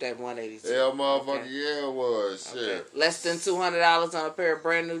was worth that $182. Yeah, motherfucker, yeah, it was. Shit. Okay. Less than $200 on a pair of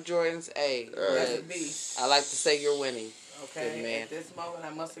brand new Jordans. Hey, I like to say you're winning. Okay, good man. At this moment, I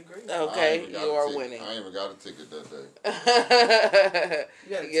must agree. Okay, you are winning. I ain't even got a ticket that day.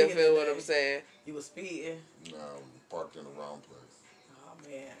 You feel what I'm saying? You was speeding. No, parked in the wrong place. Oh,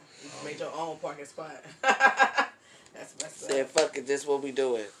 man. You made your own parking spot. That's messed up. Said, fuck it, this what we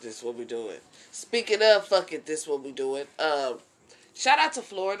doing. This what we doing. Speaking of fuck it, this what we doing. Shout out to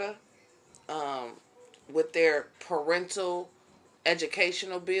Florida with their parental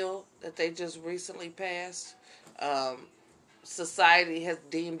educational bill that they just recently passed. Society has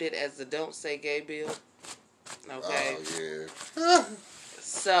deemed it as the Don't Say Gay bill. Okay. Oh, yeah.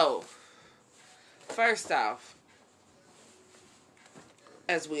 So, first off,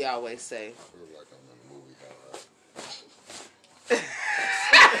 as we always say. I feel like I'm in a movie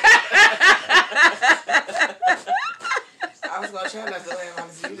I was going to try not to laugh on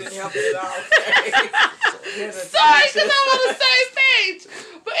this. You didn't help me at all. Sorry, because I'm on the same page.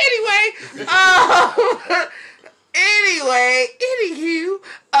 But anyway, Anyway, anywho,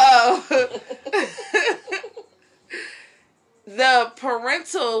 the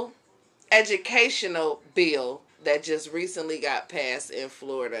parental educational bill that just recently got passed in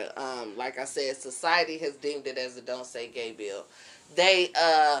Florida, like I said, society has deemed it as a Don't Say Gay bill. They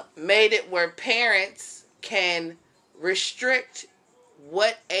made it where parents can restrict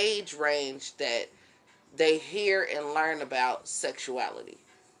what age range that they hear and learn about sexuality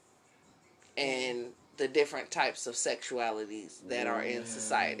and the different types of sexualities that are in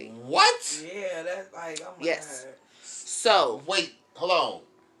society. What? Yeah, that's like, oh my Yes. God. So, Wait, hold on.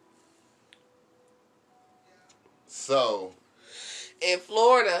 So, in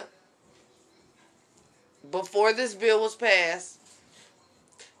Florida, before this bill was passed,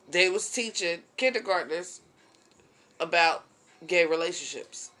 they was teaching kindergartners about gay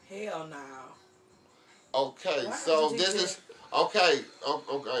relationships. Hell no. okay, Why so would you this do is okay.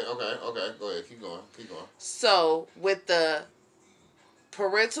 Okay. Go ahead, keep going. So, with the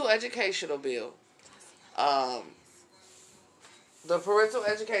parental educational bill,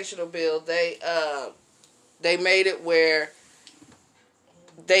 they made it where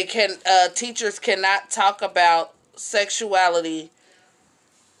they can teachers cannot talk about sexuality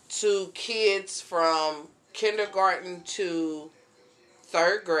to kids from kindergarten to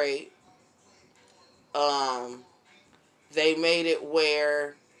 3rd grade. They made it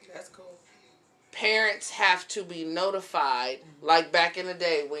where That's cool. parents have to be notified, like back in the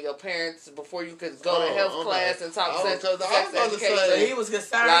day when your parents, before you could go to health class and talk sex education. So he was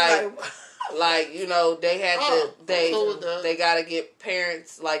concerned. Like, you know, they had they got to get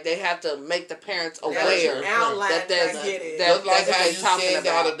parents, like they have to make the parents aware that there's just like how you send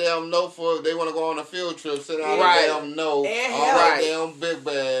out a damn note for they want to go on a field trip, send out a damn note on a damn big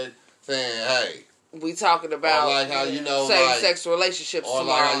bag saying, hey, we talking about like how you know same-sex relationships or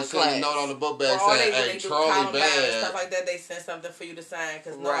tomorrow like how you in send class. a note on the book bag or saying, when hey, they do Charlie bad and bad. stuff like that, they send something for you to sign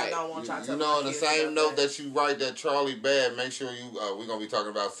because no, I don't want y'all to. You know, in the same note that you write that Charlie bad, make sure you we're gonna be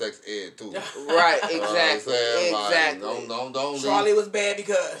talking about sex ed too. Right, exactly, exactly. Like, don't Charlie was bad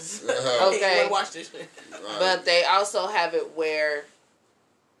because okay. Watch this shit. But they also have it where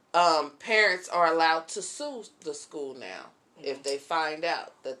parents are allowed to sue the school now if they find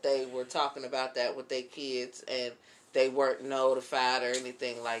out that they were talking about that with their kids and they weren't notified or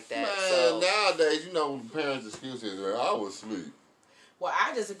anything like that. Man, so nowadays, you know, parents' excuses, man, I was asleep. Well,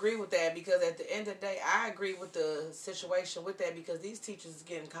 I disagree with that because at the end of the day, I agree with the situation with that because these teachers is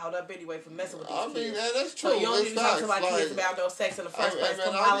getting caught up anyway for messing with these kids. That's true. So you don't need to talk to my kids about no sex in the first place.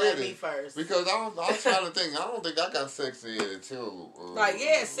 Come holler at me first. Because I'm trying to think. I don't think I got sex ed until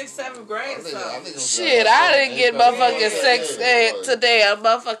 6th, 7th grade or something. Shit, I didn't get motherfucking sex ed today. I'm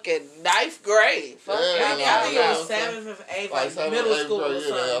motherfucking 9th grade. Fuck I think it was 7th or 8th, like middle school or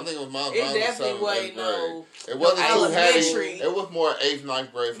something. I think it was mine. It definitely wasn't no. It wasn't too elementary. heavy. It was more 8th,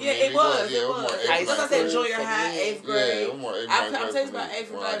 9th grade for me. It was. It was. Like I said junior high, 8th grade. Yeah, it was more 8th, 9th grade. I'm telling you about 8th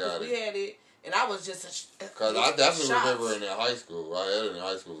grade because we had it, and I was just because I definitely remember it in high school. I had it in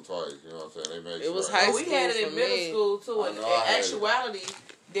high school twice. You know what I'm saying? They made it was high school. We had it in middle school too. And in actuality,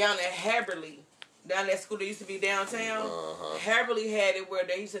 down at Haberly. Down that school that used to be downtown, Haberly had it where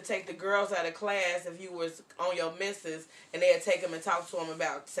they used to take the girls out of class if you was on your missus, and they'd take them and talk to them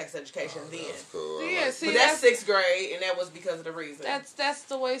about sex education then. Cool. Yeah, see, but that's 6th grade, and that was because of the reason. That's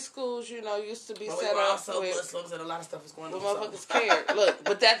the way schools, you know, used to be but set we were up. also Muslims, and a lot of stuff was going on. Motherfuckers cared. Look,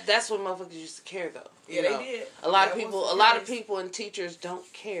 but that's what motherfuckers used to care though. Yeah, they did. A lot of people and teachers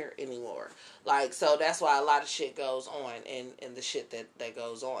don't care anymore. Like, so that's why a lot of shit goes on in the shit that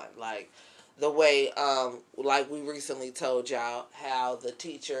goes on. Like, the way, like we recently told y'all how the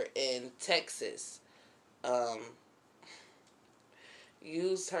teacher in Texas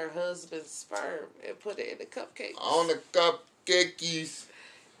used her husband's sperm and put it in the cupcakes. On the cupcakes.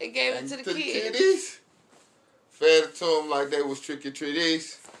 And gave it to the kids. Kiddies. Fed it to them like they was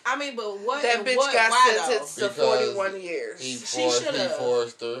trick-or-treaties. I mean, but what? That bitch got sentenced to 41 years. He forced her.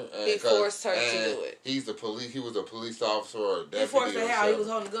 He forced her to do it. He was a police officer or a deputy. He forced her how? He was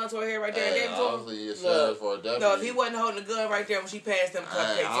holding a gun to her head right there and gave it to him? For a deputy. No, if he wasn't holding a gun right there when she passed them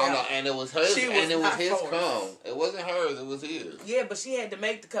cupcakes out. And it was hers. It was his cum. It wasn't hers. It was his. Yeah, but she had to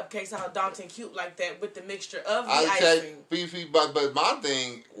make the cupcakes all daunting cute like that with the mixture of the icing. But my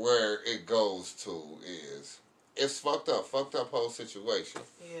thing where it goes to is it's fucked up whole situation.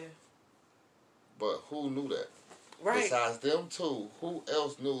 Yeah. But who knew that? Right. Besides them two, who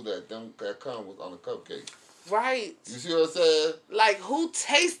else knew that that cum was on the cupcake? Right. You see what I'm saying? Like, who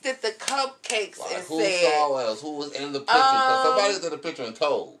tasted the cupcakes and who said... saw us? Who was in the picture? Because somebody was in the picture and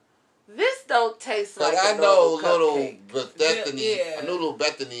told. This don't taste But like I a know normal little cupcake. Bethany. Yeah. I knew little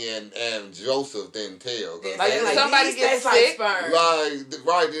Bethany and Joseph didn't tell. 'Cause Like, they- somebody these gets taste sick. Like sperm.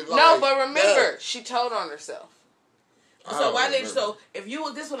 Like, No, but remember, she told on herself. So why did so if you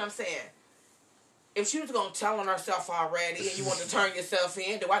was this what I'm saying? If she was gonna tell on herself already and you want to turn yourself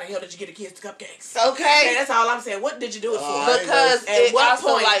in, then why the hell did you get the kids the cupcakes? Okay. And that's all I'm saying. What did you do it for? Because at it what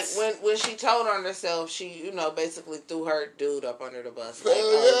also, point? like, when she told on herself, she, basically threw her dude up under the bus. Like,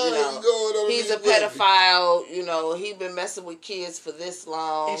 he's a pedophile, he been messing with kids for this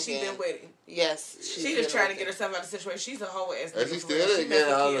long. And she been with him. Yes. She just trying to get herself out of the situation. She's a whole ass And nigga. she for still real. didn't get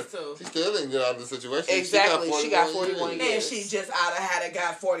out of too. She still didn't get out of the situation. Exactly. She got 41 And years. she just out of had a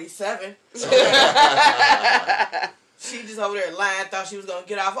guy 47. She just over there lying, thought she was gonna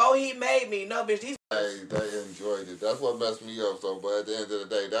get off. Oh, he made me. No, bitch. These They enjoyed it. That's what messed me up. So, but at the end of the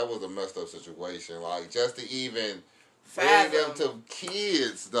day, that was a messed up situation. Like, just to even bring them to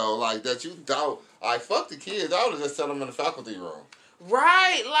kids, though, like that you don't. Like, fuck the kids. I would have just sent them in the faculty room.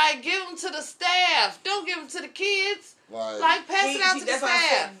 Right, like, give them to the staff. Don't give them to the kids. Like, pass it out to the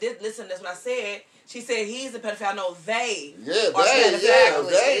staff. Listen, that's what I said. She said he's a pedophile. No, they. Yeah, are they. pedophiles. Yeah,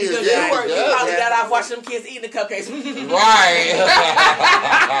 they. Because Yeah, you probably got off watching them kids eating the cupcakes. Right.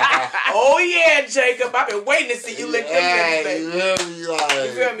 Oh, yeah, Jacob. I've been waiting to see you lick cupcakes, baby. You feel me? Like,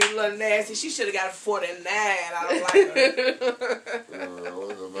 you feel me? Little nasty. She should have got a 49. I don't like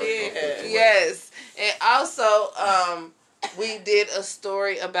her. Yes. And also, we did a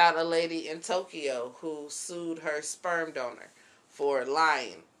story about a lady in Tokyo who sued her sperm donor for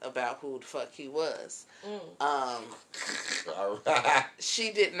lying about who the fuck he was.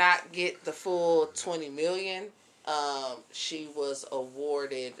 She did not get the full $20 million. She was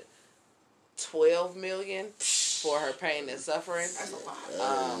awarded $12 million for her pain and suffering. That's a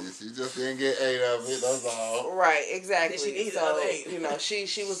lot. She just didn't get 8 of it. That's all. Right, exactly. She needed so another 8.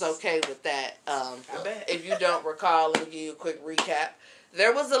 she was okay with that. I bet. If you don't recall, let me give you a quick recap.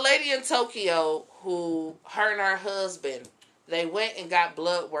 There was a lady in Tokyo who, her and her husband, they went and got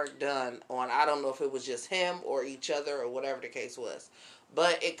blood work done on, I don't know if it was just him or each other or whatever the case was.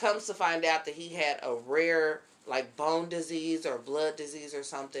 But it comes to find out that he had a rare, like, bone disease or blood disease or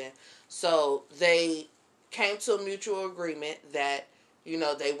something. So they came to a mutual agreement that,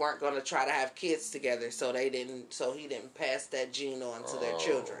 they weren't going to try to have kids together. So he didn't pass that gene on to their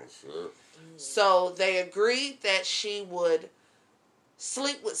children. Shit. So they agreed that she would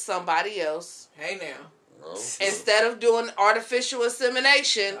sleep with somebody else. Hey, now. Instead of doing artificial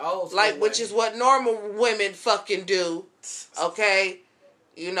insemination, which is what normal women fucking do, okay?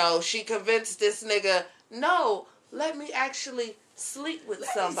 She convinced this nigga, no, let me actually sleep with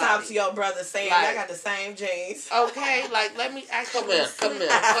somebody. Talk to your brother saying, I got the same genes. Okay, let me actually Come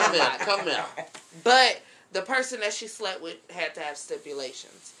here. But the person that she slept with had to have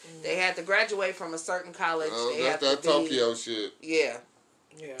stipulations. They had to graduate from a certain college. That's that Tokyo shit. Yeah.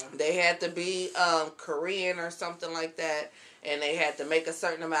 Yeah. They had to be Korean or something like that, and they had to make a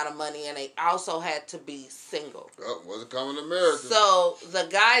certain amount of money, and they also had to be single. Oh, wasn't coming to America. So the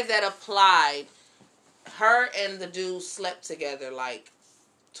guy that applied, her and the dude slept together like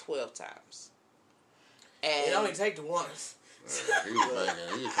 12 times. And it only take the once. He was trying to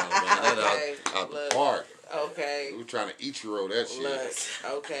bang that out the park. Okay. He was trying to Ichiro that shit.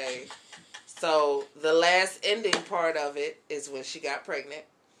 Okay. So the last ending part of it is when she got pregnant.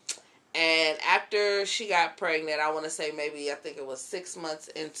 And after she got pregnant, I want to say I think it was 6 months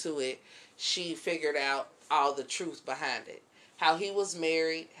into it, she figured out all the truth behind it. How he was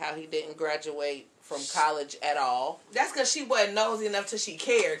married, how he didn't graduate from college at all. That's because she wasn't nosy enough till she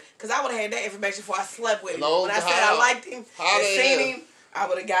cared. Because I would have had that information before I slept with him. No, when I said I liked him and seen him, I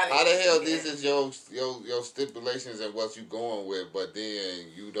would have got it. How the hell this is your stipulations and what you going with, but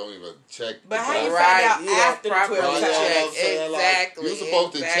then you don't even check. But how you find out after the 12 check? Exactly. You're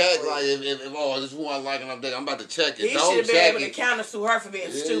supposed to check, like, if this is who I like and I'm about to check it. He should have been able to counter sue her for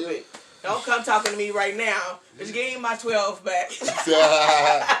being stupid. Don't come talking to me right now. Just give me my 12 back. Fuck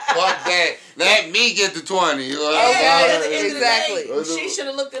that. Let me get the 20. Exactly. She should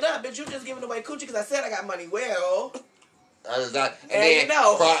have looked it up. But you just giving away coochie because I said I got money. Well.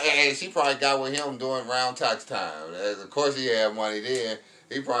 And she probably got with him during round tax time. Of course he had money then.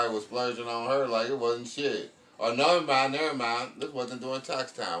 He probably was splurging on her like it wasn't shit. Or never mind. This wasn't during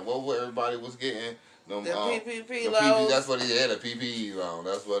tax time. What everybody was getting? The PPP loans. That's what he had, a PPP loan.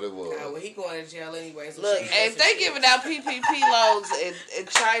 That's what it was. Well, he going to jail anyway. So look, if they giving out PPP loans in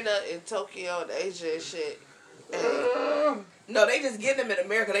China, in Tokyo, and Asia and shit. No, they just get them in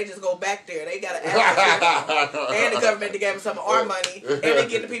America. They just go back there. They got to and the government gave them some of our money, and they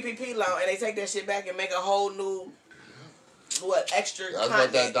get the PPP loan, and they take that shit back and make a whole new what extra That's content.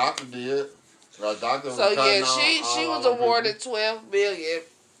 what that doctor did. That doctor was So yeah, cutting she was all awarded $12 million.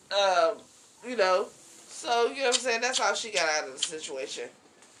 You know, so you know what I'm saying. That's how she got out of the situation.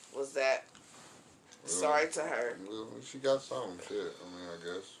 Was that? Sorry to her. Well, she got some shit. I mean, I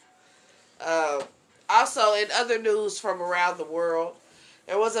guess. Also, in other news from around the world,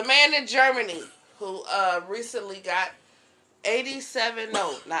 there was a man in Germany who recently got 67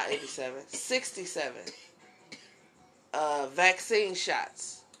 vaccine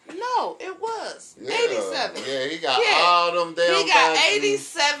shots. No, it was 87. Yeah, he got all them damn. He got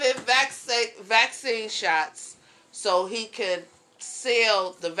vaccines. 87 vaccine shots, so he could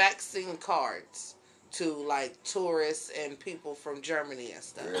sell the vaccine cards to like tourists and people from Germany and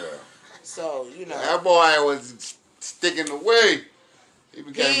stuff. Yeah. So you know that boy was sticking away. He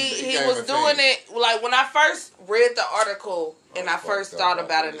was doing it like when I first read the article and I first thought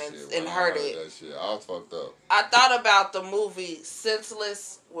about it and heard it. That shit, I was fucked up. I thought about the movie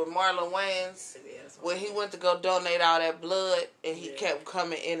Senseless with Marlon Wayans when he went to go donate all that blood and he kept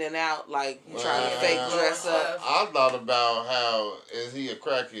coming in and out like trying to fake dress up. I thought about how is he a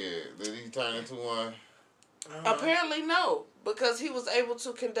crackhead? Did he turn into one? Apparently no, because he was able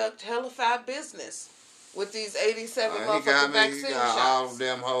to conduct hellified business with these 87 motherfucking vaccine he got shots. all them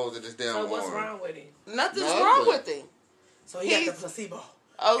damn hoes at this damn So what's warrant. wrong with him? Nothing's wrong with him. So he got the placebo.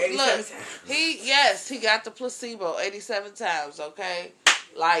 Oh, 87 look, times. he got the placebo 87 times, okay?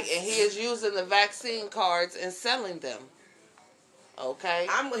 Like, and he is using the vaccine cards and selling them, okay?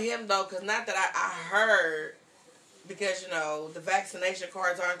 I'm with him, though, because not that I heard, because, you know, the vaccination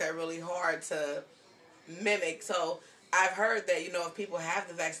cards aren't that really hard to mimic, so I've heard that, you know, if people have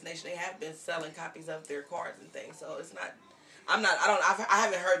the vaccination, they have been selling copies of their cards and things, so it's not, I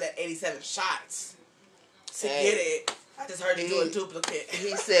haven't heard that 87 shots to get it. I just heard you do a duplicate.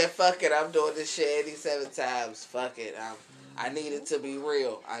 He said, fuck it, I'm doing this shit 87 times. Fuck it. I need it to be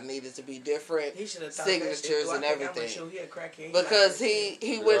real. I need it to be different signatures and everything. Because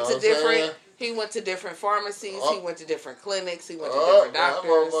he went to different pharmacies, he went to different clinics, he went to different doctors.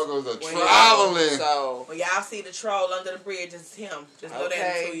 That motherfucker was traveling. So when y'all see the troll under the bridge, it's him. Just know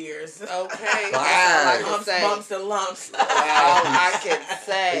that in 2 years. Okay. Bumps and lumps. I can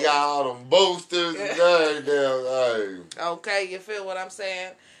say. He got all them boosters and everything. Okay, you feel what I'm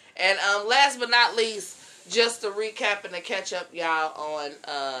saying? And last but not least, just to recap and to catch up, y'all, on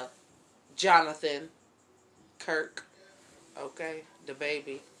Jonathan Kirk. Okay, the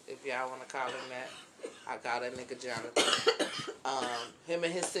baby, if y'all want to call him that. I call that nigga Jonathan. Him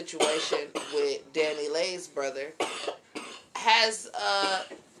and his situation with Danny Lay's brother has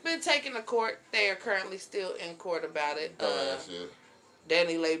been taken to court. They are currently still in court about it.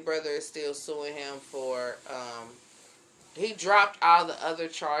 Danny Lay's brother is still suing him for... he dropped all the other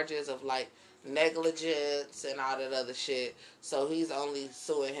charges of, like, negligence and all that other shit. So he's only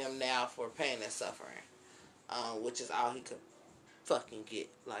suing him now for pain and suffering. Which is all he could fucking get.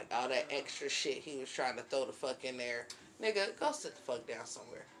 Like, all that extra shit he was trying to throw the fuck in there. Nigga, go sit the fuck down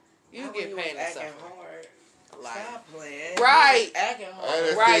somewhere. You get pain and suffering. Like, stop playing. Right.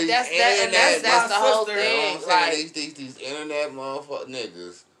 Right. That's the whole thing. Like, these internet motherfuckers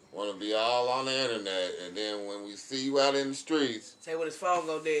niggas want to be all on the internet, and then when we see you out in the streets, say when his phone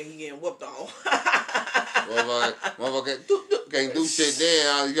go dead, he getting whooped on. motherfucker can't do shit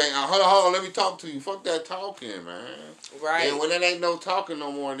then. You can't, hold on, let me talk to you. Fuck that talking, man. Right. And when there ain't no talking no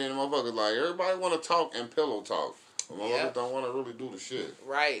more, then motherfuckers like, everybody want to talk and pillow talk. But motherfuckers don't want to really do the shit.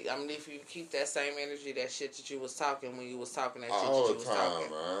 Right. I mean, if you keep that same energy, that shit that you was talking when you was talking, that shit all that you the was time,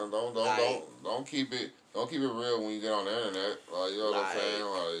 talking. man. Don't keep it real when you get on the internet. Like, you know what I'm saying?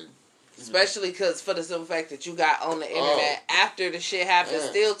 Like, especially because for the simple fact that you got on the internet after the shit happened,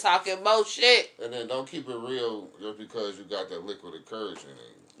 still talking more shit. And then don't keep it real just because you got that liquid encouragement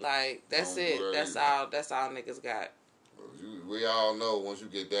in you. Like, that's it. That's all niggas got. We all know once you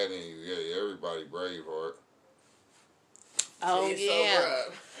get that in you, everybody Braveheart. Oh, yeah.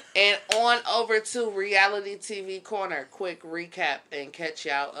 And on over to Reality TV Corner. Quick recap and catch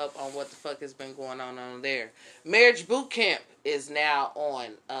y'all up on what the fuck has been going on there. Marriage Boot Camp is now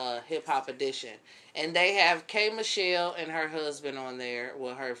on Hip Hop Edition. And they have K. Michelle and her husband on there.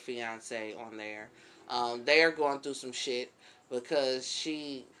 Well, her fiance on there. They are going through some shit because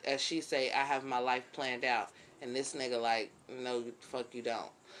she, as she say, I have my life planned out. And this nigga like, no, fuck you don't.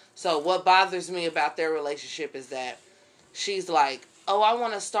 So what bothers me about their relationship is that she's like, oh, I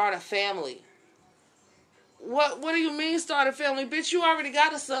want to start a family. What do you mean start a family? Bitch, you already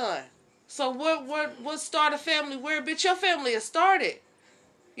got a son. So what start a family where? Bitch, your family is started.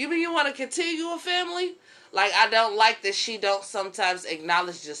 You mean you want to continue a family? Like, I don't like that she don't sometimes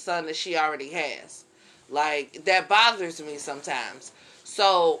acknowledge the son that she already has. Like, that bothers me sometimes.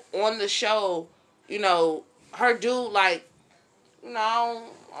 So, on the show, you know, her dude, like, you know,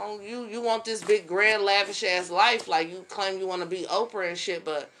 you want this big, grand, lavish-ass life. Like, you claim you want to be Oprah and shit,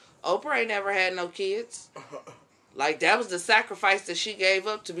 but Oprah ain't never had no kids. Like, that was the sacrifice that she gave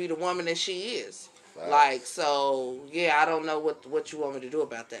up to be the woman that she is. Right. Like, so, yeah, I don't know what you want me to do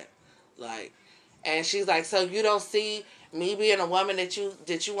about that. Like, and she's like, so you don't see me being a woman that you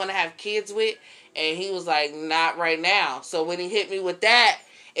want to have kids with? And he was like, not right now. So when he hit me with that,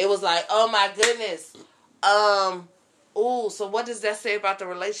 it was like, oh my goodness. Ooh, so what does that say about the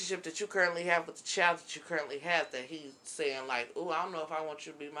relationship that you currently have with the child that you currently have, that he's saying like, ooh, I don't know if I want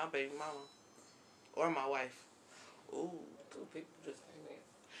you to be my baby mama or my wife. Ooh, two people just came in.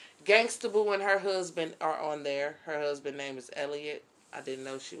 Gangsta Boo and her husband are on there. Her husband's name is Elliot. I didn't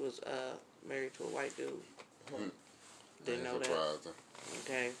know she was married to a white dude. Didn't know that.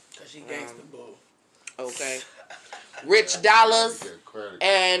 Okay. Cause she Gangsta Boo. Okay. Rich Dollars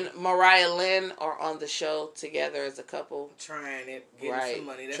and Mariah Lynn are on the show together as a couple. Trying it, getting some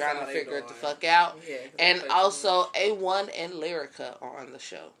money. That's trying to figure it the fuck out. Yeah, and also A1 and Lyrica are on the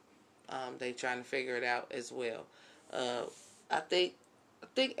show. They trying to figure it out as well. I think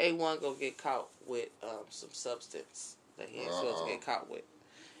A1 gonna get caught with some substance that he ain't supposed to get caught with,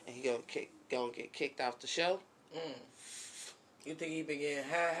 and he gonna get kicked off the show. You think he been getting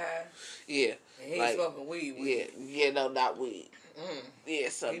high? Yeah. And he ain't smoking weed. Yeah, no, not weed. Yeah,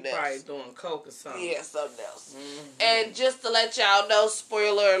 something else. He probably doing coke or something. Yeah, something else. And just to let y'all know,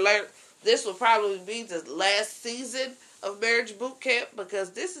 spoiler alert, this will probably be the last season of Marriage Boot Camp,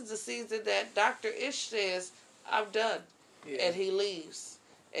 because this is the season that Dr. Ish says, I'm done. Yeah. And he leaves.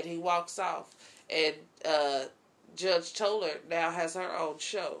 And he walks off. And Judge Toller now has her own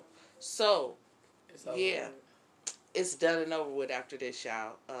show. So, yeah. It's done and over with after this,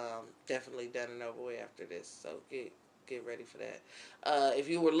 y'all. Definitely done and over with after this. So get ready for that. If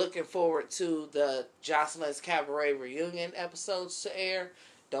you were looking forward to the Jocelyn's Cabaret reunion episodes to air,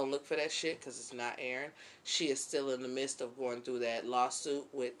 don't look for that shit because it's not airing. She is still in the midst of going through that lawsuit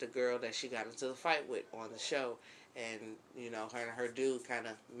with the girl that she got into the fight with on the show. And, you know, her and her dude kind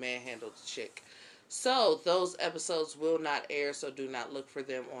of manhandled the chick. So those episodes will not air, so do not look for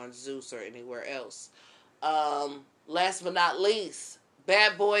them on Zeus or anywhere else. Last but not least,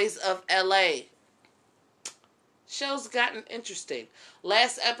 Bad Boys of LA. Show's gotten interesting.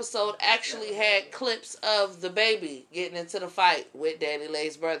 Last episode actually had clips of the baby getting into the fight with Danny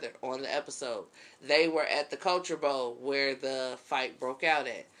Lay's brother on the episode. They were at the Culture Bowl where the fight broke out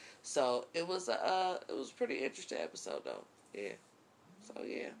at. So it was a pretty interesting episode though. Yeah. So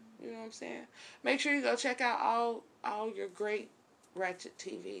yeah, you know what I'm saying? Make sure you go check out all your great Ratchet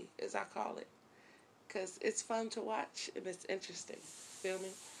TV, as I call it. Because it's fun to watch and it's interesting. Feel me?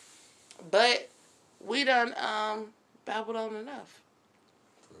 But we done babbled on enough.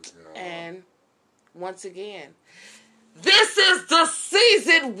 And once again, this is the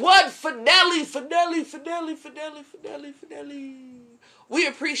season 1 finale. We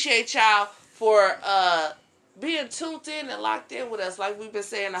appreciate y'all for being tuned in and locked in with us, like we've been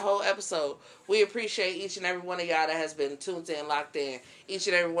saying the whole episode. We appreciate each and every one of y'all that has been tuned in, locked in. Each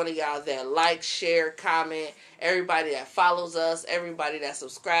and every one of y'all that like, share, comment. Everybody that follows us. Everybody that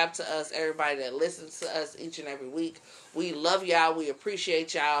subscribes to us. Everybody that listens to us each and every week. We love y'all. We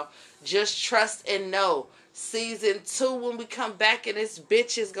appreciate y'all. Just trust and know. Season 2, when we come back, and this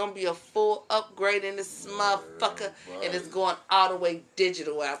bitch is going to be a full upgrade in this motherfucker. Right. And it's going all the way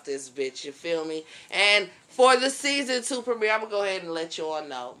digital out this bitch. You feel me? And for the season 2 premiere, I'm going to go ahead and let you all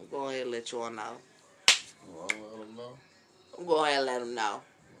know. I'm going to let them know. I'm going to let them know.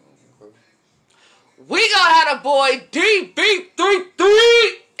 We going to have a boy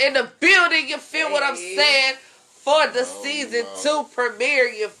DB33 in the building. You feel what I'm saying? For the season 2 premiere,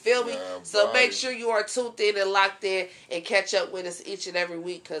 you feel me? So make sure you are tuned in and locked in and catch up with us each and every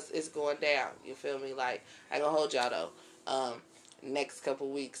week, because it's going down. You feel me? Like, I ain't gonna hold y'all though. Next couple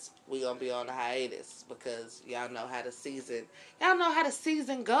weeks we gonna be on a hiatus because y'all know how the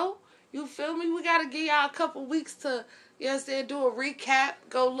season go. You feel me? We gotta give y'all a couple weeks to, you know what I'm saying, do a recap,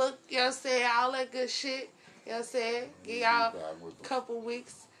 go look, you know what I'm saying, all that good shit. You know what I'm saying? Give y'all a couple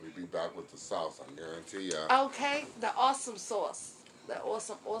weeks. We'll be back with the sauce, I guarantee y'all. Okay, the awesome sauce. The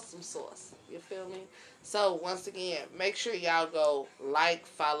awesome sauce. You feel me? So, once again, make sure y'all go like,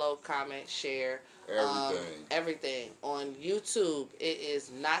 follow, comment, share. Everything. On YouTube, it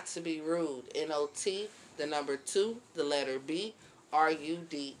is Not To Be Rude. NOT, the number 2, the letter B,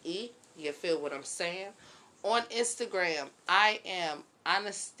 RUDE. You feel what I'm saying? On Instagram, I am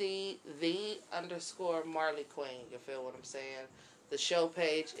Honesty _Marley Queen. You feel what I'm saying? The show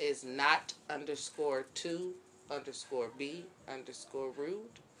page is not_2_B_rude.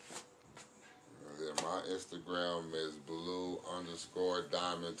 Yeah, my Instagram is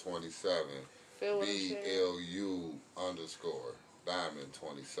blue_diamond27.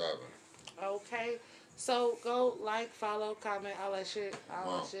 BLU_diamond27. Okay. So go like, follow, comment, all that shit.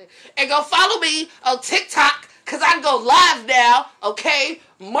 And go follow me on TikTok, because I go live now. Okay?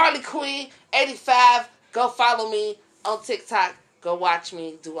 Marley Queen 85. Go follow me on TikTok. Go watch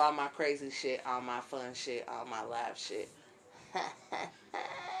me do all my crazy shit, all my fun shit, all my live shit.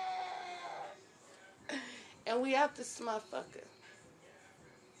 And we out this motherfucker.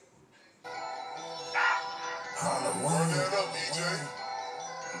 Halloween.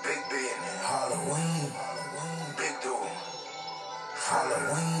 Big business. Halloween. Big door.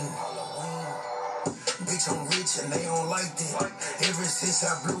 Halloween. Bitch, I'm rich and they don't like that. Ever since I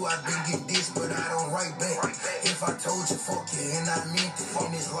blew, I've been getting this, but I don't write back. If I told you fuck you and I meant it,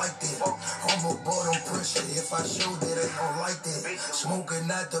 and it's like that. Humble bottom pressure. If I show that I don't like that. Smoking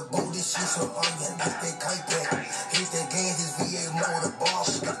out the boat, this shit so onion. Get that kite back. Hit that game, this VA motor bar.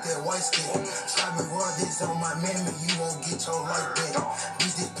 Got that white skin. Try me run this on my memory, you won't get your life back.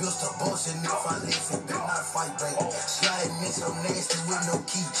 Bitch, this pistol bustin'. If I live it, better not fight back. Sliding in so nasty with no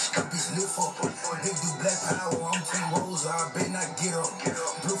key. That bitch lift up. Big do black power, I'm Team Rosa, I bet not get up.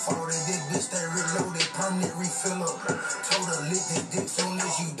 Blue forward, this bitch that reloaded, permanent refill up. Told her lick that dick, soon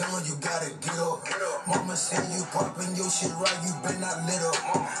as you done, you gotta get up. Mama said you poppin' your shit right, you bet not lit up.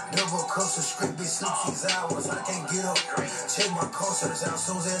 Double cups of script, bitch, 6 hours, I can't get up. Check my concerts out,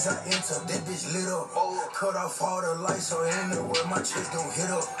 soon as I enter, that bitch lit up. Cut off all the lights, so anywhere my chest don't hit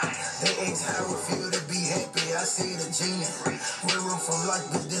up. They ask how it feel to be happy, I say the genius. Where I'm from like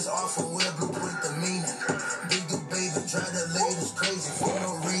bitch, this awful, where blueprint the meaning. Big do baby, try to lay this crazy for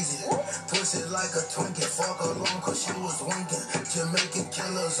no reason. Push it like a Twinkie, fuck her long cause she was winking. Jamaican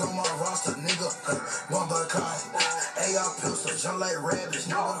killers on my roster, nigga. One by kind. AR pistol, jump like rabbits,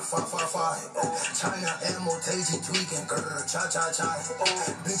 nigga. 555. China ammo, Tazy tweaking, cha-cha-cha.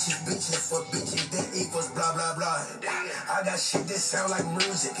 Bitches for bitches, that equals blah blah blah. I got shit that sound like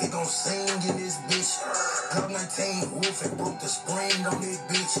music, it gon' sing in this bitch. Glock 19, wolf and broke the spring on this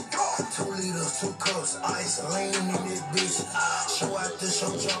bitch. 2 liters, 2 cups, ice, lean in this bitch. Show out the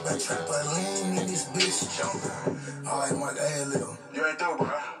show, jump and trap a lean in this bitch. Alright, Mike, ad-lib. You ain't through, bro.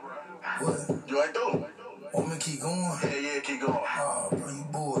 What? You ain't through. Want me to keep going? Yeah, keep going. Oh, bro, you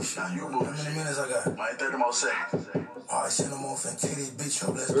bullshit. Nah, you bullshit. How many minutes I got? Like 30 more seconds. Alright, send them off and tear this bitch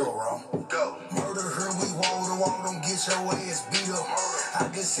up. Let's go, Ron. Go. Murder her, we wall to wall, don't get your ass beat up. I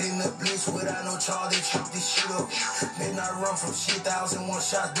can send the blitz without no charge, they chop this shit up. Then I run from shit, 1,001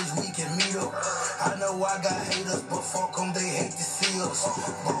 shots, bitch, we can meet up. I know I got haters, but fuck them, they hate to see us.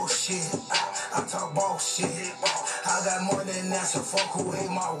 Bullshit, I talk bullshit. I got more than that, so fuck who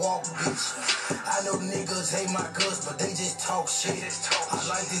hate my walk, bitch. I know niggas hate my guts, but they just talk shit. I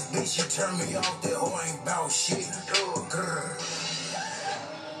like this bitch, she turn me off, that hoe ain't bout shit. Grr.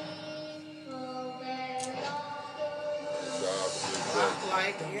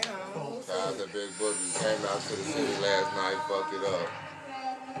 Like, you know. Shout out to Big Boogie. Came out to the city last night, fucked it up.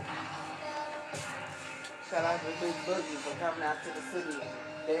 Shout out to Big Boogie for coming out to the city and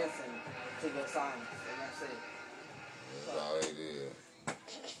dancing to your songs. And that's it. That's all they did.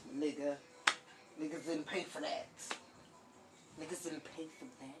 Niggas didn't pay for that. Niggas didn't pay for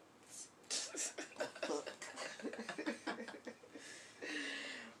that.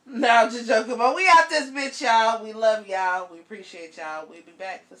 No, I'm just joking, but we out this bitch, y'all. We love y'all. We appreciate y'all. We'll be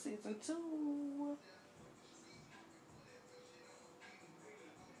back for season 2.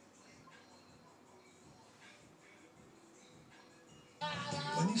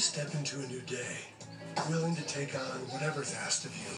 When you step into a new day, willing to take on whatever's asked of you,